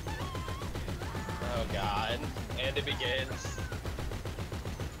Oh god. And it begins.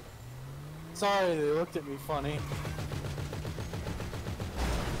 Sorry, they looked at me funny. It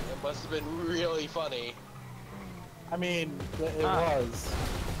must have been really funny. I mean, it Ah. was.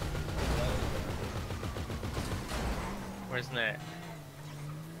 where's Nick?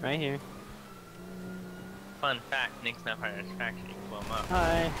 Right here. Fun fact: Nick's not part of this faction. You can blow him up.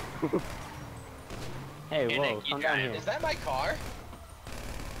 Hi. Hey, Hey, whoa, Nick, you come down drive. here. Is that my car?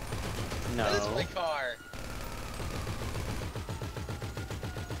 No. That is my car.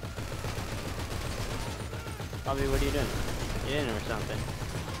 Bobby, what are you doing? You in or something?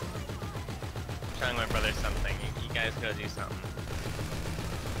 Showing my brother something. You guys go do something.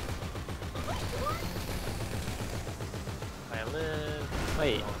 I live.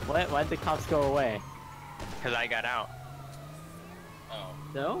 Wait, what? Why'd the cops go away? Cause I got out. Oh.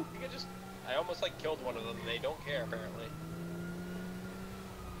 No? I think I almost killed one of them. They don't care apparently.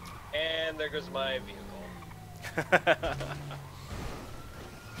 And there goes my vehicle.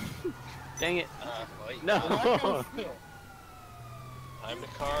 Dang it. Wait. No. I'm the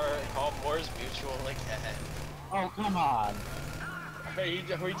car. Call Moore's Mutual again. Oh, come on. Are we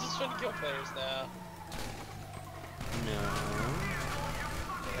just trying to kill players now? No.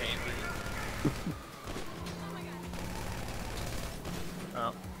 Maybe.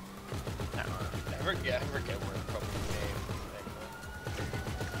 Oh. That one. I forget where the fucking game.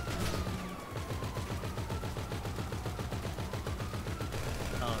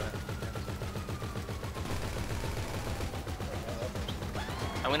 Oh,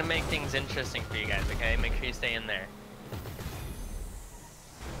 I'm gonna make things interesting for you guys, okay? Make sure you stay in there.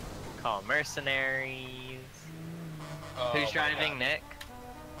 Call mercenaries. Oh, Who's my driving, God. Nick?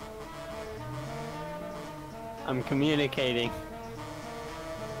 I'm communicating.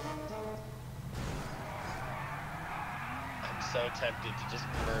 I'm so tempted to just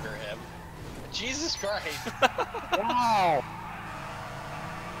murder him. Jesus Christ! Wow!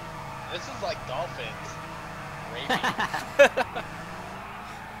 This is like dolphins. Raping.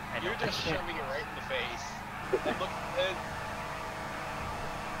 I You're know. just shoving it right in the face. And look,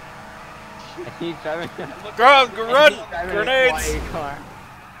 He's driving. look Run, look- run! look- driving a Grenades! quiet car.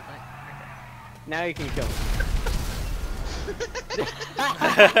 Now you can kill him.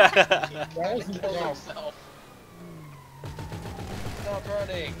 That was He killed enough. himself. Stop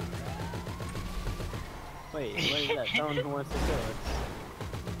running. Wait, what is that? Someone who wants to kill us.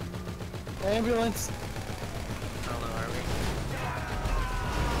 Ambulance! I don't know, are we?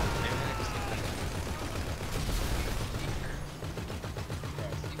 Maybe I just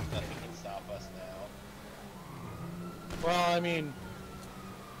Nothing can stop us now. Well, I mean,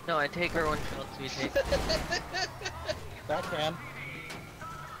 No, I take her one shot, sweetie. that can.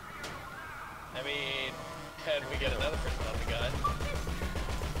 I mean, can we get another person on the gun?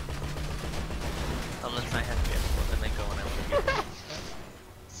 Unless I have to be able to then go when I want to get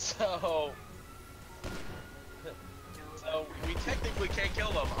So we technically can't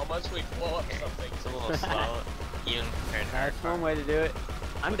kill them unless we blow up something. It's a little slow, even compared to That's one way to do it.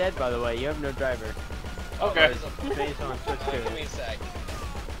 I'm dead, by the way. You have no driver. Okay. there's a- Based on switch Give to me a sec.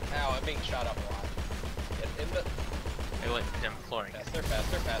 Ow, I'm being shot up a lot. Get in the. It what I'm flooring. Faster,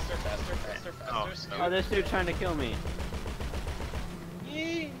 faster, faster, faster, faster, Oh, faster. Oh, this dude trying to kill me.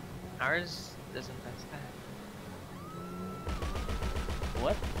 Yee. Ours isn't as bad.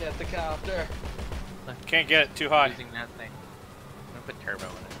 What? Get the copter. Can't get it too high. Using that thing. I'm gonna put turbo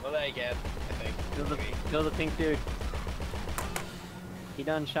in it. Well, I get, I think. Kill the pink dude. He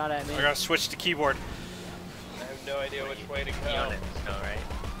done shot at me. I gotta switch to keyboard. I have no idea which way to Be go. on it, so right.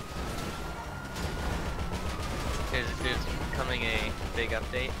 There's coming a big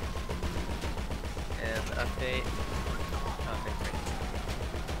update. And the update. Oh, thanks, right.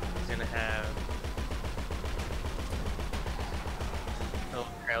 It's gonna have a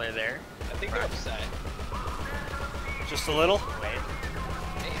little trailer there. I think they're upset. Just a little. Wait.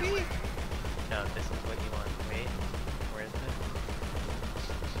 Maybe? No, this is what you want. Wait. Where is it?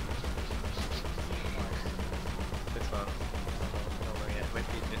 This one. I don't know yet. Might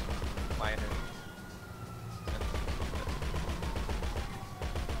be just wider.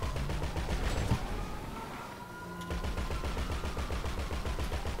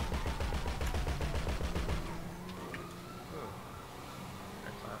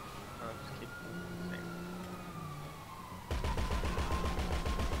 That's not. I'll just keep the same.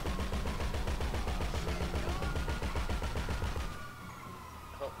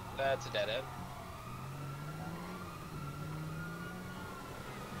 Oh, that's a dead end.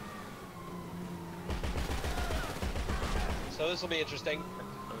 So this will be interesting.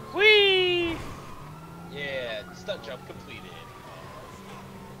 Whee! Yeah, stunt jump completed.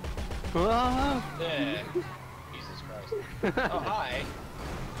 Whoa. Yeah. Jesus Christ. Oh, hi.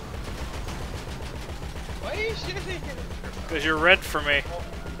 Why are you shooting? Because you're red for me.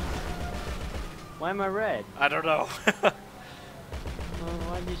 Why am I red? I don't know. Well,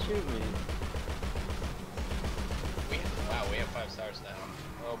 why'd you shoot me? Wow, we have 5 stars now.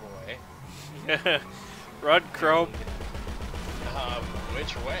 Oh boy. Run, Chrome.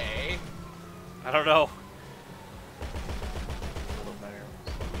 Which way? I don't know. A little better.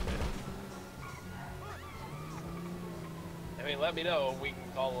 I mean, let me know. We can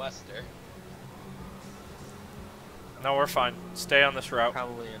call Lester. No, we're fine. Stay on this route.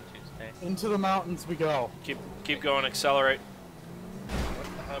 Probably on Tuesday. Into the mountains we go. Keep going. Accelerate.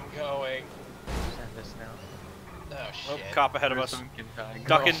 I'm going. Send this now. Oh Oh, shit. cop ahead of us. Some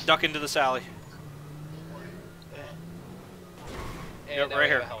Kentucky Duck into this alley. And Yep, now right we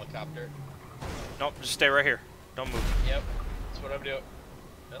have here. a helicopter. Nope, just stay right here. Don't move. Yep, that's what I'm doing.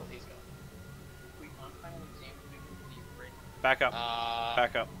 Well, he's gone. Back up. Back.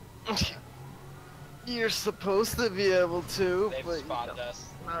 Back up. You're supposed to be able to, They've but spotted us.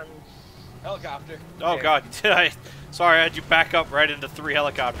 Helicopter. Oh There. God, did I? Sorry, I had you back up right into 3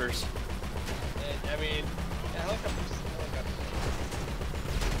 helicopters. And, I mean, yeah, helicopters.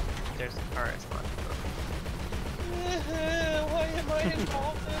 There's a car spot. Why am I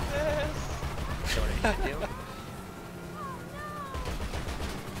involved in this? What do you do?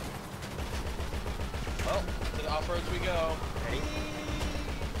 Well, to the off-roads we go.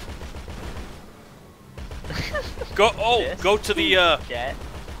 Go. Oh, This? go to the. Jet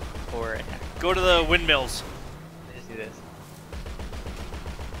or Go to the windmills. Let's do this.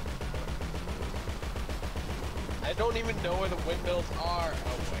 I don't even know where the windmills are.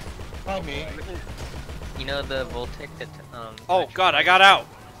 Oh wait. By me. You know the Voltic that Oh God, I got out.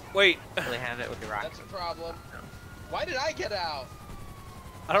 Wait, They have it with the rocket. That's a problem. Why did I get out?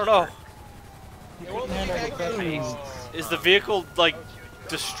 I don't know. It won't let me back in. Is the vehicle like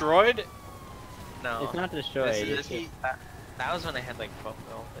destroyed? No. It's not destroyed. This is, that was when I had like 12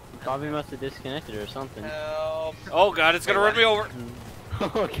 mil. Probably must have disconnected or something. Help. Oh God, it's gonna Wait, run me over.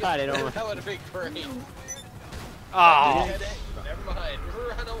 Oh God, I don't. That would have been great. Oh. Never mind.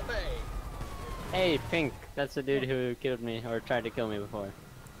 Run away. Hey, Pink. That's the dude who killed me or tried to kill me before.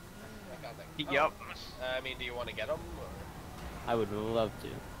 I got that. Yup. I mean, do you want to get them? I would love to.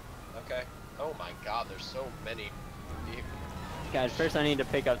 Okay. Oh my God, there's so many vehicles. Guys, first I need to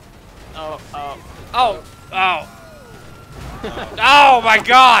pick up. Oh. Oh. Oh. Oh my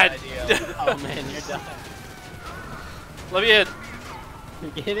God. Idea. Oh man, you're done. Let me in.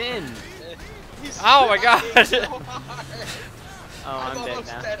 Get in. He's Oh my God. trying so hard. Oh, I'm dead almost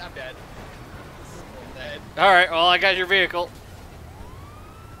now. dead. I'm dead. I'm dead. All right. Well, I got your vehicle.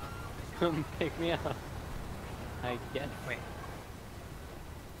 Come pick me up. I guess. Wait.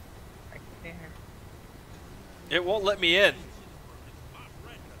 Right there. It won't let me in.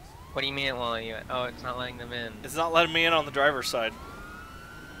 What do you mean it won't let you in? Oh, it's not letting them in. It's not letting me in on the driver's side.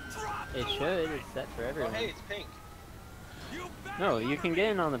 It should. It's set for Oh, everyone. hey, it's pink. No, you can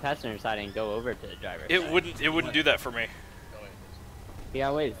get in on the passenger side and go over to the driver. It wouldn't do that for me. Oh, wait, it's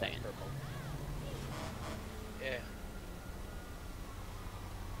Yeah, wait a second. purple. Yeah.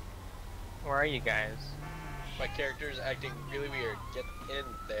 Where are you guys? My character's acting really weird. Get in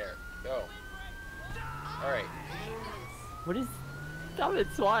there. Go. Alright. What is... Stop it,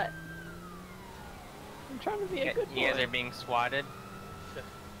 SWAT! I'm trying to be a good You guys boy. are being swatted?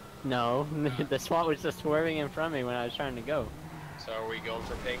 No, the SWAT was just swerving in front of me when I was trying to go. So are we going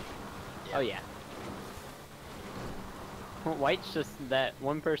for pink? Oh yeah. White's just that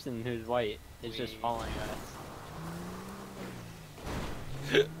one person who's white is just following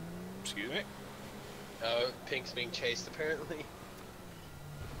us. Excuse me. Pink's being chased apparently.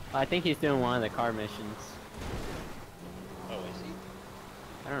 I think he's doing one of the car missions. Oh, is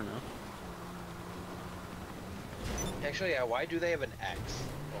he? I don't know. Actually, yeah, why do they have an X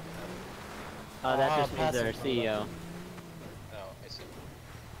over them? Oh, that just means they're passive CEO. Oh, I see.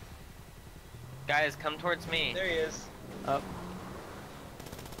 Guys, come towards me. There he is. Oh.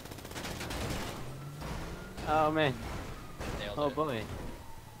 Oh man. Nailed Oh it. boy.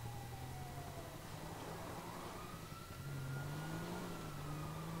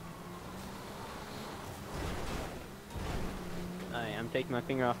 Alright, I'm taking my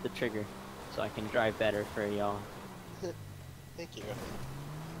finger off the trigger so I can drive better for y'all. Thank you.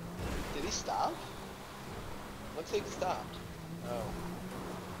 Did he stop? Looks like he stopped. Oh.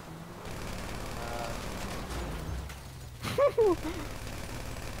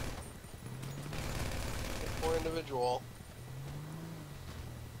 Poor individual.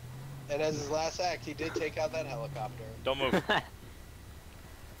 And as his last act, he did take out that helicopter. Don't move. Don't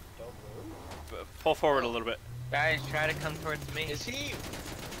move. Pull forward a little bit. Guys, try to come towards me. Is he?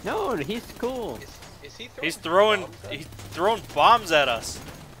 No, he's cool. Is he throwing? He's throwing. bombs at- He's throwing bombs at us.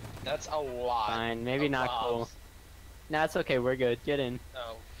 That's a lot. Fine, maybe of not cool. bombs. Nah, it's okay, we're good. Get in.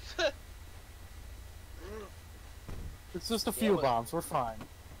 Oh. It's just a few but- bombs. We're fine.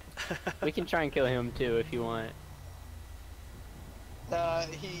 We can try and kill him too if you want.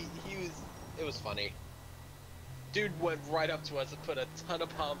 He was. It was funny. Dude went right up to us and put a ton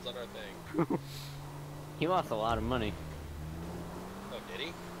of bombs on our thing. He lost a lot of money. Oh, did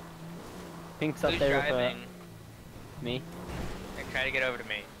he? Pink's up Who's there driving? with me. And try to get over to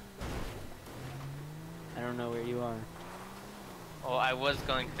me. I don't know where you are. Well, I was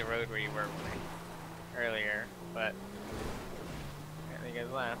going to the road where you were earlier, but apparently you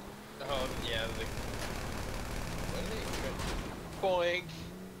guys left. Oh, yeah. What are they? Boink.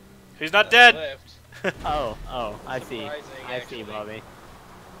 He's not dead. Lift. Oh, I see. Surprising, I actually. see, Bobby.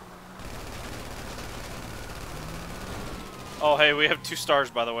 Oh, hey, we have 2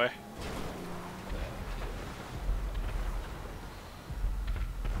 stars, by the way.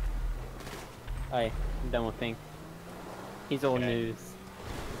 Alright, I'm done with Pink. He's old Okay. news.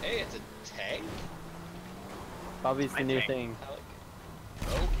 Hey, it's a tank? Bobby's the My new tank. thing. I like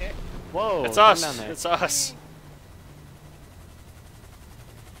it. Okay. Whoa, It's come us. down there. It's us.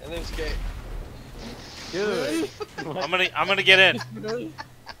 And there's Kate. Dude. I'm gonna get in. I'm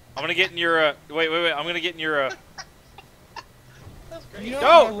gonna get in your. Wait. I'm gonna get in your. That's great. You know No,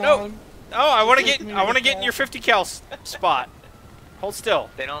 how no. long- Oh, I want to Take get. me I want to to get in your 50 cal spot. Hold still.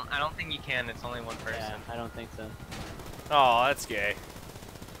 They don't. I don't think you can. It's only one person. Yeah, I don't think so. Oh, that's gay.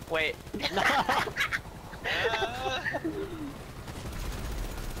 Wait.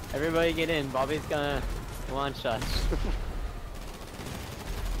 Everybody get in. Bobby's gonna launch us.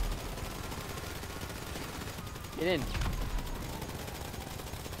 Get in.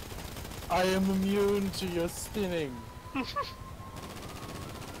 I am immune to your spinning.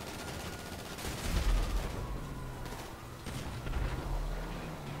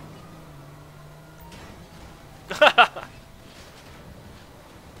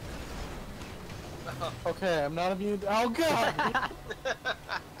 Okay, I'm not immune. Oh god!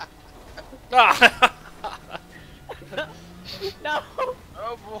 Ah. No!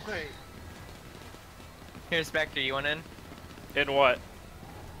 Oh boy. Here, Spectre, you want in? In what?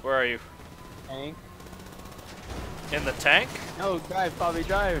 Where are you? Tank. In the tank? No, drive, Bobby,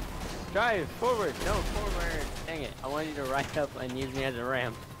 drive! Drive! Forward! No, forward! Dang it, I wanted you to ride up and use me as a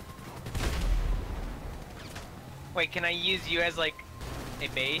ramp. Wait, can I use you as like a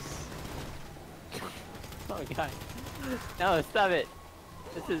base? Oh god. No, stop it!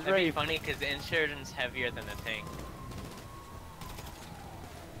 This is That'd be very funny because the insurgent's heavier than the tank.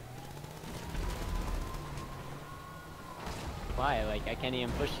 Why? Like, I can't even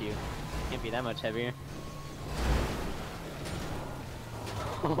push you. Can't be that much heavier.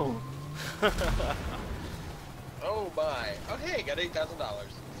 Oh. Oh my. Oh hey, got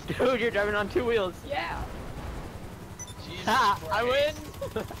 $8,000. Dude, you're driving on 2 wheels! Yeah! Jesus Ha! I Christ.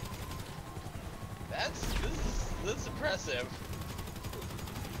 win! That's impressive.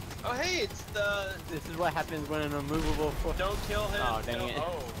 Oh hey, it's the. This is what happens when an immovable Don't kill him. Oh, dang No- it.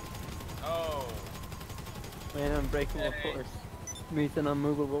 Oh. Oh, Man, unbreakable Hey. force meets an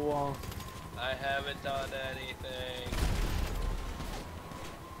unmovable wall. I haven't done anything.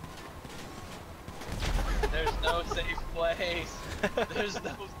 There's no safe place. There's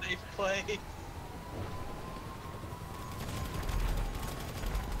no safe place.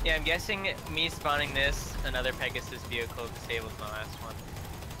 Yeah, I'm guessing me spawning this, another Pegasus vehicle disabled my last one.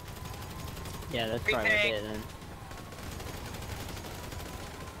 Yeah, that's Free probably tank. it then.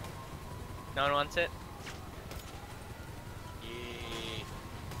 No one wants it? Yeah.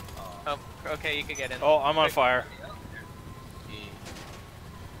 Oh, okay, you can get in. Oh, I'm on fire. Yeah.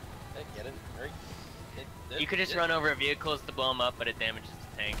 Hey, get in, hurry. You could just run over vehicles to blow them up, but it damages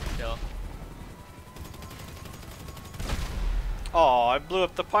the tank still. Oh, I blew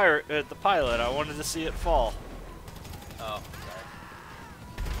up the pilot. I wanted to see it fall. Oh,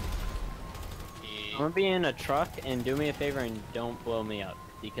 I'm gonna be in a truck and do me a favor and don't blow me up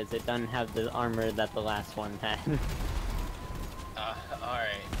because it doesn't have the armor that the last one had. alright.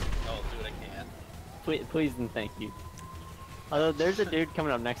 I'll do what I can. Please and thank you. Although there's a dude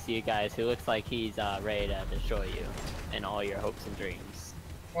coming up next to you guys who looks like he's ready to destroy you and all your hopes and dreams.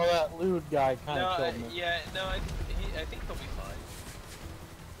 Well, that lewd guy kind No, of killed me. yeah, no, I think he'll be fine.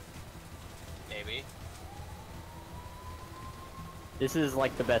 Maybe. This is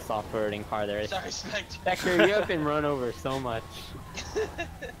like the best off-roading car there is. Sorry, Spectre. Spectre, you have been run over so much. I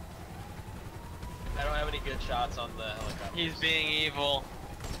don't have any good shots on the helicopter. He's being evil.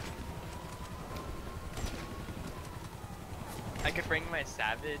 I could bring my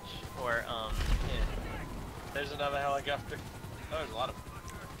Savage or Yeah. There's another helicopter. Oh, there's a lot of.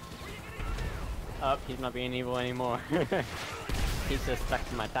 Oh, he's not being evil anymore. He's just stuck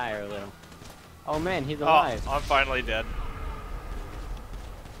to my tire a little. Oh man, he's alive. Oh, I'm finally dead.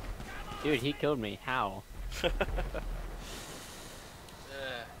 Dude, he killed me. How?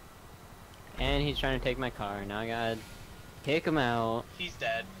 And he's trying to take my car. Now I gotta kick him out. He's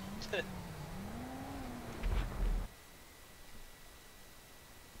dead.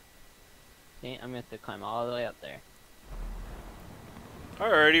 See, I'm gonna have to climb all the way up there.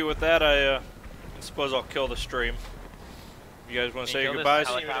 Alrighty, with that, I suppose I'll kill the stream. You guys want to say your goodbyes?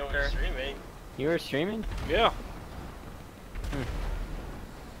 Helicopter. Streaming. You were streaming? Yeah.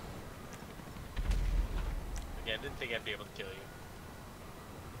 Yeah, I didn't think I'd be able to kill you.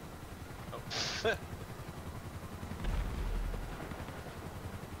 Oh.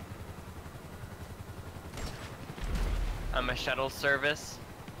 I'm a shuttle service.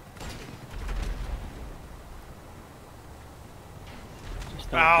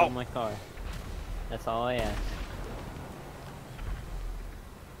 Just don't Ow. kill my car. That's all I ask.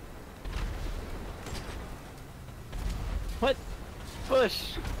 What?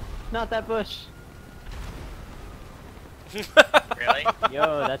 Bush! Not that bush! Really?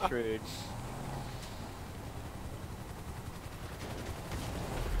 Yo, that's rude.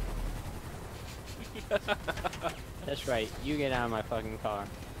 That's right, you get out of my fucking car.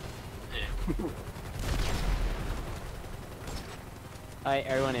 Alright,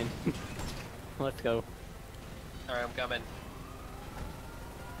 everyone in. Let's go. Alright, I'm coming.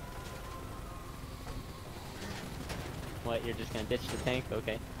 What, you're just gonna ditch the tank?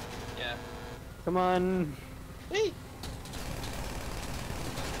 Okay. Yeah. Come on! Whee!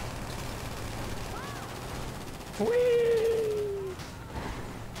 Whee!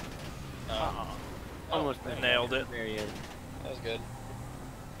 Oh, Almost nailed it. There he is. that was good.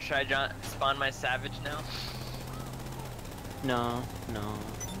 Should I spawn my Savage now? No, no.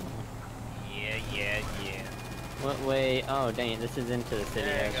 Yeah. What way? Oh, dang it, this is into the city.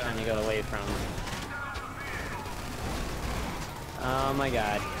 There I you was go. trying to go away from. Oh my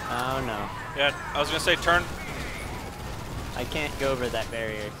god. Oh no. Yeah, I was gonna say turn. I can't go over that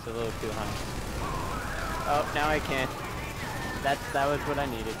barrier. It's a little too high. Oh, now I can. That was what I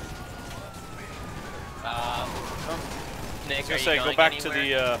needed. Nick, I was are gonna you say go going back to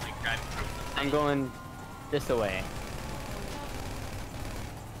anywhere? the. Like, driving through the I'm thing? going this away.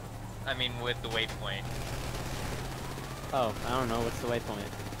 I mean, with the waypoint. Oh, I don't know. What's the waypoint?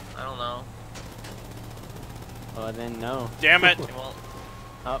 I don't know. Oh, then no. Damn it! It won't.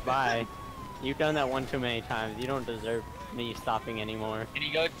 Oh, bye. You've done that one too many times. You don't deserve me stopping anymore. Can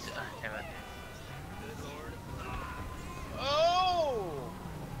you go? Damn it. Oh!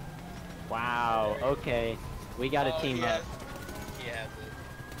 Wow. Okay. We got to Oh, team he up. has- He has it.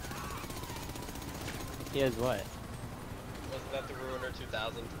 He has what? Wasn't that the Ruiner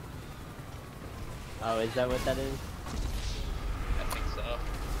 2000? Oh, is that what that is? I think so.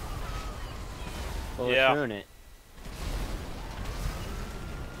 Well, Yeah. let's ruin it.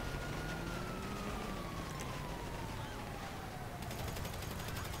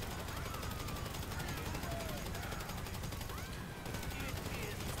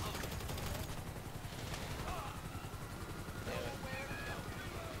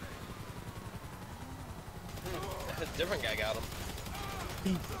 Different guy got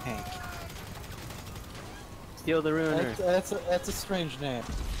him. Hank. Steal the ruiner. That's a strange name.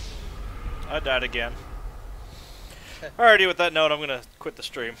 I died again. Alrighty, with that note, I'm gonna quit the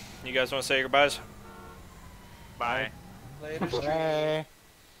stream. You guys want to say your goodbyes? Bye. Later, stream. Hey.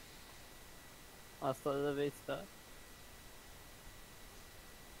 Hasta la vista.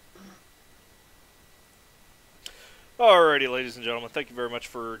 Alrighty, ladies and gentlemen, thank you very much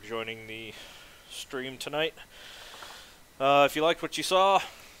for joining the stream tonight. If you liked what you saw,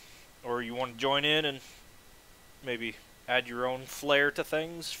 or you want to join in and maybe add your own flair to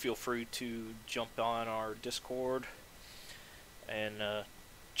things, feel free to jump on our Discord and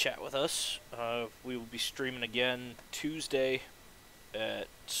chat with us. We will be streaming again Tuesday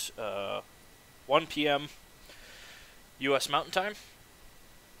at 1 p.m. U.S. Mountain Time.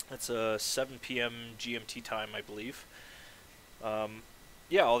 That's 7 p.m. GMT time, I believe.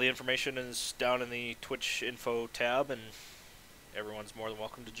 Yeah, all the information is down in the Twitch info tab, and everyone's more than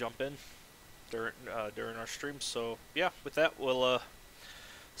welcome to jump in during our streams. So, yeah, with that, we'll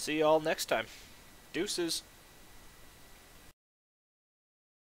see you all next time. Deuces.